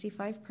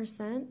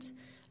 65%.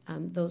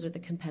 Those are the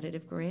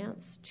competitive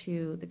grants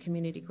to the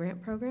community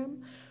grant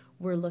program.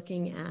 We're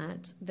looking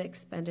at the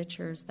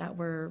expenditures that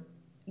were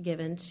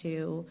given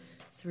to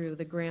through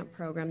the grant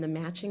program, the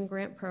matching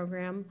grant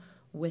program,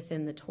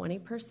 within the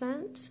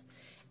 20%.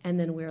 And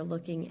then we're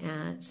looking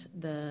at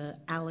the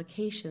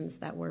allocations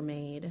that were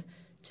made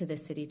to the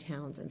city,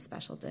 towns, and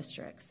special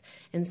districts.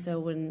 And so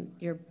when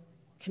your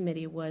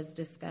committee was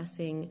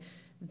discussing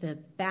the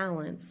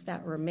balance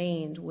that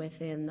remained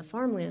within the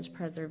farmland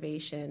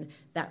preservation,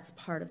 that's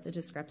part of the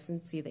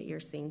discrepancy that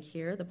you're seeing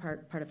here, the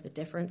part of the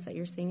difference that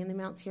you're seeing in the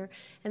amounts here.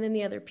 And then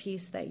the other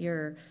piece that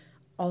you're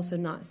also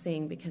not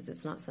seeing, because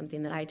it's not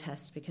something that I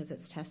test because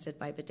it's tested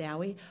by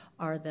Badawi,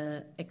 are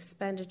the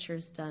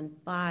expenditures done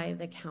by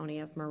the County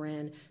of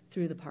Marin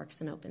through the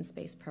Parks and Open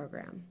Space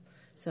program.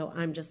 So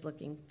I'm just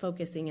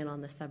focusing in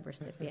on the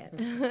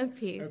subrecipient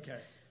piece. Okay.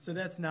 So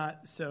that's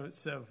not,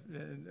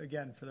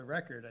 again, for the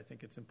record, I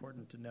think it's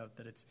important to note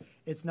that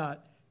it's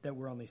not that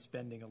we're only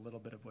spending a little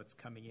bit of what's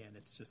coming in.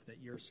 It's just that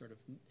you're sort of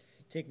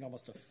taking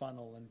almost a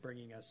funnel and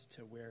bringing us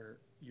to where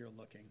you're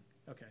looking.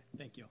 Okay,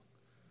 thank you.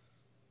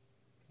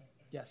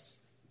 Yes.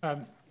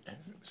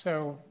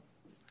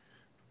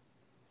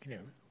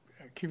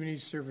 Community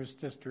Service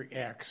District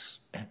X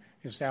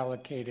is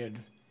allocated,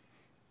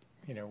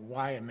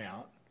 Y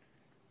amount.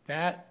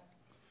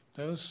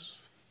 Those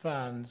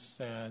funds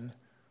then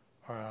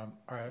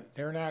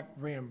they're not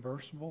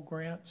reimbursable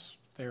grants.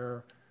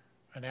 They're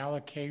an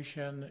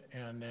allocation,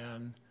 and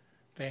then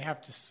they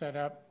have to set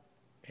up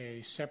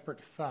a separate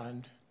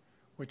fund,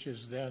 which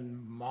is then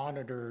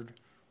monitored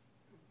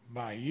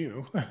by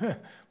you,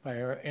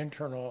 by our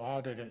internal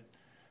audit,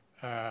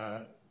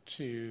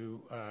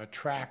 to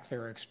track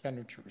their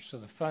expenditures. So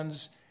the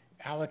funds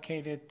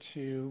allocated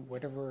to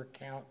whatever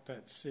account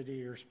that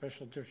city or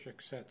special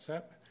district sets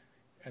up,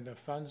 and the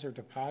funds are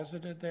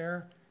deposited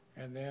there,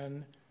 and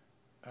then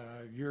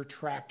you're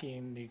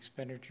tracking the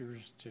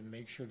expenditures to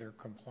make sure they're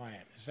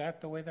compliant. Is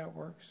that the way that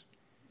works?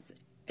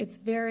 It's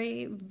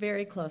very,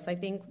 very close. I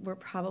think we're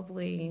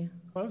probably...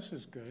 Close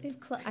is good.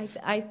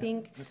 I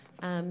think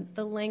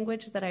the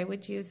language that I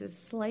would use is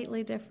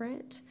slightly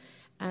different.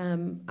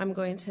 I'm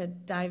going to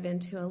dive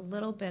into a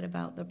little bit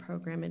about the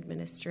program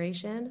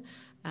administration,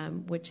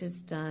 which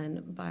is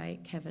done by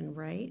Kevin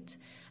Wright.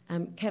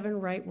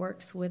 Kevin Wright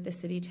works with the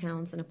city,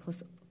 towns, and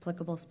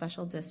applicable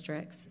special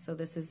districts. So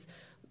this is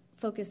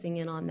focusing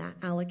in on that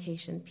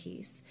allocation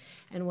piece.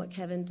 And what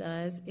Kevin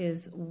does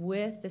is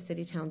with the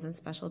city, towns, and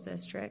special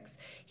districts,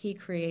 he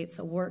creates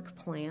a work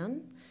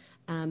plan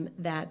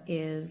that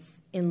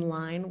is in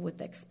line with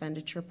the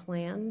expenditure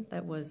plan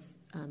that was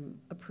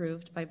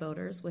approved by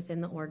voters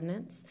within the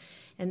ordinance.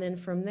 And then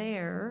from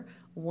there,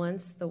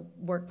 once the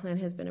work plan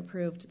has been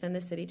approved, then the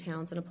city,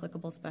 towns, and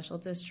applicable special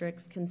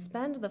districts can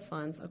spend the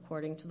funds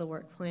according to the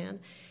work plan.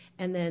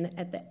 And then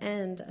at the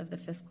end of the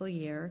fiscal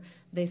year,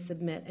 they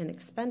submit an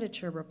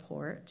expenditure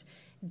report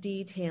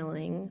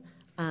detailing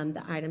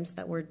the items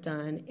that were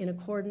done in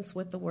accordance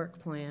with the work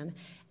plan.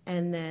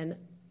 And then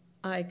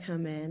I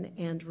come in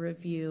and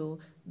review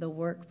the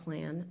work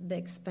plan, the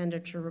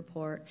expenditure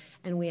report,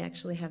 and we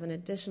actually have an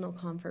additional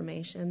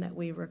confirmation that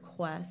we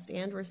request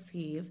and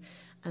receive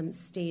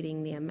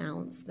stating the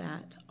amounts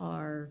that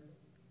are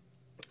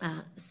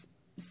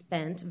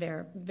spent,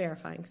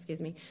 verifying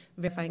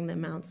the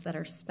amounts that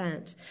are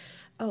spent.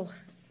 Oh,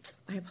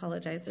 I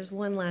apologize. There's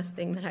one last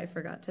thing that I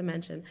forgot to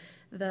mention.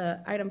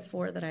 The item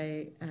 4 that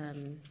I,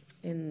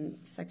 in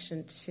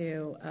section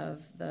 2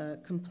 of the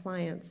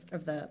compliance,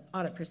 of the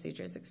audit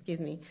procedures,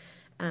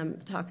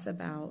 talks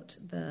about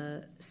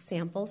the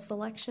sample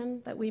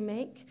selection that we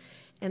make,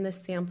 and the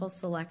sample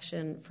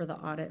selection for the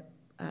audit,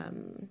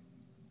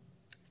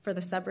 for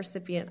the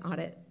subrecipient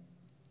audit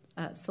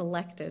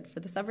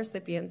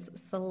subrecipients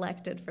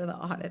selected for the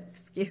audit,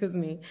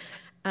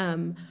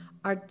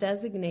 are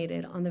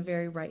designated on the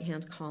very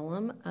right-hand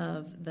column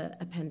of the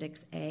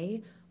Appendix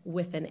A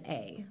with an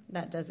A.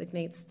 That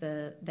designates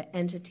the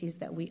entities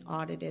that we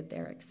audited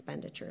their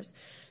expenditures.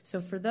 So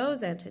for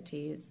those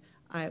entities,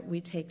 we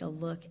take a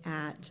look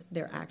at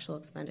their actual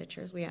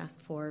expenditures. We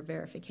ask for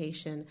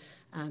verification,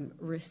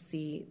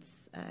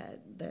 receipts,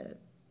 the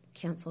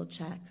canceled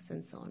checks,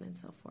 and so on and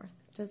so forth.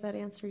 Does that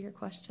answer your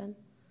question?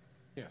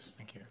 Yes,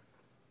 thank you.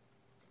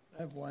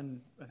 I have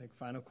one, I think,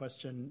 final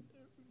question,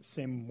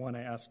 same one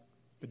I asked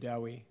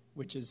Badawi,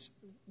 which is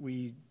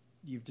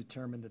you've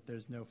determined that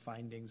there's no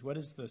findings. What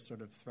is the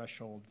sort of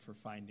threshold for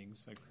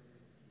findings? Like,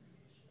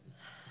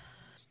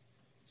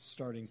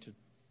 starting to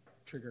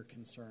trigger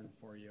concern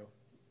for you?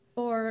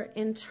 For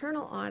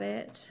internal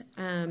audit,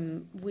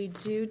 we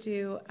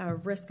do a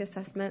risk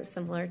assessment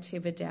similar to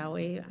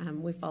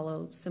Badawi. We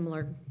follow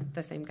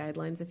the same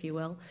guidelines, if you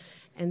will.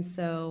 And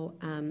so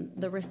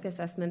the risk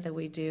assessment that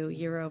we do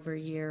year over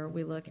year,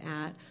 we look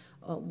at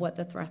what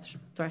the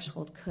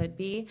threshold could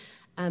be.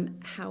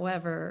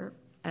 However,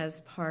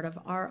 as part of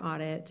our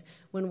audit,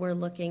 when we're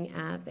looking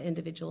at the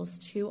individuals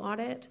to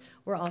audit,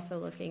 we're also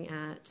looking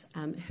at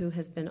who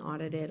has been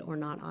audited or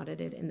not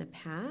audited in the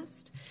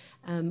past.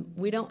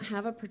 We don't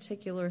have a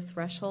particular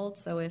threshold,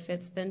 so if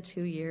it's been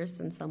 2 years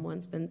since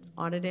someone's been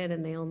audited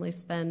and they only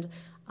spend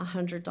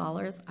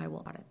 $100, I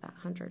will audit that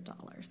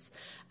 $100.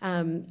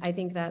 I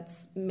think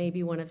that's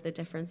maybe one of the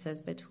differences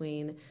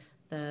between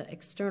the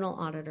external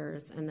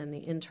auditors and then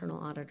the internal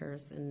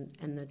auditors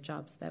and the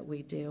jobs that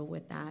we do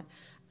with that.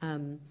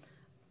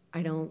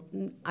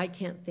 I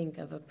can't think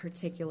of a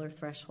particular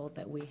threshold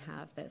that we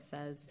have that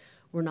says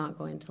we're not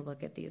going to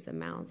look at these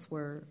amounts.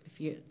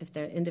 If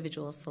the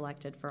individual is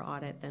selected for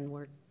audit, then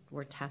we're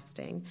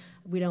testing.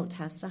 We don't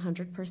test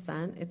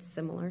 100%. It's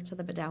similar to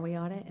the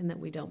Badawi audit in that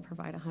we don't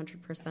provide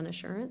 100%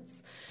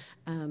 assurance.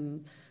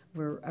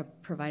 We're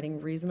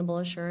providing reasonable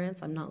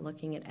assurance. I'm not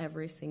looking at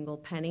every single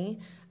penny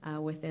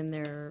within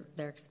their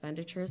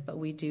expenditures, but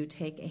we do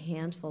take a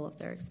handful of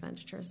their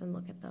expenditures and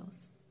look at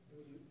those.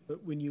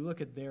 But when you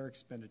look at their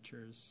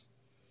expenditures,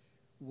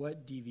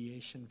 what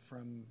deviation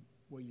from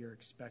what you're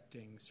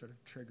expecting sort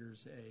of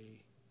triggers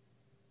a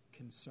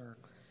concern?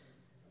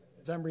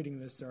 As I'm reading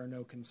this, there are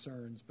no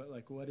concerns, but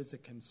like, what is a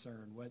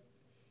concern? What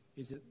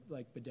is it?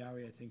 Like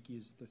Badawi, I think,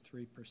 used the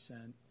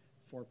 3%,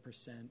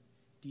 4%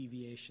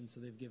 deviation. So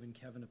they've given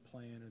Kevin a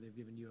plan, or they've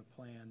given you a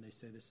plan. They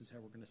say this is how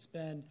we're going to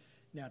spend.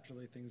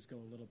 Naturally, things go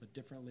a little bit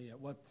differently. At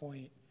what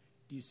point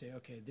do you say,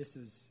 okay, this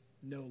is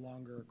no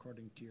longer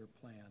according to your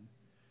plan?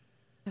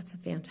 That's a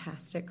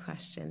fantastic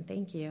question.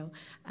 Thank you.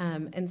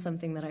 And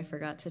something that I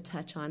forgot to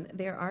touch on.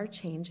 There are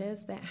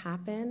changes that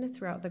happen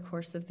throughout the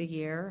course of the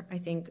year. I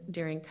think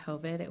during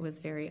COVID, it was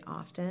very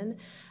often.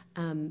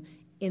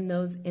 In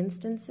those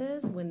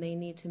instances, when they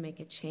need to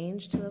make a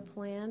change to the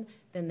plan,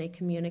 then they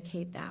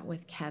communicate that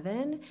with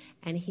Kevin,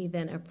 and he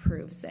then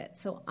approves it.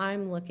 So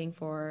I'm looking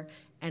for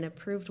an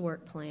approved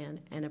work plan,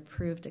 an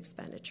approved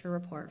expenditure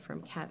report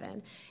from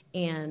Kevin,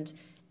 and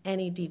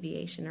any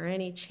deviation or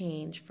any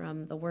change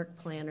from the work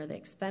plan or the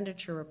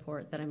expenditure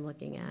report that I'm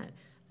looking at,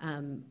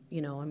 I'm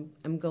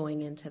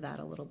going into that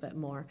a little bit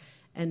more.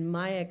 And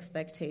my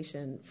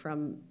expectation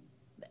from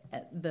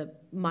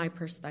my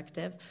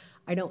perspective,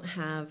 I don't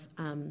have,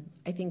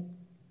 I think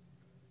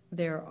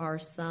there are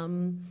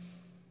some,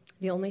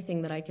 the only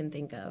thing that I can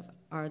think of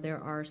are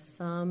there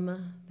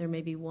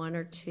may be 1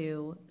 or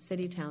 2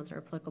 city, towns, or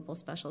applicable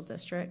special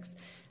districts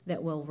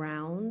that will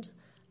round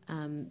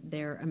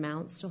their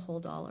amounts to whole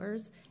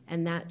dollars,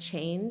 and that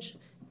change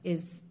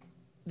is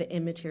the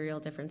immaterial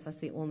difference. That's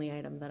the only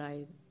item that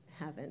I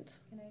haven't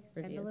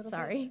reviewed.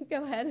 Sorry,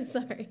 go ahead.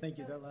 Sorry. Thank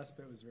you. That last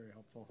bit was very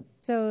helpful.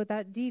 So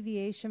that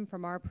deviation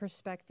from our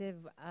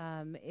perspective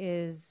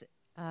is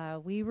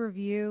we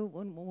review,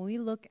 when we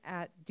look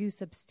at do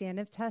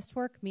substantive test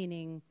work,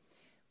 meaning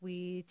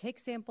we take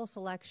sample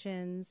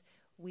selections,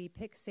 we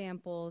pick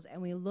samples,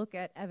 and we look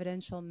at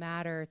evidential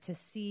matter to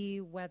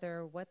see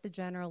whether what the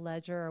general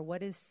ledger or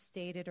what is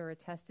stated or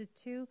attested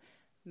to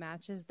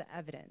matches the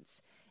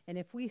evidence. And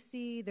if we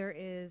see there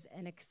is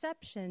an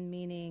exception,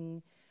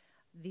 meaning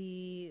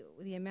the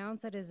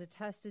amounts that is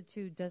attested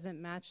to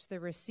doesn't match the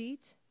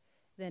receipt,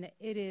 then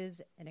it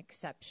is an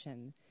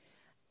exception.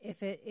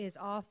 If it is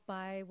off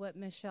by what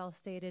Michelle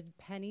stated,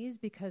 pennies,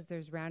 because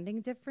there's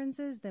rounding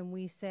differences, then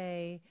we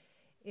say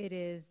it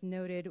is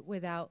noted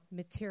without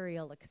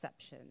material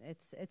exception.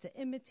 It's an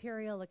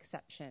immaterial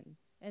exception,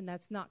 and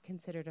that's not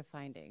considered a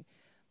finding.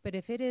 But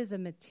if it is a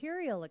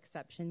material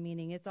exception,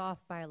 meaning it's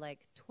off by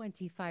like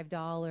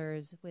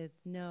 $25 with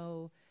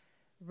no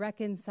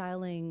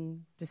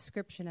reconciling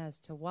description as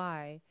to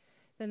why,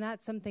 then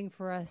that's something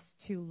for us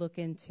to look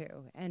into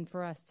and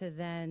for us to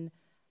then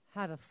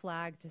have a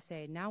flag to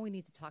say, now we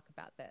need to talk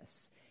about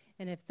this.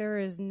 And if there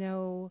is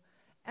no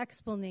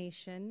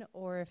explanation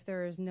or if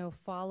there is no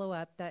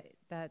follow-up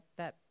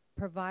that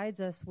provides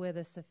us with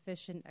a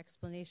sufficient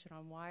explanation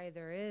on why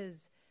there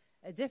is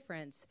a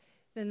difference,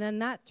 then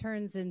that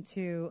turns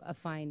into a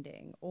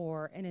finding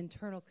or an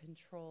internal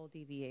control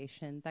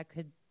deviation that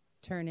could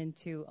turn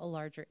into a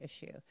larger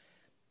issue.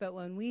 But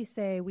when we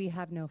say we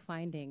have no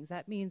findings,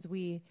 that means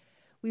we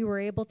were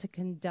able to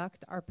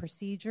conduct our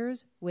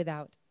procedures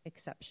without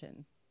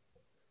exception.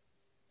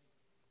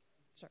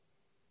 Sure.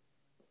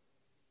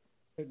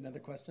 Another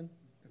question?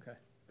 Okay.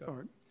 All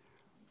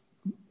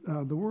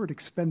right. The word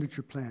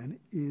expenditure plan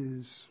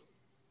is,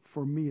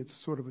 for me, it's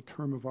sort of a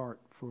term of art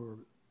for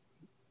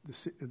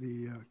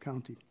the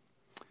county.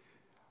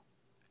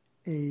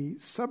 A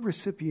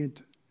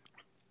subrecipient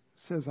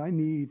says, I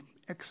need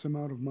X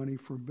amount of money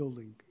for a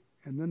building,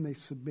 and then they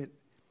submit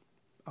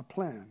a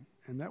plan,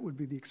 and that would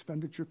be the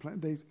expenditure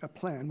plan. A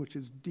plan which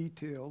is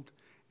detailed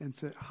and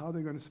says how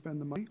they're going to spend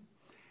the money.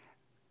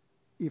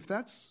 If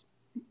that's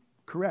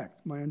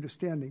correct, my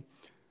understanding,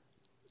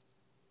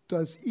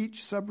 does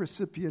each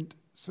subrecipient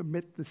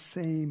submit the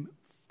same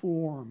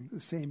form, the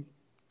same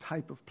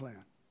type of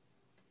plan?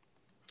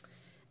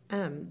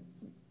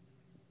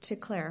 To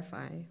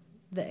clarify,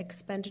 the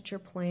expenditure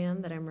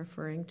plan that I'm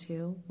referring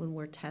to when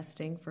we're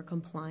testing for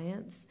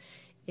compliance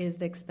is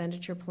the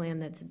expenditure plan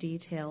that's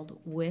detailed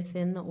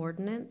within the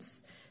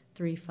ordinance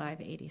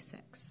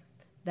 3586.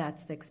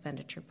 That's the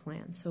expenditure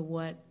plan. So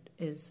what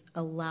is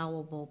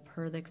allowable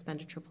per the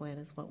expenditure plan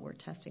is what we're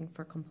testing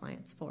for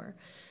compliance for.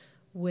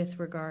 With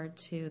regard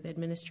to the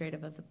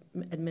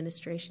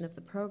administration of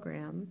the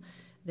program,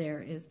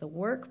 there is the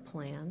work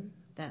plan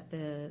that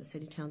the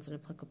city, towns, and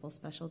applicable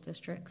special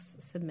districts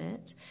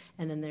submit,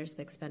 and then there's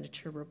the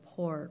expenditure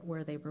report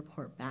where they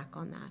report back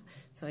on that.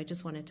 So I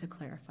just wanted to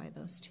clarify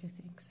those two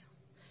things.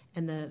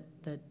 And the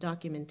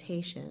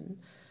documentation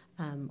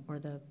or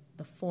the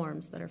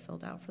forms that are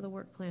filled out for the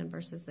work plan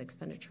versus the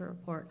expenditure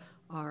report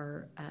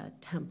are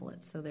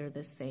templates, so they're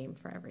the same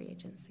for every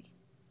agency.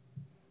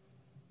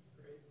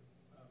 Great.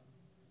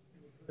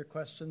 Any further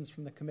questions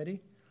from the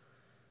committee?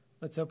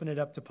 Let's open it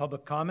up to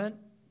public comment.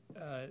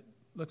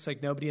 Looks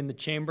like nobody in the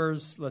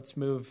chambers. Let's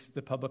move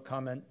the public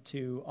comment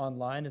to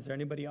online. Is there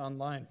anybody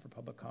online for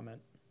public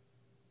comment?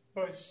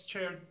 Vice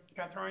Chair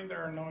Catherine,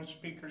 there are no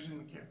speakers in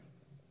the queue.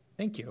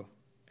 Thank you.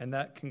 And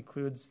that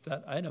concludes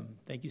that item.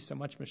 Thank you so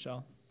much,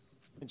 Michelle.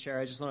 And Chair,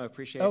 I just want to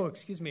appreciate... Oh,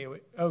 excuse me.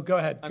 Oh, go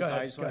ahead. I'm go sorry,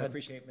 ahead. I just want to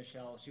appreciate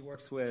Michelle. She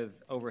works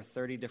with over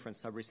 30 different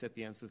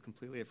subrecipients with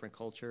completely different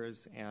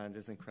cultures and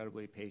is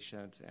incredibly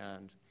patient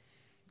and,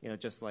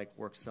 just like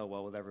works so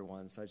well with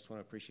everyone. So I just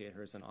want to appreciate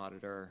her as an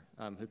auditor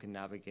who can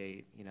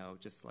navigate,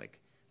 just like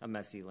a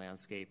messy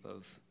landscape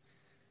of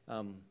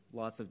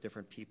lots of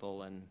different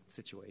people and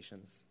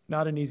situations.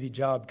 Not an easy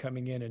job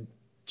coming in and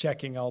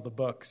checking all the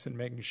books and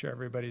making sure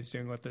everybody's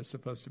doing what they're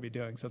supposed to be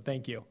doing. So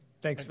thank you.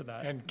 Thanks for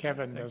that. And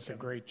Kevin does a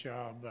great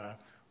job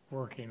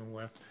working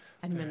with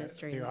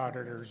the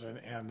auditors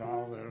and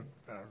all the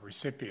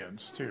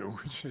recipients, too,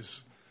 which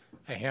is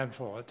a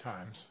handful at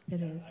times.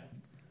 It is.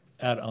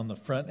 On the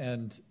front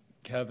end,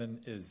 Kevin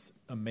is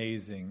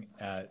amazing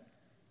at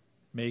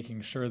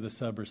making sure the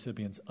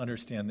subrecipients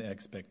understand the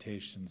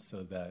expectations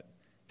so that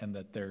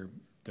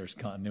there's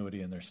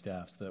continuity in their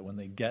staff so that when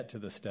they get to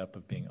the step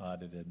of being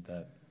audited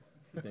that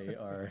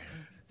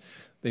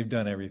they've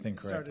done everything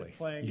correctly. Started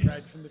playing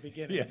right from the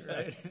beginning, Yes.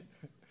 right?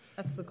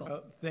 That's the goal.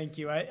 Oh, thank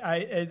you.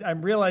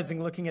 I'm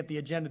realizing, looking at the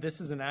agenda,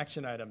 this is an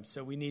action item,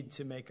 so we need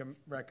to make a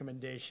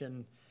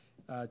recommendation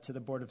to the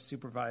Board of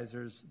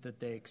Supervisors that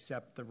they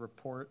accept the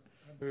report.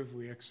 I move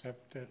we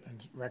accept it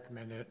and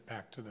recommend it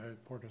back to the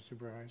Board of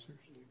Supervisors.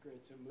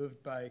 Great. So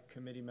moved by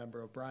Committee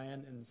Member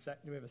O'Brien. And do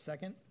we have a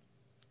second?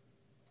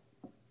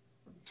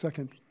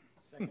 Second.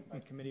 Second by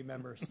Committee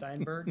Member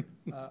Steinberg.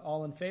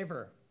 All in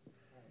favor?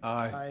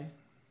 Aye.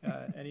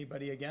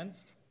 Anybody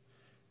against?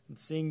 And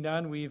seeing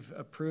none, we've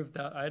approved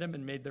that item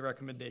and made the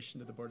recommendation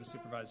to the Board of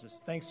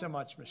Supervisors. Thanks so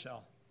much,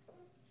 Michelle.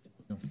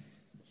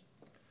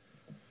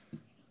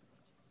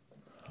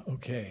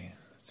 Okay,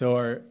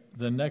 so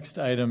the next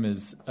item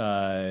is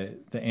the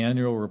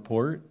annual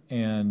report,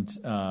 and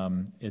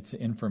it's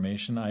an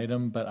information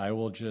item, but I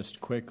will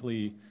just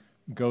quickly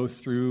go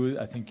through.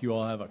 I think you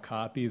all have a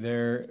copy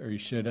there, or you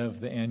should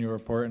have the annual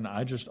report, and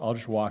I'll just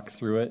walk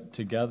through it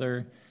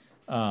together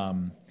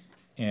and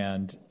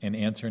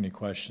answer any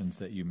questions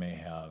that you may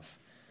have.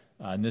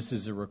 And this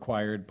is a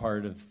required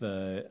part of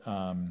the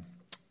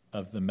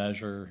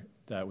measure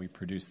that we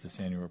produce this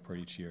annual report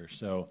each year.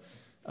 So,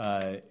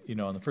 on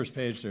the first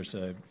page, there's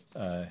a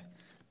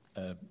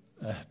a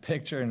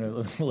picture and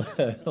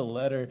a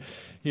letter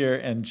here,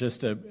 and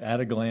just a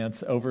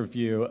at-a-glance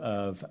overview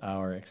of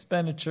our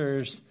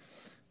expenditures.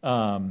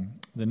 The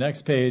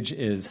next page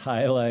is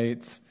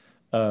highlights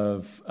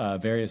of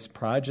various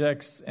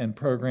projects and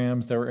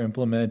programs that were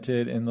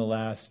implemented in the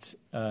last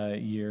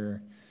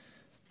year.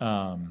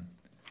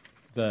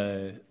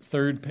 The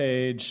third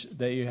page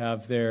that you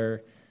have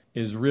there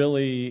is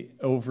really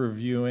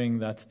overviewing.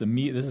 That's the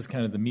meat. This is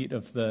kind of the meat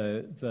of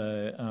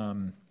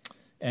the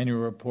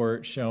annual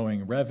report,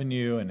 showing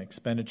revenue and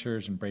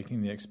expenditures and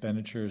breaking the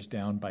expenditures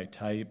down by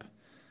type.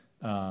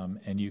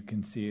 And you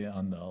can see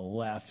on the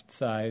left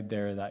side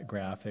there, that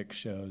graphic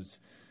shows,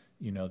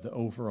 the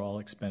overall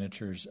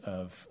expenditures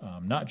of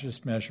not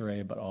just Measure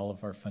A, but all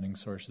of our funding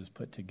sources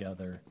put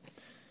together.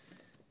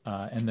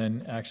 And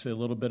then actually a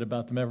little bit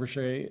about the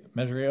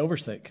Measure A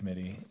Oversight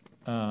Committee.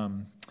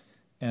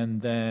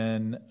 And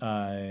then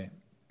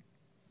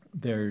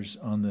there's,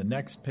 on the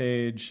next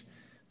page,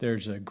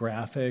 there's a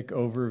graphic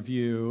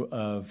overview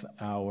of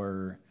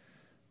our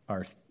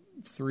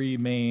three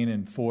main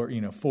and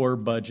four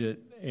budget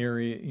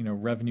area,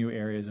 revenue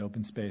areas: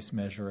 open space,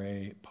 Measure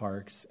A,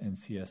 parks, and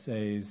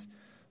CSAs.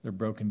 They're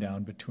broken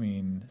down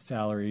between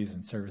salaries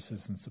and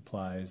services and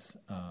supplies,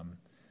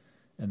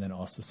 and then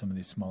also some of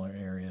these smaller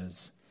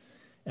areas.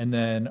 And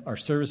then our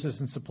services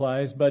and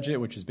supplies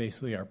budget, which is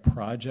basically our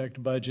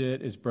project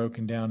budget, is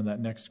broken down in that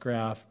next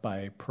graph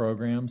by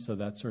program. So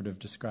that's sort of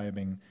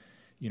describing,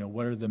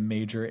 what are the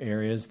major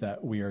areas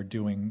that we are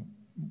doing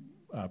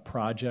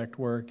project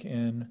work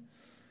in.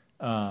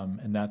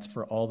 And that's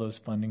for all those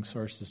funding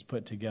sources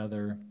put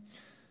together.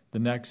 The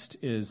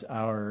next is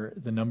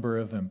the number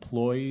of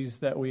employees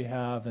that we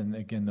have. And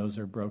again, those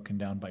are broken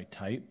down by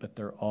type, but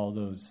they're all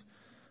those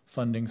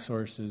funding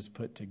sources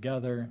put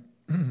together.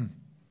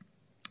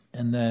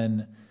 And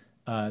then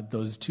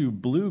those two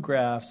blue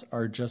graphs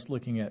are just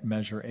looking at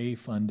Measure A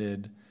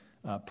funded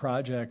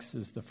projects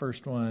is the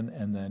first one,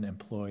 and then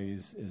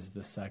employees is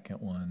the second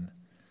one.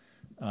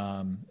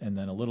 And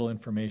then a little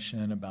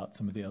information about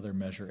some of the other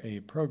Measure A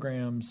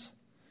programs.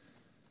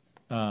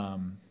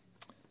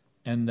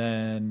 And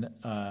then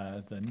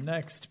the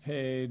next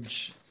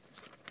page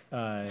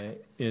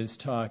is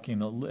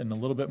talking in a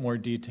little bit more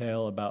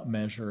detail about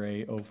Measure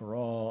A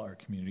overall, our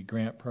community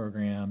grant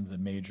program, the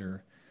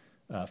major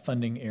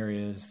funding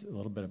areas, a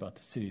little bit about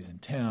the cities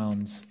and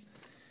towns.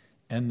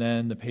 And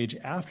then the page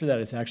after that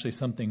is actually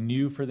something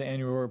new for the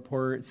annual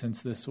report.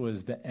 Since this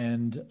was the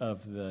end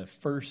of the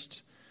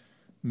first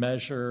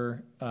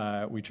measure,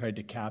 we tried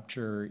to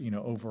capture,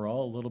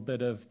 overall a little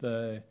bit of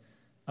the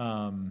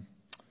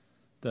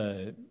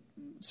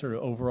sort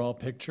of overall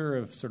picture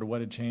of sort of what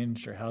had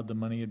changed or how the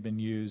money had been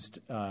used.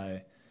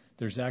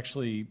 There's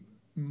actually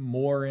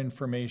more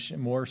information,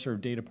 more sort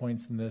of data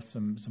points than this,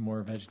 some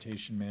more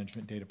vegetation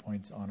management data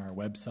points on our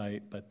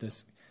website, but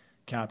this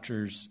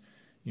captures,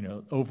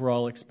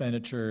 overall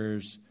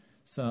expenditures,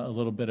 a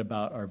little bit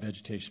about our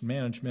vegetation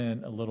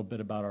management, a little bit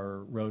about our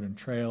road and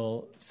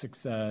trail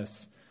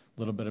success, a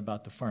little bit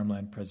about the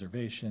farmland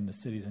preservation, the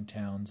cities and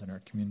towns, and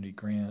our community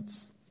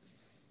grants.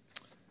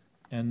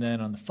 And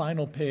then on the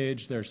final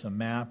page, there's a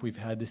map. We've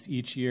had this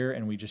each year,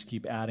 and we just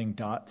keep adding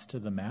dots to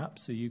the map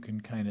so you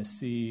can kind of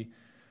see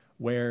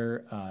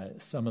where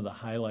some of the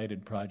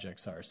highlighted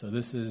projects are. So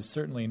this is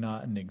certainly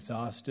not an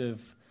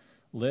exhaustive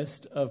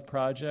list of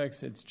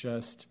projects. It's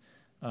just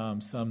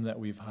some that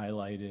we've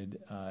highlighted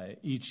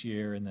each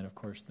year, and then of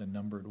course the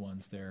numbered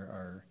ones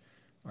there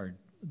are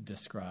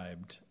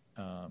described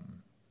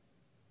on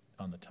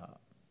the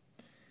top.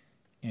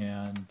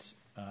 And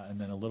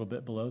then a little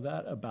bit below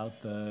that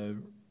about the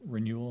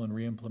renewal and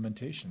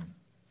reimplementation.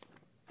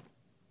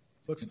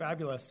 Looks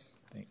fabulous.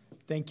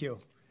 Thank you.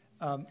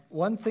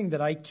 One thing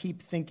that I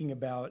keep thinking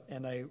about,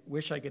 and I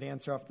wish I could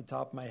answer off the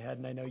top of my head,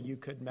 and I know you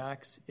could,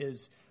 Max,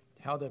 is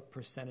how the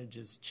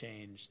percentages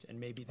changed. And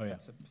maybe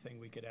that's a thing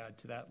we could add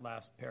to that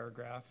last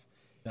paragraph.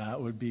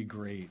 That would be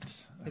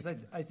great. Because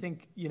I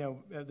think,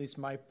 at least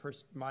my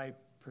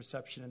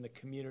perception in the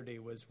community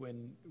was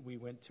when we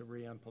went to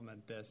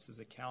re-implement this as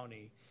a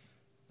county,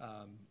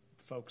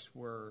 folks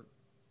were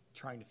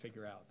trying to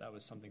figure out. That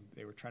was something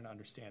they were trying to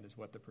understand, is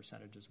what the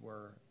percentages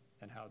were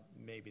and how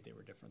maybe they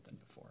were different than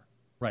before.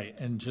 Right,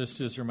 and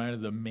just as a reminder,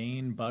 the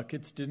main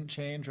buckets didn't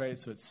change, right?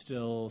 So it's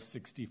still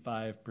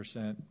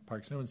 65%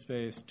 parks and open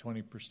space,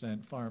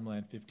 20%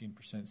 farmland,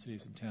 15%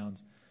 cities and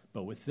towns.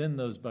 But within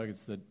those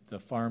buckets, the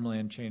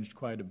farmland changed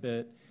quite a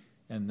bit,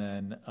 and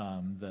then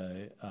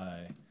the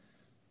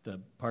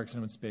parks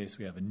and open space,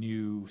 we have a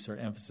new sort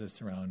of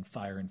emphasis around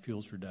fire and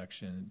fuels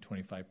reduction.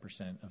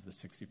 25% of the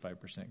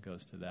 65%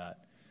 goes to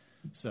that.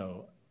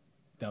 So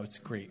that was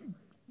great.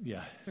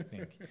 Yeah, I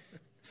think.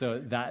 So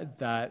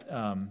that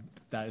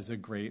is a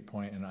great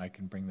point, and I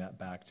can bring that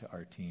back to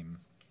our team.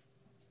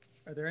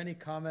 Are there any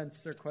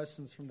comments or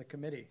questions from the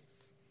committee?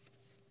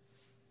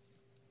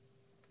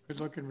 Good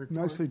looking report.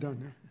 Nicely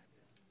done.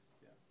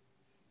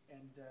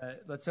 And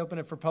let's open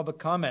it for public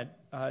comment.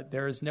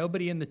 There is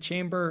nobody in the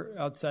chamber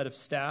outside of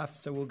staff,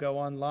 so we'll go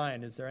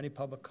online. Is there any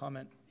public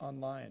comment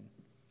online?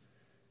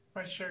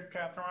 Vice Chair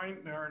Catherine,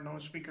 there are no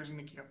speakers in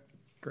the queue.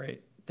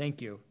 Great,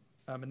 thank you.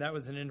 And that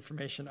was an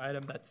information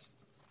item that's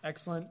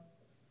excellent.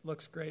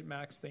 Looks great,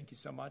 Max. Thank you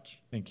so much.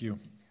 Thank you.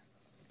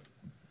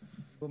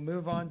 We'll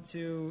move on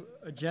to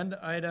agenda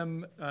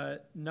item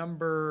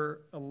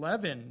number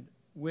 11,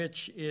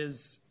 which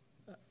is,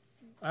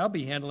 I'll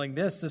be handling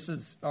this. This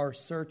is our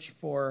search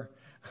for,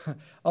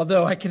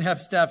 although I can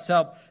have staff's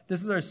help,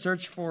 this is our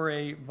search for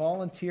a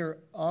volunteer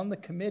on the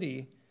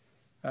committee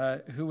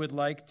who would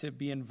like to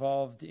be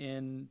involved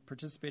in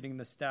participating in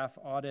the staff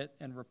audit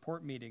and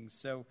report meetings.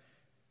 So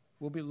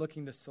we'll be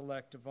looking to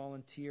select a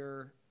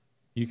volunteer.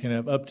 You can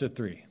have up to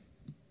 3.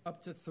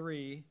 Up to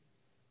 3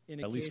 in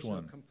At least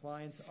occasional one.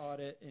 compliance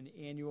audit and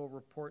annual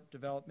report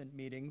development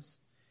meetings.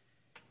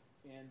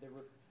 And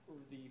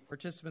the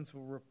participants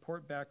will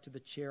report back to the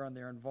chair on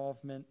their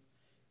involvement.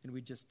 And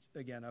we just,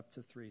 again, up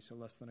to 3, so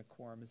less than a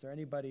quorum. Is there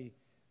anybody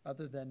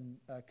other than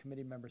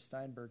committee member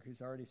Steinberg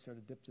who's already sort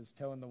of dipped his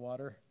toe in the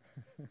water?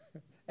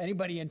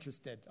 Anybody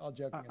interested? All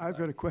joking aside. I've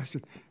got a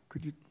question.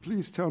 Could you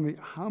please tell me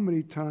how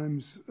many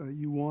times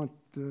you want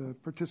the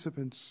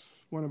participants,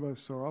 one of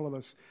us or all of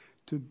us,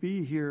 to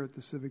be here at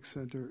the Civic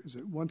Center? Is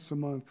it once a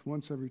month,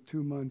 once every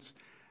 2 months?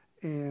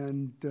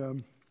 And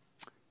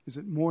is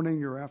it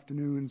morning or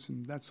afternoons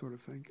and that sort of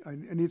thing? I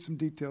need some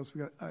details.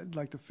 I'd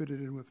like to fit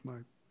it in with my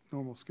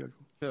normal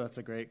schedule. Sure, that's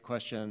a great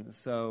question.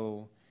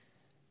 So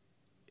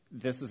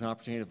this is an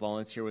opportunity to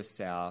volunteer with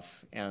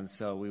staff, and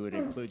so we would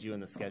include you in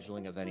the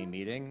scheduling of any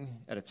meeting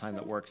at a time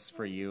that works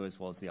for you as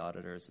well as the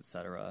auditors, et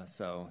cetera.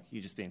 So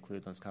you just be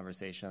included in those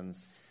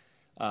conversations.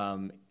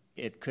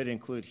 It could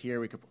include here,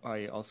 we could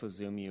probably also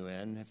Zoom you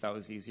in if that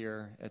was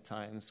easier at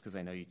times, because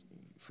I know you,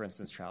 for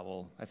instance,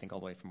 travel, I think, all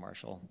the way from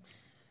Marshall.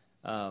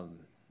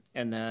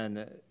 And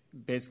then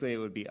basically it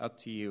would be up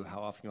to you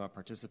how often you want to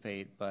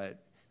participate,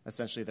 but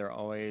essentially there are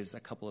always a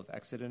couple of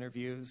exit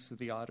interviews with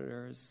the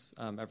auditors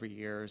every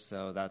year,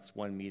 so that's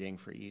one meeting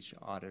for each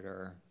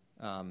auditor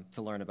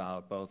to learn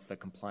about both the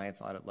compliance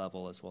audit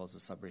level as well as the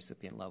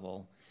subrecipient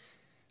level.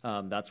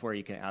 That's where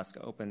you can ask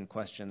open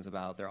questions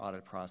about their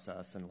audit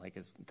process and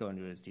go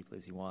into it as deeply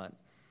as you want.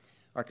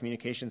 Our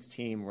communications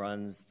team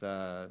runs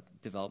the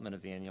development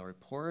of the annual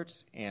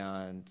report,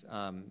 and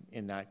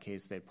in that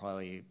case, they'd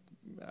probably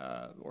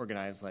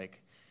organize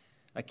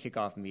a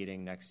kickoff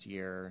meeting next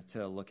year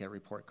to look at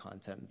report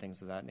content and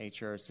things of that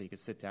nature. So you could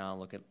sit down,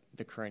 look at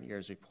the current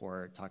year's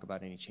report, talk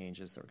about any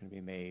changes that are going to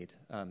be made,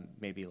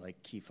 maybe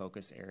key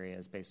focus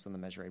areas based on the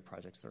Measure A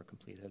projects that are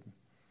completed.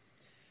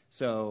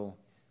 So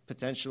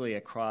potentially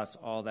across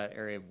all that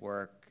area of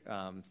work,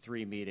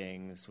 3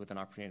 meetings with an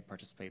opportunity to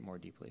participate more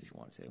deeply if you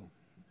want to.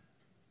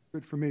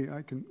 Good for me.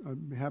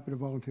 I'd be happy to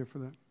volunteer for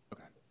that.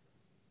 Okay.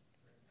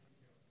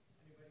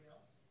 Anybody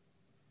else?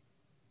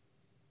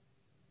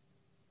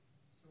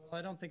 So, well,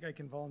 I don't think I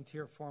can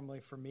volunteer formally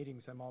for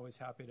meetings. I'm always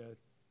happy to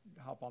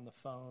hop on the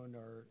phone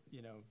or,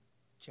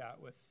 chat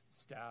with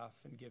staff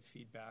and give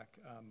feedback.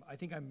 I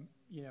think I'm,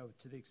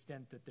 to the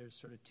extent that there's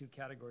sort of 2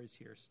 categories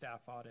here,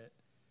 staff audit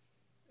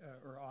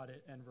or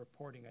audit and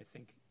reporting, I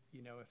think,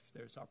 if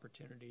there's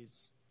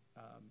opportunities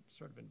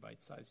sort of in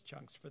bite-sized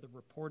chunks for the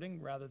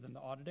reporting rather than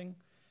the auditing,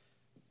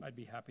 I'd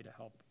be happy to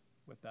help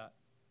with that.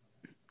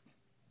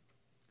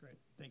 Great,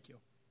 thank you.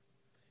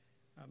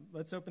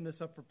 Let's open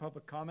this up for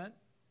public comment.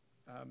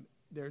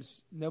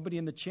 There's nobody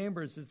in the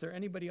chambers. Is there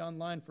anybody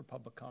online for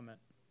public comment?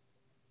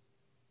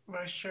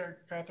 Vice Chair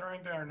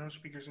Catherine, there are no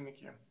speakers in the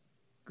queue.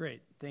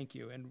 Great, thank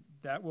you. And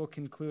that will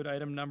conclude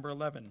item number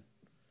 11.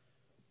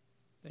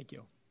 Thank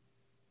you.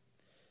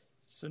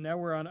 So now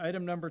we're on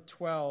item number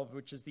 12,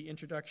 which is the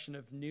introduction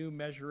of new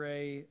Measure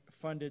A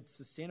funded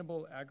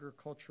sustainable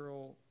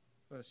agriculture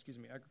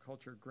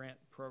grant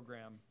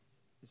program.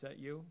 Is that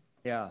you?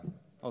 Yeah,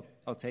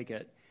 I'll take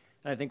it.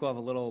 And I think we'll have a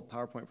little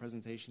PowerPoint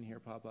presentation here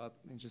pop up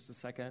in just a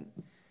second.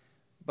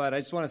 But I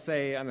just want to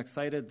say I'm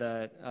excited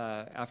that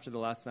after the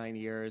last 9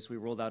 years, we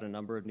rolled out a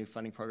number of new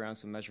funding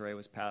programs when Measure A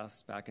was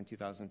passed back in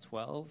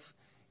 2012.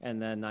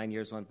 And then 9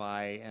 years went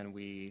by, and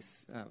we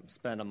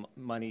spent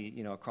money,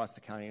 across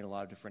the county in a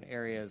lot of different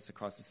areas,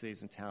 across the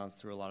cities and towns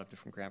through a lot of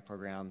different grant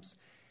programs.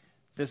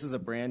 This is a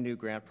brand new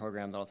grant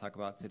program that I'll talk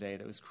about today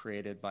that was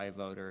created by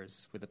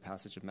voters with the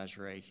passage of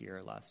Measure A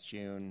here last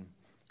June,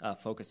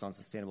 focused on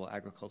sustainable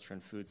agriculture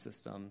and food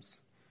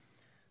systems.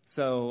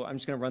 So I'm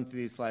just going to run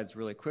through these slides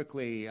really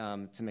quickly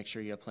to make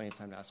sure you have plenty of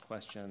time to ask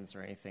questions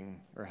or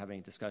anything or have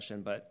any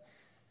discussion. But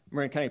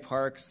Marin County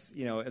Parks,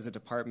 as a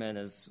department,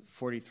 is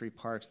 43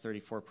 parks,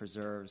 34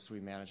 preserves. We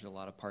manage a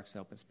lot of parks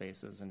and open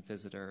spaces and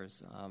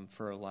visitors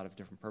for a lot of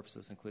different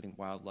purposes, including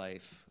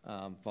wildlife,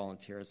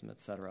 volunteerism, et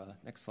cetera.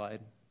 Next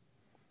slide.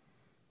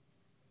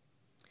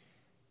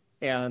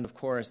 And, of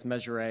course,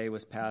 Measure A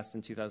was passed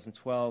in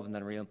 2012 and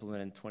then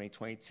re-implemented in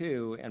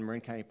 2022, and Marin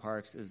County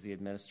Parks is the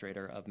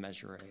administrator of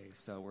Measure A.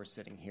 So we're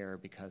sitting here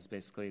because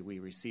basically we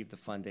receive the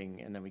funding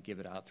and then we give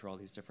it out through all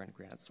these different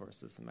grant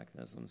sources and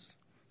mechanisms,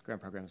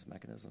 grant programs and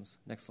mechanisms.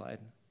 Next slide.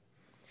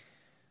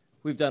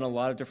 We've done a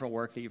lot of different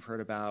work that you've heard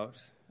about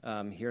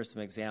Here are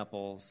some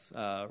examples: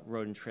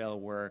 road and trail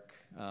work,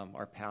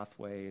 our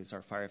pathways,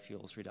 our fire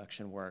fuels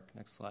reduction work.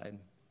 Next slide.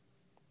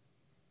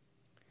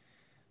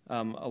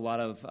 A lot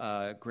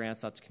of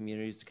grants out to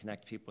communities to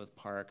connect people with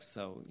parks.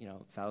 So,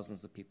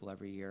 thousands of people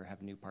every year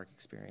have new park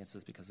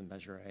experiences because of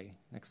Measure A.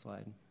 Next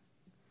slide.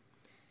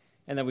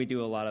 And then we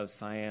do a lot of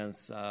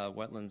science,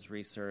 wetlands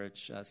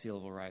research, sea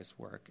level rise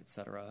work, et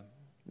cetera.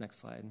 Next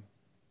slide.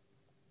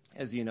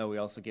 As you know, we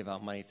also give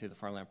out money through the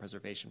Farmland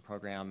Preservation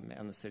Program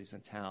and the cities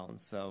and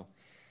towns. So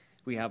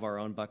we have our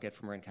own bucket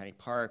for Marin County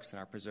Parks and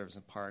our preserves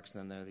and parks,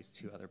 and then there are these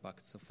two other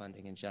buckets of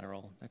funding in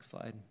general. Next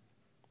slide.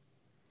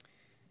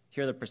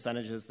 Here are the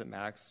percentages that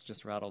Max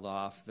just rattled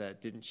off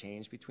that didn't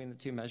change between the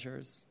two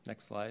measures.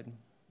 Next slide.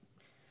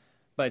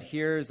 But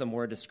here's a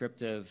more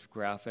descriptive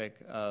graphic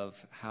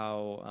of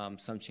how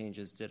some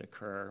changes did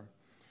occur.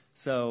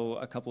 So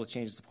a couple of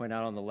changes to point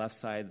out on the left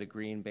side, the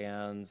green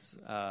bands.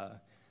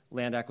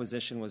 Land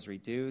acquisition was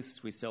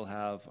reduced. We still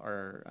have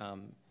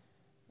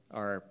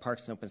our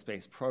Parks and Open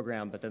Space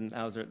program, but then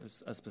that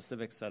was a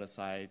specific set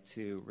aside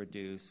to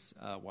reduce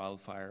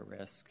wildfire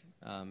risk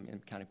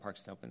in county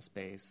parks and open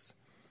space.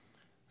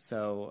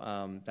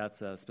 So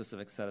that's a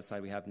specific set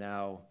aside we have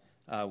now.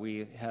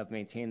 We have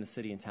maintained the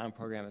city and town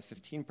program at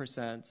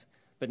 15%,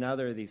 but now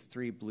there are these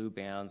three blue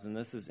bands, and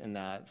this is in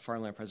that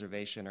farmland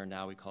preservation, or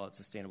now we call it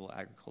sustainable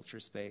agriculture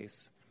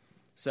space.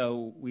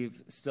 So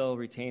we've still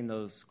retained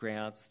those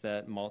grants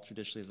that MALT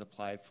traditionally has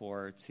applied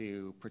for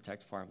to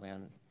protect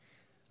farmland.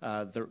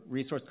 The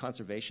Resource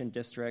Conservation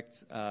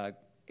District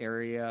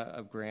area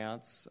of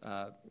grants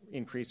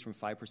increased from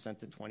 5%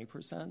 to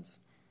 20%.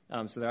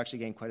 So they're actually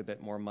getting quite a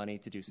bit more money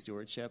to do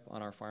stewardship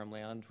on our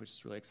farmland, which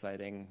is really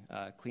exciting,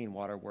 clean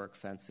water work,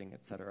 fencing,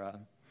 et cetera.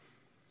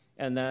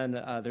 And then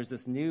there's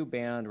this new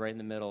band right in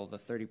the middle, the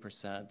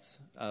 30%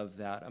 of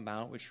that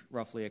amount, which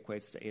roughly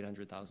equates to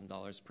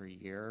 $800,000 per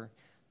year,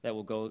 that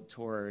will go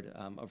toward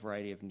a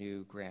variety of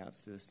new grants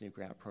through this new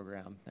grant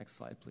program. Next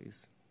slide,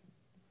 please.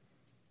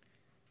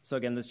 So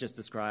again, this just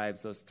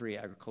describes those three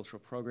agricultural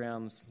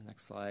programs.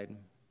 Next slide.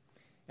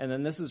 And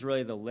then this is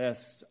really the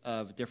list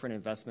of different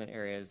investment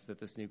areas that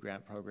this new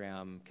grant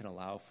program can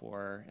allow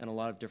for, and a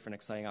lot of different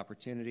exciting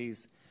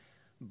opportunities,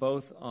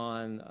 both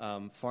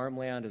on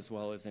farmland as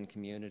well as in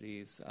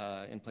communities,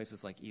 in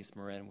places like East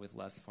Marin with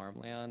less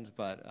farmland,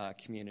 but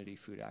community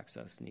food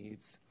access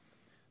needs.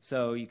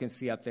 So you can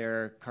see up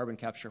there carbon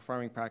capture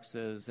farming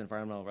practices,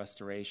 environmental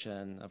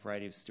restoration, a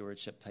variety of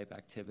stewardship type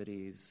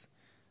activities,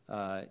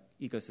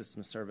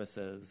 ecosystem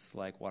services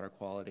like water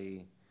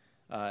quality.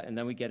 And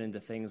then we get into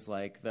things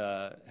like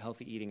the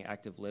Healthy Eating,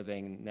 Active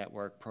Living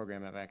Network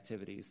program of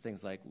activities,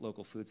 things like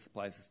local food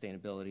supply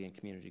sustainability and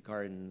community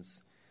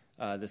gardens.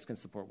 This can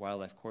support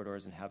wildlife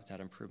corridors and habitat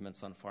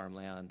improvements on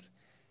farmland.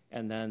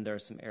 And then there are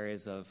some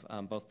areas of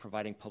both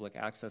providing public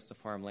access to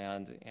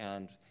farmland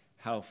and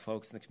how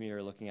folks in the community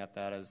are looking at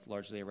that as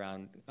largely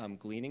around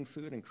gleaning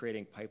food and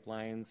creating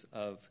pipelines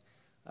of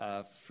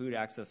food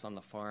access on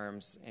the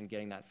farms and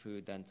getting that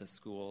food then to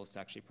schools to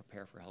actually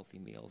prepare for healthy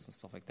meals and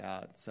stuff like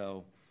that.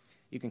 So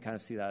you can kind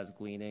of see that as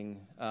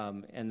gleaning.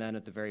 And then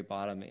at the very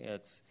bottom,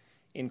 it's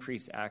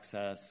increased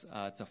access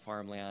to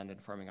farmland and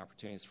farming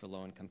opportunities for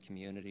low-income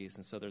communities.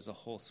 And so there's a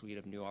whole suite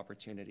of new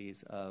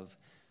opportunities of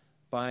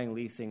buying,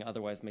 leasing,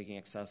 otherwise making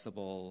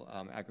accessible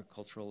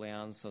agricultural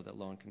lands so that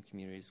low-income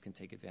communities can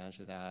take advantage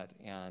of that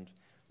and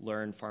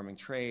learn farming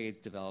trades,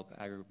 develop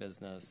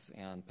agribusiness,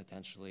 and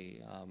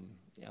potentially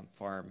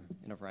farm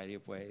in a variety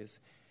of ways.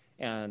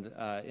 And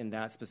in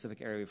that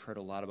specific area, we've heard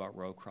a lot about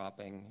row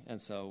cropping.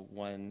 And so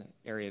one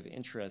area of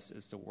interest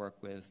is to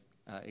work with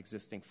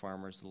existing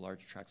farmers with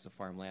larger tracts of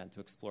farmland to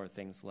explore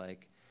things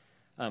like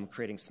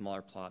creating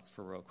smaller plots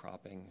for row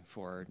cropping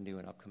for new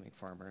and upcoming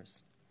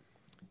farmers.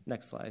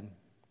 Next slide.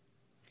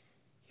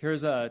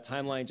 Here's a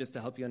timeline just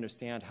to help you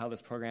understand how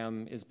this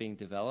program is being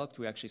developed.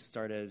 We actually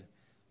started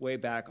way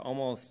back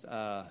almost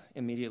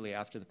immediately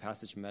after the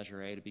passage of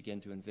Measure A to begin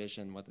to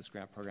envision what this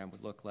grant program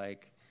would look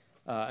like.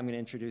 I'm going to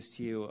introduce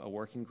to you a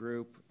working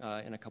group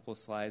in a couple of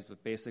slides,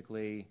 but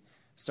basically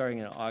starting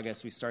in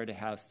August, we started to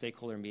have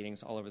stakeholder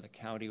meetings all over the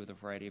county with a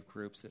variety of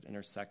groups that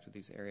intersect with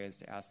these areas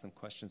to ask them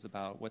questions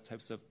about what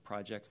types of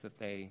projects that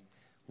they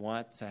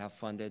want to have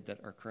funded that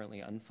are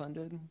currently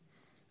unfunded.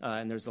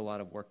 And there's a lot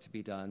of work to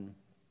be done.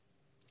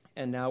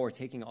 And now we're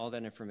taking all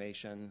that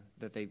information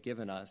that they've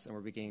given us, and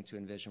we're beginning to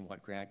envision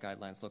what grant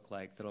guidelines look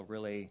like that'll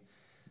really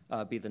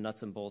be the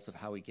nuts and bolts of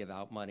how we give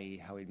out money,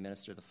 how we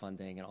administer the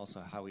funding, and also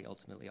how we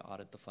ultimately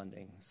audit the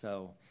funding.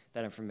 So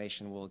that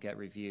information will get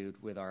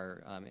reviewed with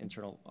our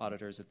internal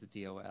auditors at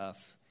the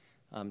DOF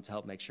to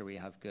help make sure we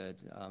have good,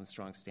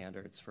 strong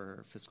standards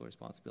for fiscal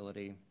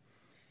responsibility.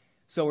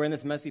 So we're in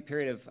this messy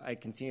period of, I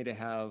continue to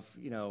have,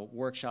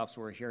 workshops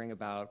where we're hearing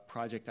about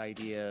project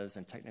ideas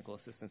and technical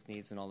assistance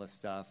needs and all this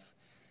stuff.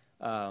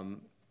 And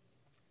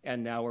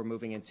now we're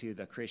moving into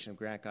the creation of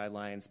grant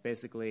guidelines.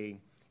 Basically,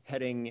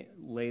 heading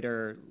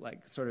later,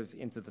 like sort of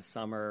into the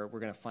summer, we're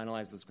going to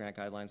finalize those grant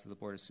guidelines with the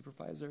Board of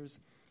Supervisors.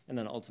 and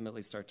then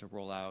ultimately start to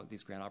roll out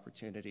these grant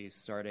opportunities,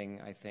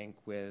 starting, I think,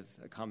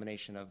 with a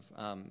combination of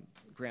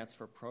grants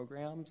for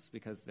programs,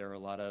 because there are a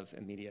lot of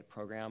immediate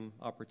program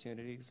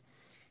opportunities,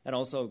 and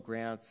also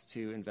grants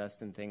to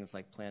invest in things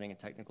like planning and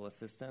technical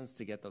assistance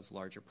to get those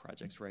larger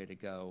projects ready to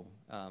go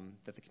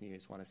that the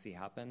communities want to see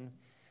happen.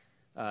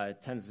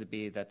 It tends to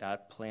be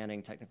that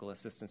planning technical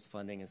assistance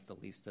funding is the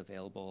least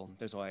available.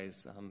 There's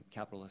always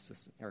capital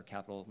assistance or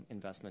capital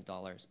investment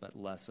dollars, but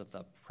less of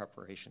the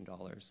preparation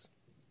dollars.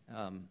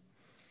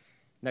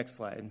 Next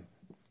slide.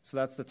 So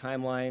that's the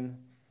timeline.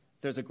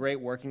 There's a great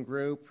working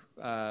group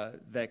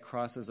that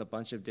crosses a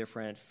bunch of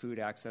different food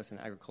access and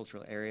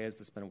agricultural areas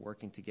that's been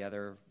working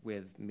together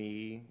with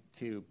me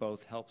to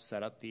both help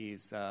set up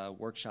these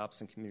workshops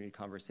and community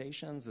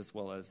conversations, as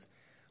well as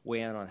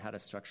weigh in on how to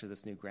structure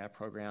this new grant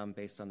program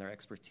based on their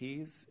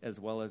expertise, as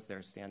well as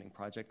their standing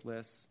project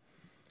lists.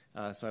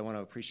 So I want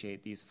to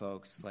appreciate these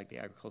folks, like the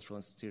Agricultural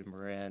Institute of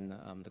Marin,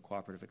 the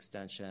Cooperative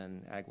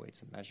Extension, Ag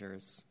Weights and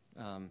Measures,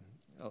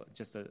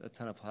 just a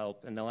ton of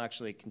help. And they'll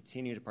actually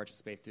continue to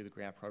participate through the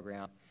grant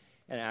program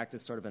and act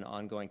as sort of an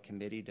ongoing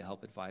committee to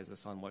help advise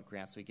us on what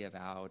grants we give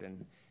out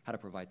and how to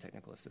provide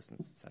technical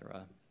assistance, et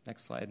cetera.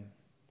 Next slide.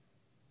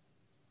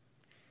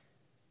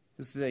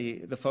 This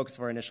is the focus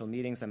of our initial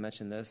meetings. I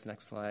mentioned this.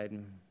 Next slide.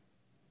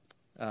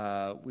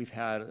 We've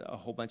had a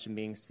whole bunch of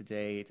meetings to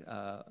date.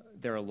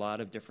 There are a lot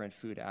of different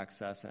food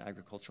access and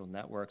agricultural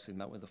networks. We've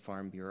met with the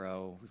Farm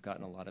Bureau. We've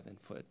gotten a lot of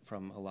input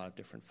from a lot of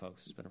different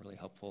folks. It's been really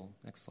helpful.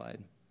 Next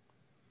slide.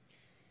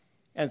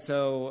 And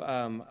so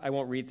I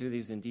won't read through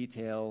these in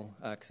detail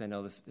because I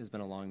know this has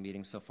been a long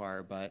meeting so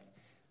far, but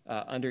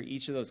under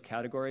each of those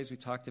categories we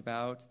talked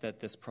about that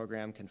this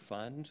program can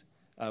fund,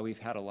 we've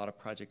had a lot of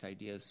project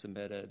ideas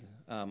submitted,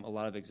 a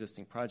lot of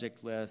existing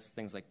project lists,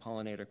 things like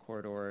pollinator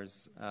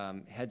corridors,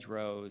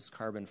 hedgerows,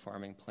 carbon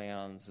farming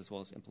plans, as well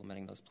as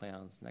implementing those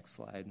plans. Next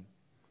slide.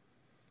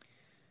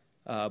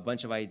 A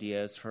bunch of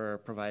ideas for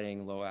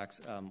providing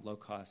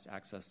low-cost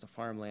access to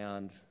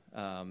farmland,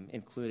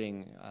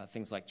 including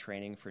things like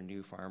training for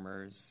new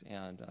farmers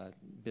and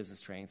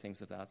business training,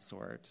 things of that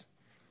sort.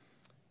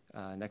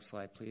 Next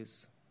slide,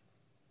 please.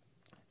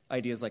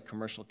 Ideas like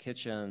commercial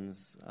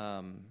kitchens,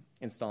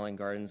 installing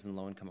gardens in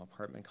low-income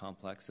apartment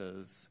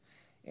complexes,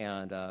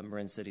 and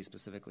Marin City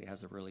specifically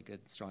has a really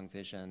good, strong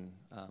vision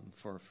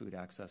for food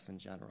access in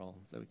general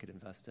that we could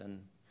invest in.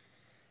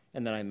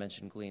 And then I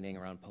mentioned gleaning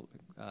around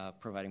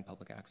providing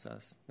public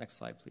access. Next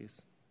slide,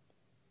 please.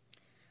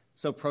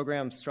 So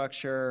program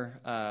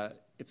structure,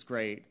 it's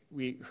great.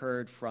 We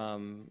heard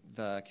from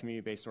the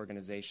community-based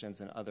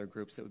organizations and other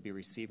groups that would be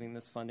receiving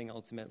this funding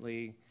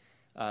ultimately,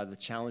 the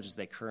challenges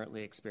they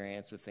currently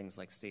experience with things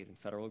like state and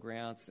federal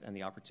grants, and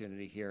the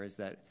opportunity here is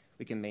that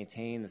we can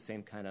maintain the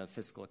same kind of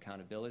fiscal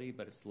accountability,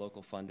 but it's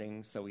local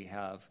funding, so we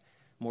have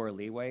more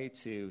leeway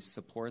to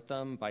support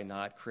them by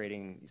not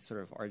creating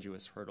sort of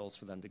arduous hurdles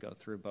for them to go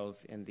through,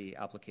 both in the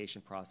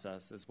application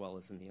process as well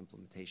as in the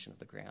implementation of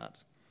the grant.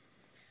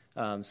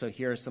 So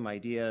here are some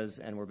ideas,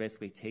 and we're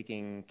basically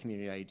taking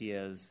community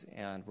ideas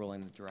and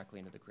rolling them directly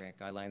into the grant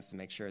guidelines to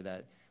make sure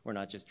that we're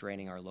not just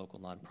draining our local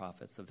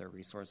nonprofits of their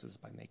resources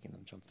by making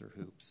them jump through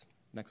hoops.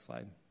 Next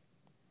slide.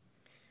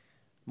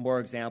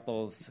 More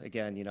examples.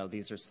 Again,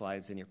 these are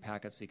slides in your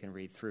packet, so you can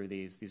read through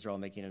these. These are all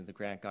making it into the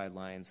grant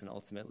guidelines, and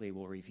ultimately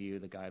we'll review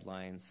the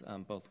guidelines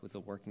both with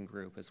the working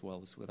group as well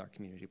as with our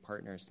community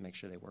partners to make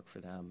sure they work for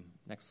them.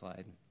 Next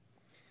slide.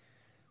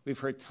 We've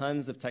heard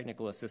tons of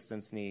technical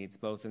assistance needs,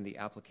 both in the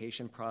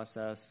application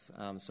process,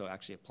 so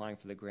actually applying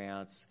for the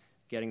grants,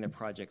 getting the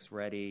projects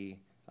ready,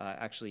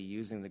 actually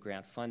using the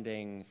grant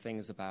funding,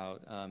 things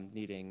about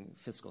needing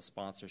fiscal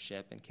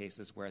sponsorship in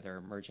cases where there are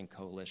emerging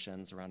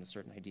coalitions around a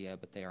certain idea,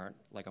 but they aren't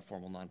like a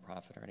formal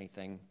nonprofit or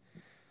anything.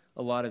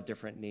 A lot of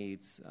different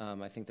needs.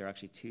 I think there are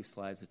actually 2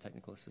 slides of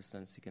technical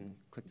assistance. You can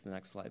click to the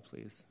next slide,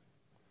 please.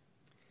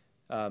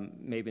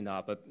 Maybe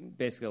not, but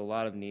basically a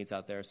lot of needs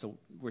out there. So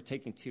we're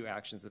taking 2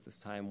 actions at this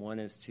time. One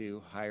is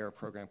to hire a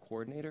program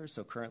coordinator.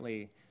 So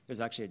currently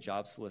there's actually a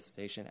job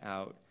solicitation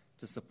out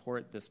to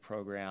support this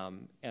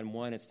program, and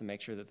one is to make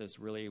sure that there's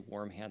really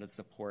warm-handed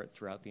support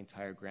throughout the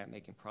entire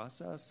grant-making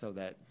process so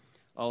that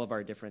all of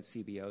our different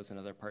CBOs and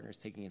other partners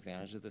taking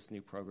advantage of this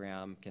new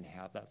program can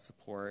have that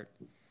support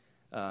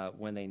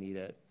when they need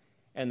it.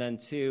 And then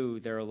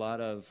 2, there are a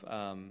lot of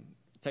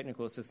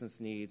technical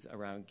assistance needs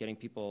around getting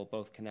people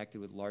both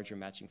connected with larger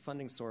matching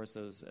funding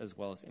sources as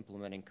well as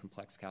implementing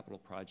complex capital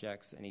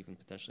projects and even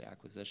potentially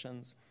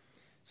acquisitions.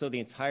 So the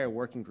entire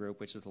working group,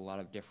 which is a lot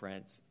of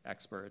different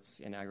experts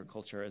in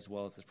agriculture, as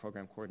well as the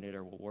program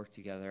coordinator, will work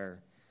together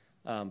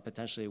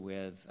potentially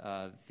with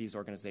these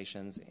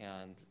organizations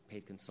and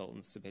paid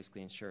consultants to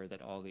basically ensure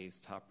that all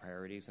these top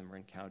priorities in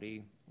Marin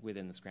County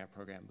within this grant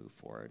program move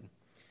forward.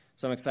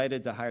 So I'm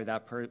excited to hire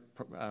that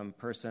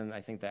person.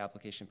 I think the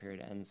application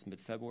period ends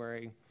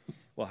mid-February.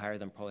 We'll hire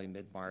them probably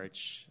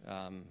mid-March,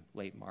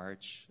 late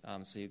March,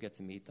 so you get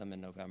to meet them in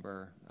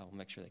November. I'll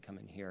make sure they come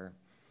in here.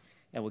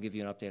 And we'll give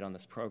you an update on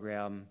this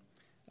program.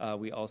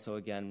 We also,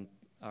 again,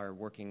 are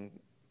working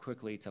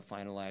quickly to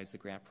finalize the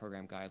grant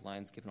program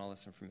guidelines, given all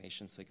this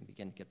information, so we can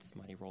begin to get this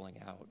money rolling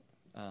out.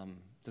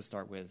 To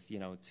start with,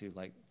 to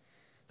like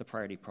the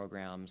priority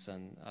programs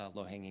and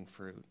low-hanging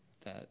fruit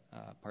that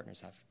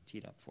partners have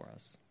teed up for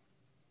us.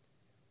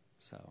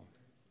 So,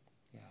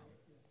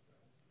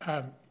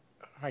 yeah.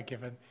 Hi,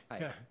 Kevin.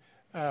 Hi.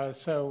 Yeah.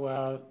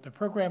 So the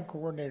program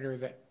coordinator,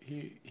 that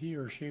he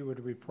or she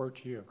would report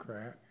to you,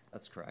 correct?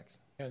 That's correct.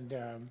 And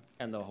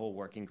the whole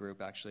working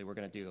group, actually, we're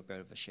going to do a bit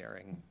of a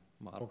sharing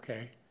model.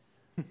 okay.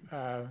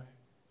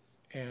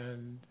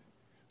 And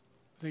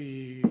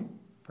the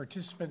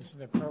participants in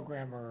the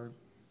program are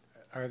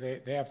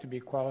they have to be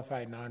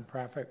qualified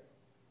nonprofits,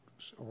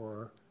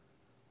 or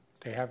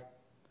they have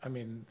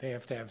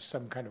to have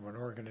some kind of an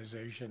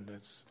organization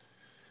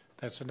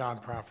that's a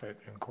nonprofit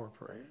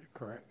incorporated,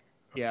 correct?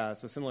 Yeah,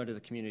 so similar to the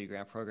community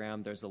grant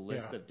program, there's a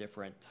list Yeah. of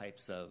different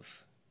types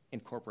of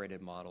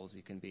incorporated models.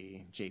 You can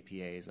be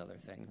JPAs, other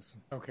things.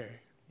 Okay.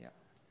 Yeah.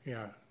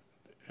 Yeah.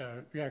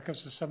 Yeah,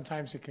 because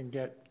sometimes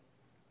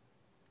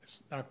it's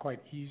not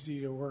quite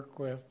easy to work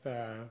with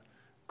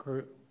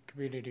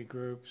community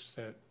groups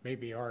that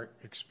maybe aren't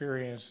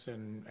experienced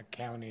in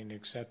accounting,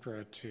 et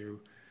cetera, to,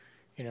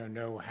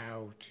 know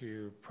how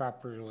to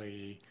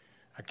properly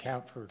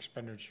account for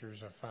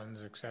expenditures of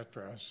funds, et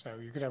cetera. So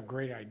you could have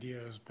great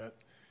ideas, but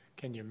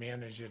can you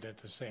manage it at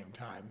the same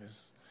time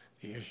is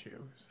the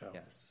issue. So.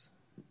 Yes.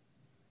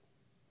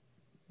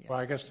 Yeah. Well,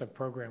 I guess the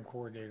program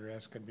coordinator,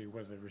 that's going to be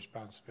one of the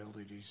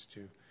responsibilities,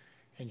 to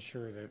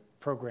ensure that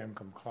program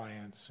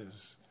compliance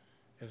is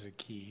a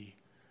key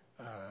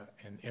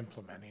in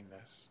implementing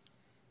this.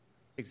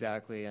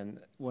 Exactly, and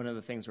one of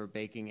the things we're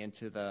baking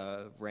into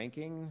the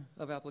ranking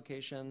of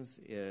applications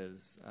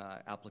is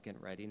applicant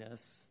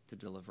readiness to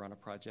deliver on a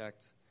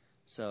project.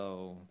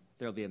 So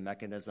there'll be a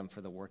mechanism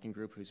for the working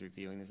group who's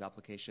reviewing these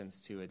applications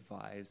to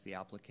advise the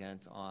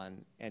applicant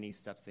on any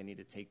steps they need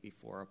to take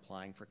before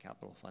applying for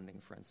capital funding,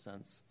 for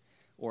instance,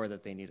 or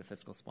that they need a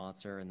fiscal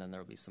sponsor, and then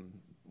there'll be some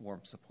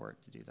warm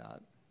support to do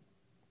that.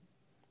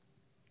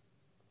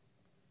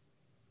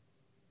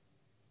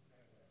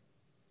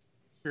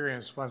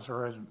 Experience once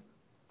or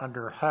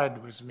under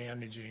HUD was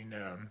managing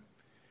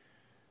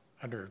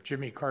under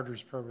Jimmy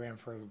Carter's program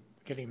for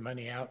getting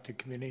money out to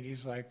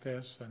communities like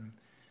this, and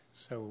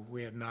so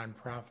we had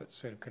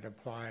nonprofits that could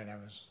apply, and I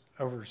was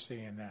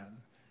overseeing that.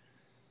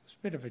 It's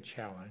a bit of a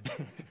challenge.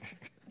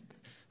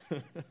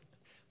 Can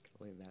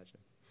only imagine.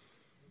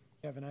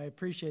 Kevin, I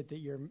appreciate that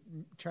you're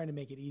trying to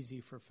make it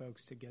easy for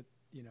folks to get,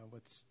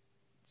 what's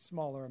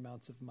smaller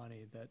amounts of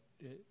money, that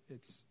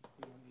it's,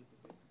 you don't need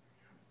the big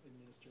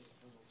administrative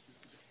hurdles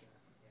just to get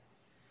there.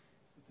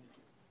 So thank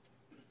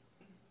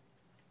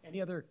you.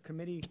 Any other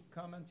committee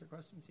comments or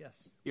questions?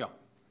 Yes. Yeah.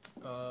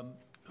 Are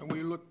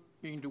we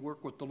looking to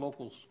work with the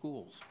local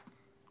schools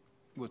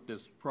with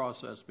this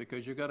process?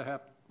 Because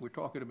we're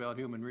talking about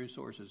human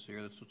resources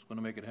here. That's what's going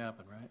to make it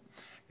happen, right?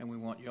 And we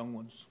want young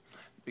ones,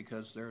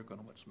 because they're going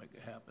to make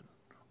it happen.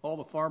 All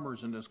the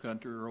farmers in this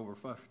country are over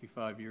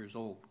 55 years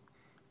old,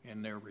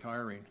 and they're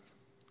retiring.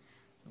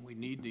 And we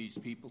need these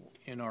people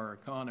in our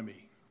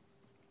economy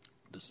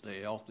to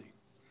stay healthy.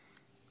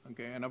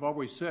 Okay, and I've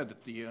always said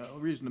that the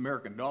reason the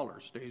American dollar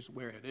stays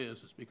where it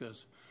is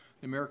because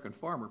the American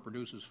farmer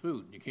produces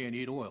food. You can't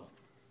eat oil.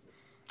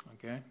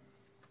 Okay?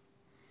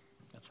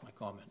 That's my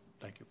comment.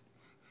 Thank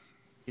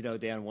you.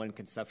 Dan, one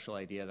conceptual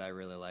idea that I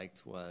really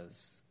liked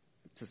was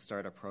to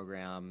start a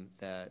program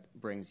that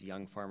brings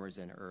young farmers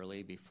in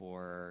early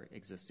before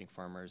existing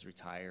farmers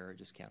retire or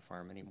just can't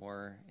farm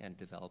anymore, and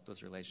develop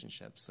those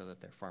relationships so that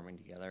they're farming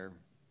together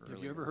earlier.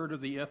 Have you ever heard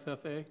of the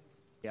FFA?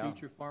 Yeah.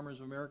 Future Farmers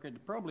of America? They're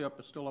probably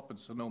still up in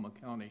Sonoma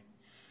County.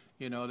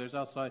 There's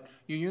outside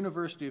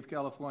University of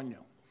California,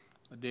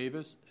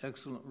 Davis,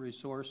 excellent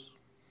resource,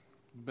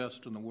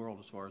 best in the world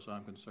as far as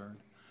I'm concerned.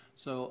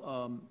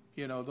 So,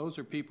 those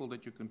are people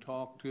that you can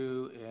talk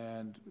to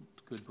and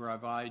could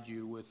provide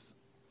you with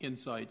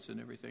insights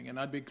and everything. And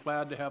I'd be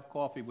glad to have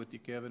coffee with you,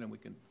 Kevin, and we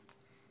can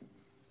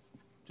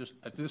just,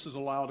 if this is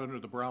allowed under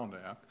the Brown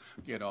Act,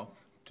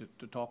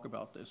 to talk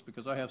about this,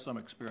 because I have some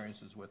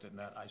experiences with it, and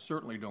that I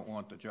certainly don't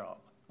want the job,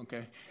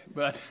 okay?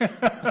 But,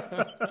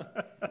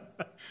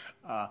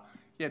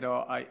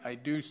 I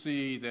do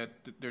see that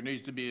there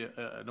needs to be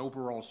an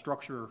overall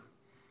structure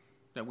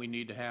that we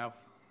need to have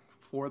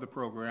for the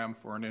program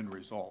for an end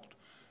result.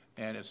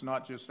 And it's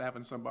not just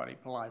having somebody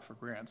apply for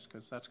grants,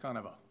 because that's kind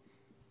of a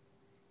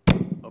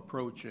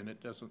approach, and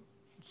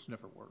it's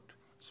never worked.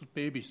 It's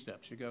baby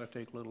steps. You got to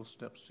take little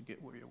steps to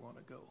get where you want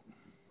to go.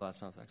 Well, that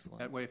sounds excellent.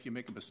 That way, if you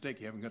make a mistake,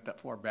 you haven't got that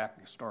far back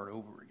and start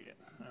over again.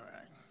 All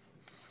right.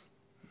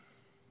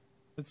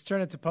 Let's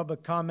turn it to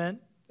public comment.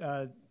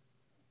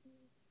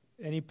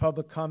 Any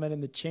public comment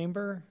in the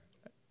chamber?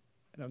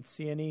 I don't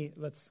see any.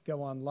 Let's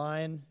go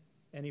online.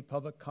 Any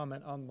public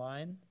comment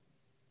online?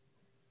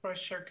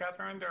 Vice Chair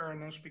Catherine, there are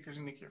no speakers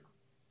in the queue.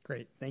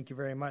 Great. Thank you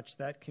very much.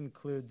 That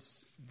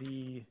concludes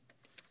the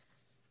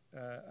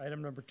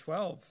item number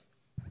 12,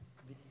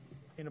 the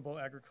Sustainable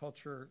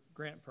Agriculture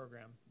Grant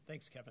Program.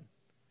 Thanks, Kevin.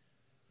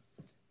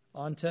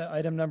 On to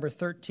item number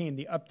 13,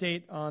 the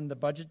update on the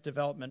budget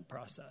development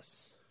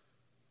process.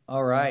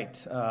 All right,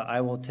 I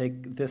will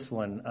take this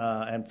one.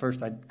 And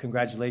first,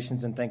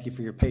 congratulations and thank you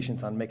for your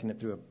patience on making it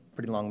through a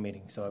pretty long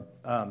meeting. So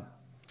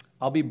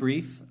I'll be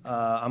brief.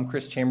 I'm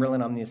Chris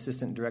Chamberlain. I'm the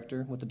Assistant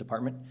Director with the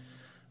department.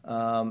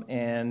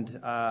 And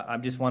I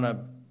just want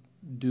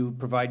to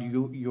provide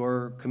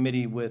your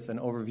committee with an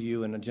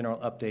overview and a general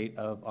update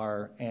of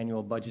our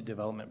annual budget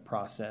development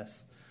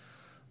process.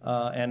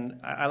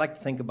 And I like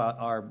to think about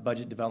our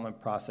budget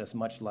development process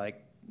much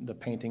like the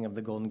painting of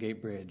the Golden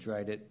Gate Bridge,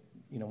 right?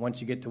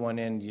 Once you get to one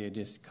end, you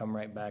just come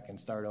right back and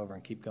start over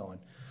and keep going.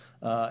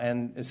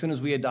 And as soon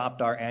as we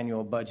adopt our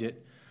annual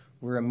budget,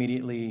 we're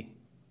immediately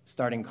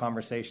starting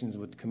conversations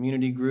with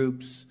community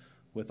groups,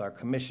 with our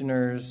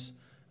commissioners,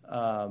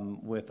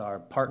 with our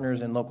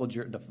partners in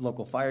the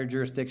local fire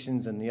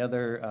jurisdictions and the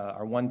other,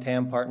 our one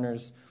TAM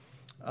partners.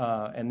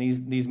 And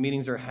these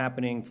meetings are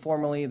happening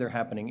formally, they're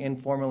happening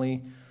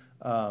informally.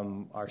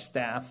 Our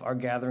staff are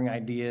gathering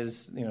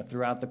ideas,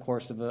 throughout the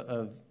course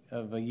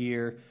of a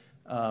year.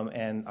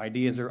 And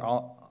ideas are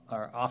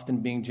often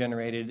being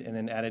generated and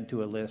then added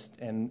to a list.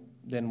 And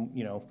then,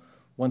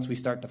 once we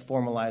start to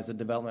formalize the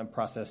development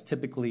process,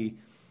 typically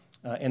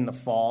in the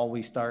fall,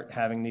 we start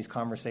having these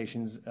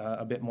conversations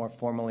a bit more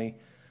formally.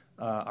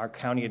 Our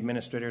county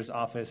administrator's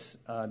office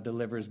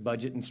delivers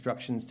budget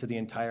instructions to the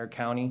entire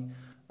county,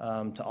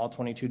 to all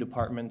 22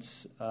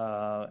 departments,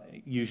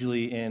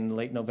 usually in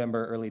late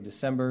November, early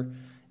December.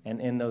 And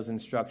in those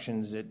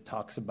instructions, it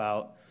talks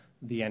about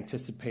the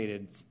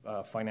anticipated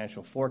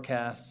financial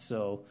forecasts,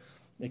 so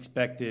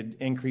expected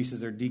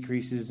increases or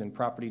decreases in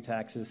property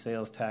taxes,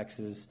 sales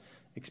taxes,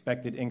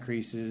 expected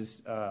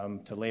increases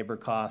to labor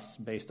costs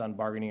based on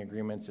bargaining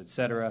agreements, et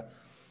cetera.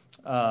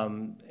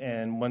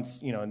 And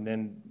once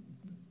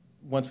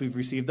we've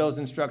received those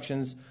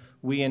instructions,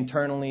 we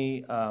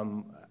internally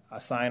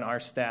assign our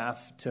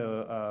staff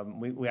to,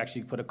 we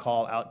actually put a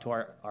call out to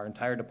our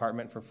entire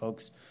department for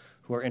folks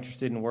who are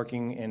interested in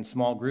working in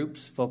small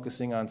groups,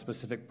 focusing on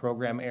specific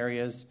program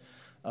areas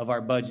of our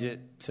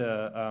budget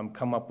to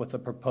come up with a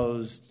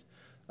proposed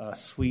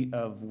suite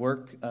of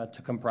work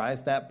to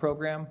comprise that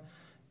program.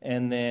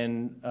 And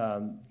then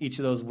each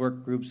of those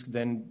work groups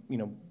then,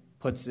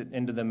 puts it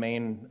into the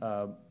main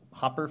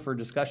hopper for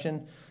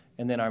discussion.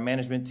 And then our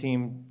management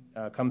team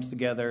comes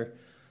together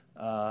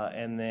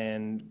and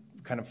then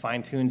kind of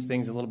fine-tunes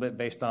things a little bit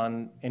based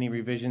on any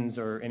revisions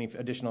or any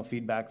additional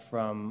feedback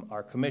from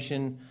our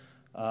commission.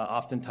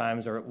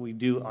 Oftentimes, or we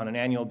do on an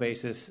annual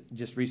basis,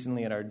 just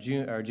recently at our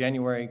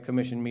January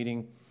commission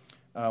meeting,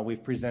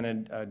 we've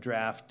presented a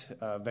draft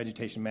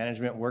vegetation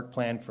management work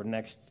plan for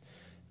next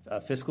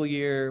fiscal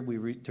year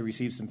to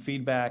receive some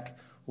feedback.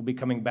 We'll be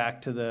coming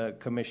back to the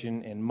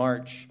commission in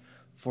March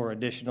for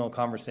additional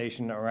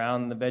conversation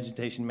around the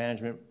vegetation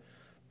management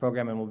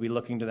program, and we'll be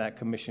looking to that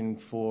commission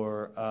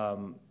for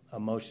a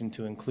motion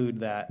to include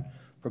that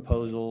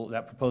proposed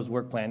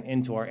work plan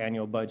into our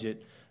annual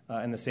budget.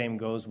 And the same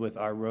goes with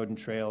our road and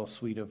trail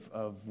suite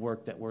of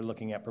work that we're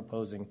looking at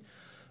proposing.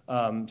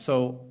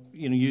 So,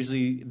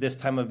 usually this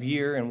time of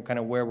year and kind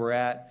of where we're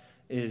at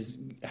is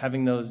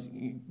having those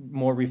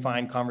more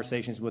refined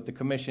conversations with the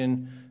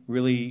commission.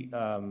 Really,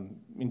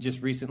 and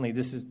just recently,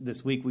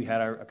 this week we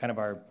had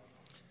our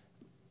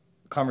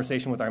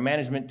conversation with our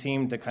management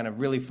team to kind of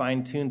really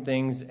fine tune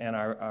things, and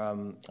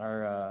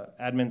our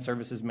admin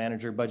services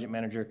manager, budget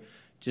manager,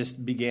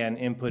 just began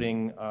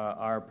inputting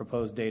our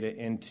proposed data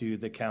into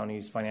the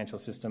county's financial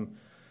system.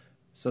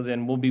 So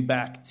then we'll be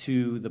back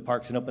to the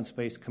Parks and Open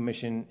Space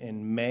Commission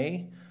in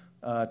May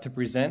to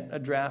present a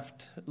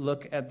draft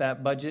look at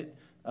that budget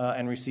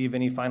and receive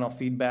any final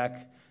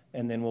feedback.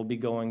 And then we'll be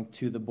going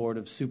to the Board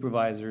of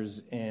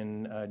Supervisors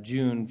in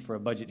June for a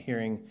budget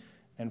hearing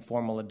and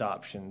formal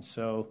adoption.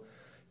 So,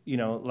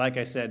 like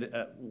I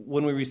said,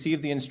 when we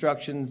received the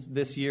instructions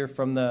this year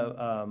from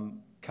the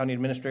County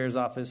Administrator's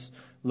Office,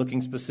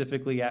 looking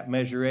specifically at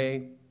Measure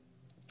A,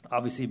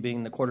 obviously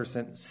being the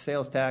quarter-cent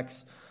sales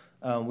tax,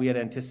 we had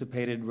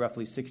anticipated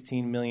roughly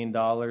 $16 million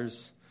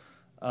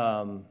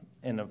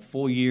in a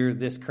full year.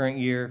 This current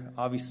year,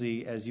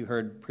 obviously, as you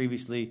heard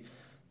previously,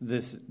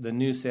 the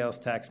new sales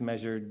tax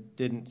measure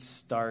didn't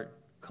start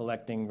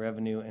collecting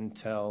revenue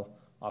until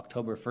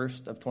October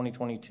 1st of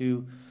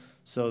 2022.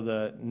 So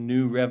the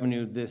new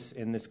revenue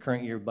in this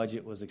current year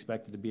budget was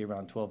expected to be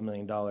around $12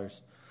 million.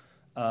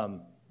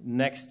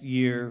 Next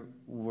year,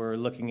 we're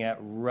looking at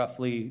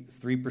roughly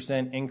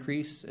 3%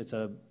 increase. It's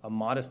a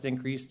modest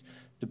increase,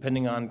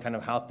 depending on kind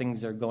of how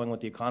things are going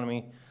with the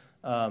economy.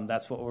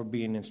 That's what we're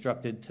being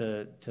instructed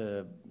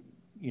to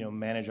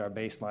manage our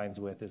baselines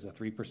with, is a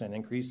 3%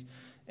 increase.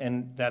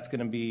 And that's going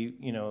to be,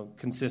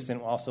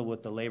 consistent also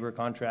with the labor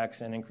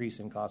contracts, and increase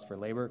in cost for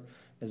labor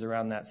is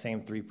around that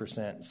same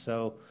 3%.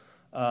 So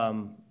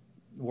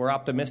we're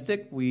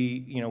optimistic.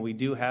 We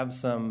do have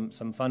some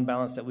fund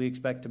balance that we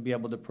expect to be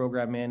able to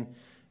program in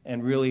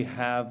and really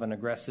have an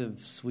aggressive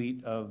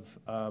suite of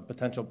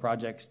potential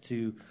projects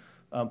to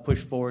push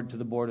forward to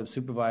the Board of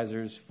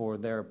Supervisors for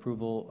their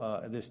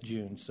approval this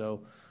June.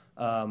 So,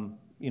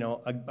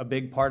 a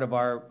big part of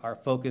our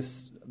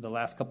focus the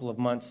last couple of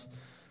months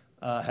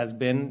has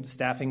been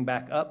staffing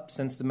back up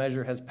since the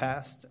measure has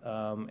passed.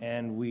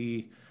 And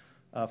we,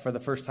 for the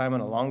first time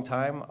in a long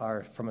time,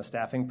 from a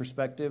staffing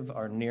perspective,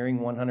 are nearing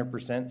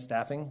 100%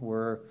 staffing.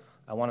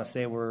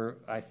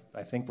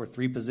 I think we're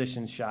 3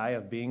 positions shy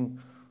of being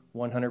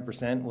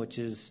 100%, which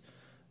is,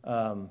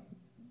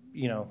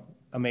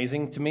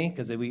 amazing to me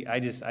because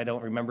I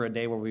don't remember a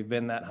day where we've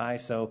been that high.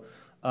 So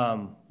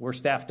we're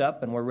staffed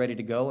up and we're ready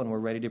to go, and we're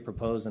ready to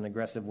propose an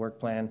aggressive work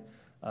plan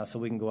so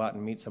we can go out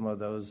and meet some of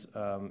those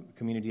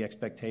community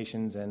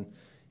expectations and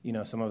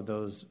some of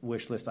those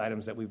wish list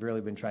items that we've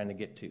really been trying to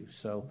get to.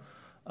 So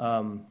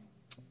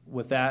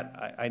with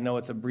that, I know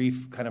it's a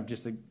brief kind of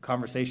just a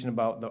conversation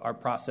about our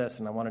process,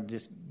 and I want to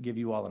just give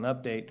you all an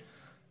update.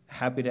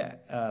 Happy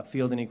to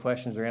field any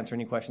questions or answer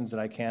any questions that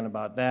I can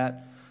about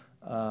that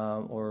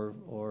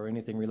or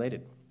anything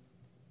related.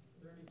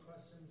 Are there any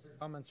questions or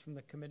comments from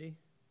the committee?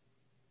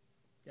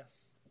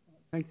 Yes.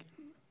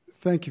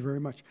 Thank you very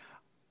much.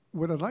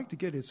 What I'd like to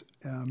get is,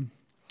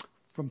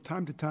 from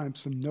time to time,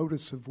 some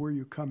notice of where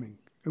you're coming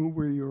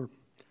and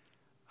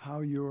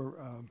how you're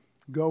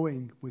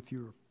going with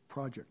your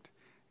project.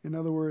 In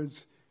other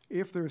words,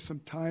 if there are some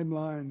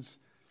timelines,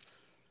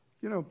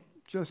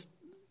 just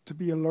to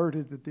be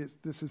alerted that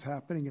this is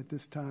happening at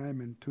this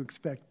time and to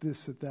expect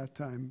this at that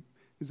time.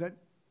 Is that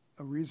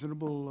a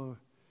reasonable?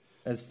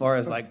 As far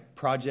as like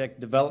project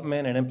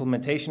development and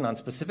implementation on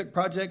specific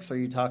projects, are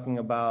you talking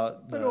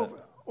about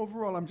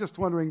overall, I'm just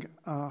wondering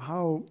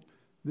how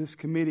this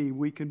committee,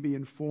 we can be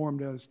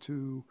informed as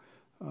to,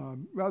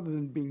 rather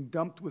than being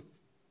dumped with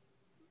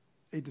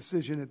a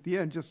decision at the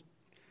end, just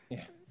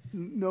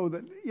know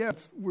that,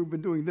 yes, we've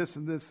been doing this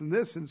and this and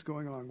this, and it's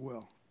going along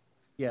well.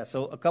 Yeah,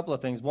 so a couple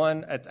of things.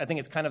 One, I think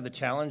it's kind of the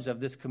challenge of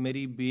this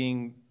committee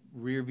being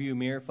rearview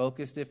mirror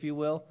focused, if you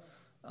will.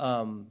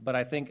 But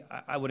I think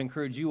I would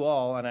encourage you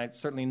all, and I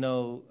certainly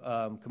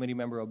know Committee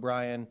Member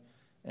O'Brien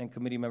and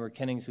Committee Member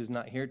Kennings, who's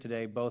not here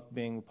today, both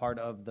being part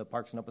of the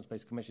Parks and Open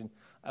Space Commission.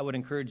 I would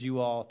encourage you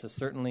all to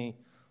certainly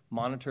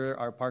monitor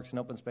our Parks and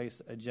Open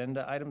Space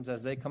agenda items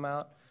as they come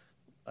out.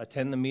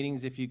 Attend the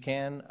meetings if you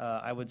can.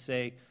 I would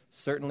say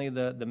certainly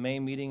the May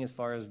meeting, as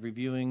far as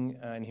reviewing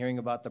and hearing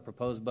about the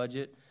proposed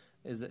budget,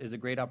 is a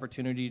great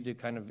opportunity to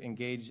kind of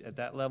engage at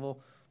that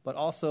level. But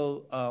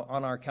also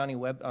on our county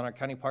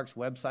parks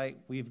website,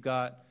 we've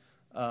got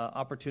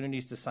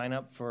opportunities to sign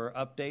up for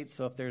updates.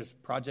 So if there's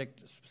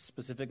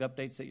project-specific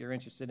updates that you're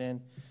interested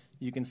in,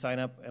 you can sign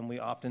up, and we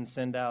often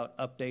send out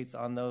updates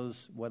on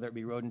those, whether it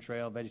be road and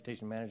trail,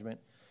 vegetation management,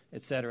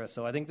 et cetera.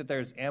 So I think that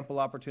there's ample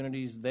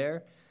opportunities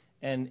there.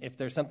 And if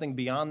there's something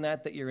beyond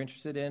that you're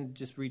interested in,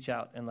 just reach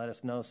out and let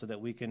us know so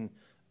that we can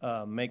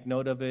make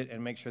note of it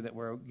and make sure that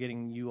we're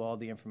getting you all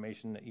the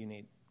information that you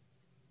need.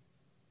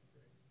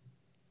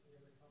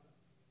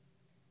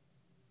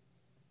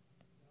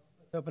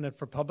 Let's open it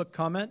for public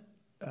comment.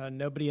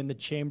 Nobody in the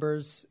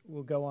chambers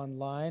will go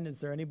online. Is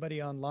there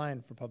anybody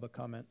online for public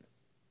comment?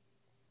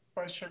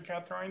 Vice Chair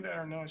Catherine, there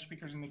are no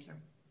speakers in the queue.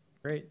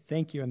 Great,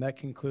 thank you. And that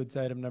concludes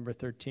item number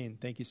 13.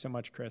 Thank you so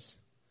much, Chris.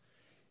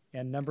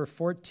 And number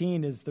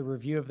 14 is the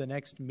review of the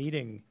next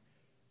meeting.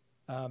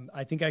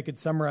 I think I could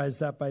summarize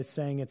that by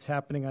saying it's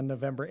happening on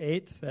November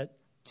 8th at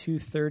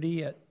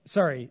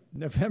 2:30.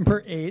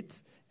 November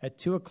 8th at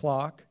 2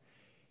 o'clock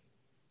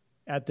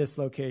at this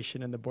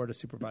location in the Board of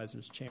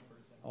Supervisors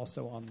chambers, and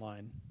also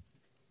online.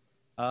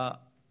 I'm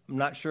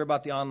not sure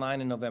about the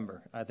online in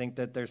November. I think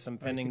that there's some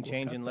pending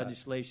change in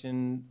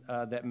legislation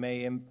that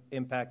may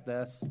impact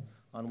this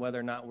on whether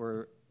or not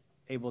we're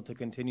able to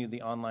continue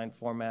the online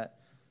format.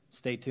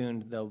 Stay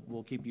tuned.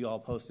 We'll keep you all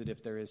posted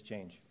if there is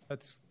change.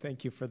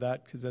 Thank you for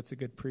that, because that's a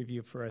good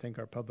preview for, I think,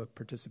 our public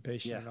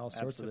participation in all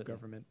sorts of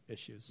government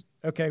issues.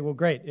 Okay, well,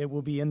 great. It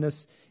will be in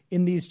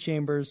these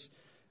chambers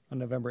on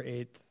November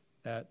 8th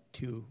at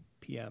 2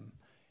 p.m.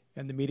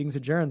 And the meeting's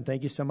adjourned.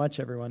 Thank you so much,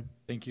 everyone.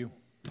 Thank you.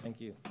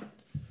 Thank you.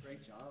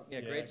 Great job.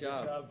 Yeah, great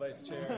job. Good job, Vice Chair.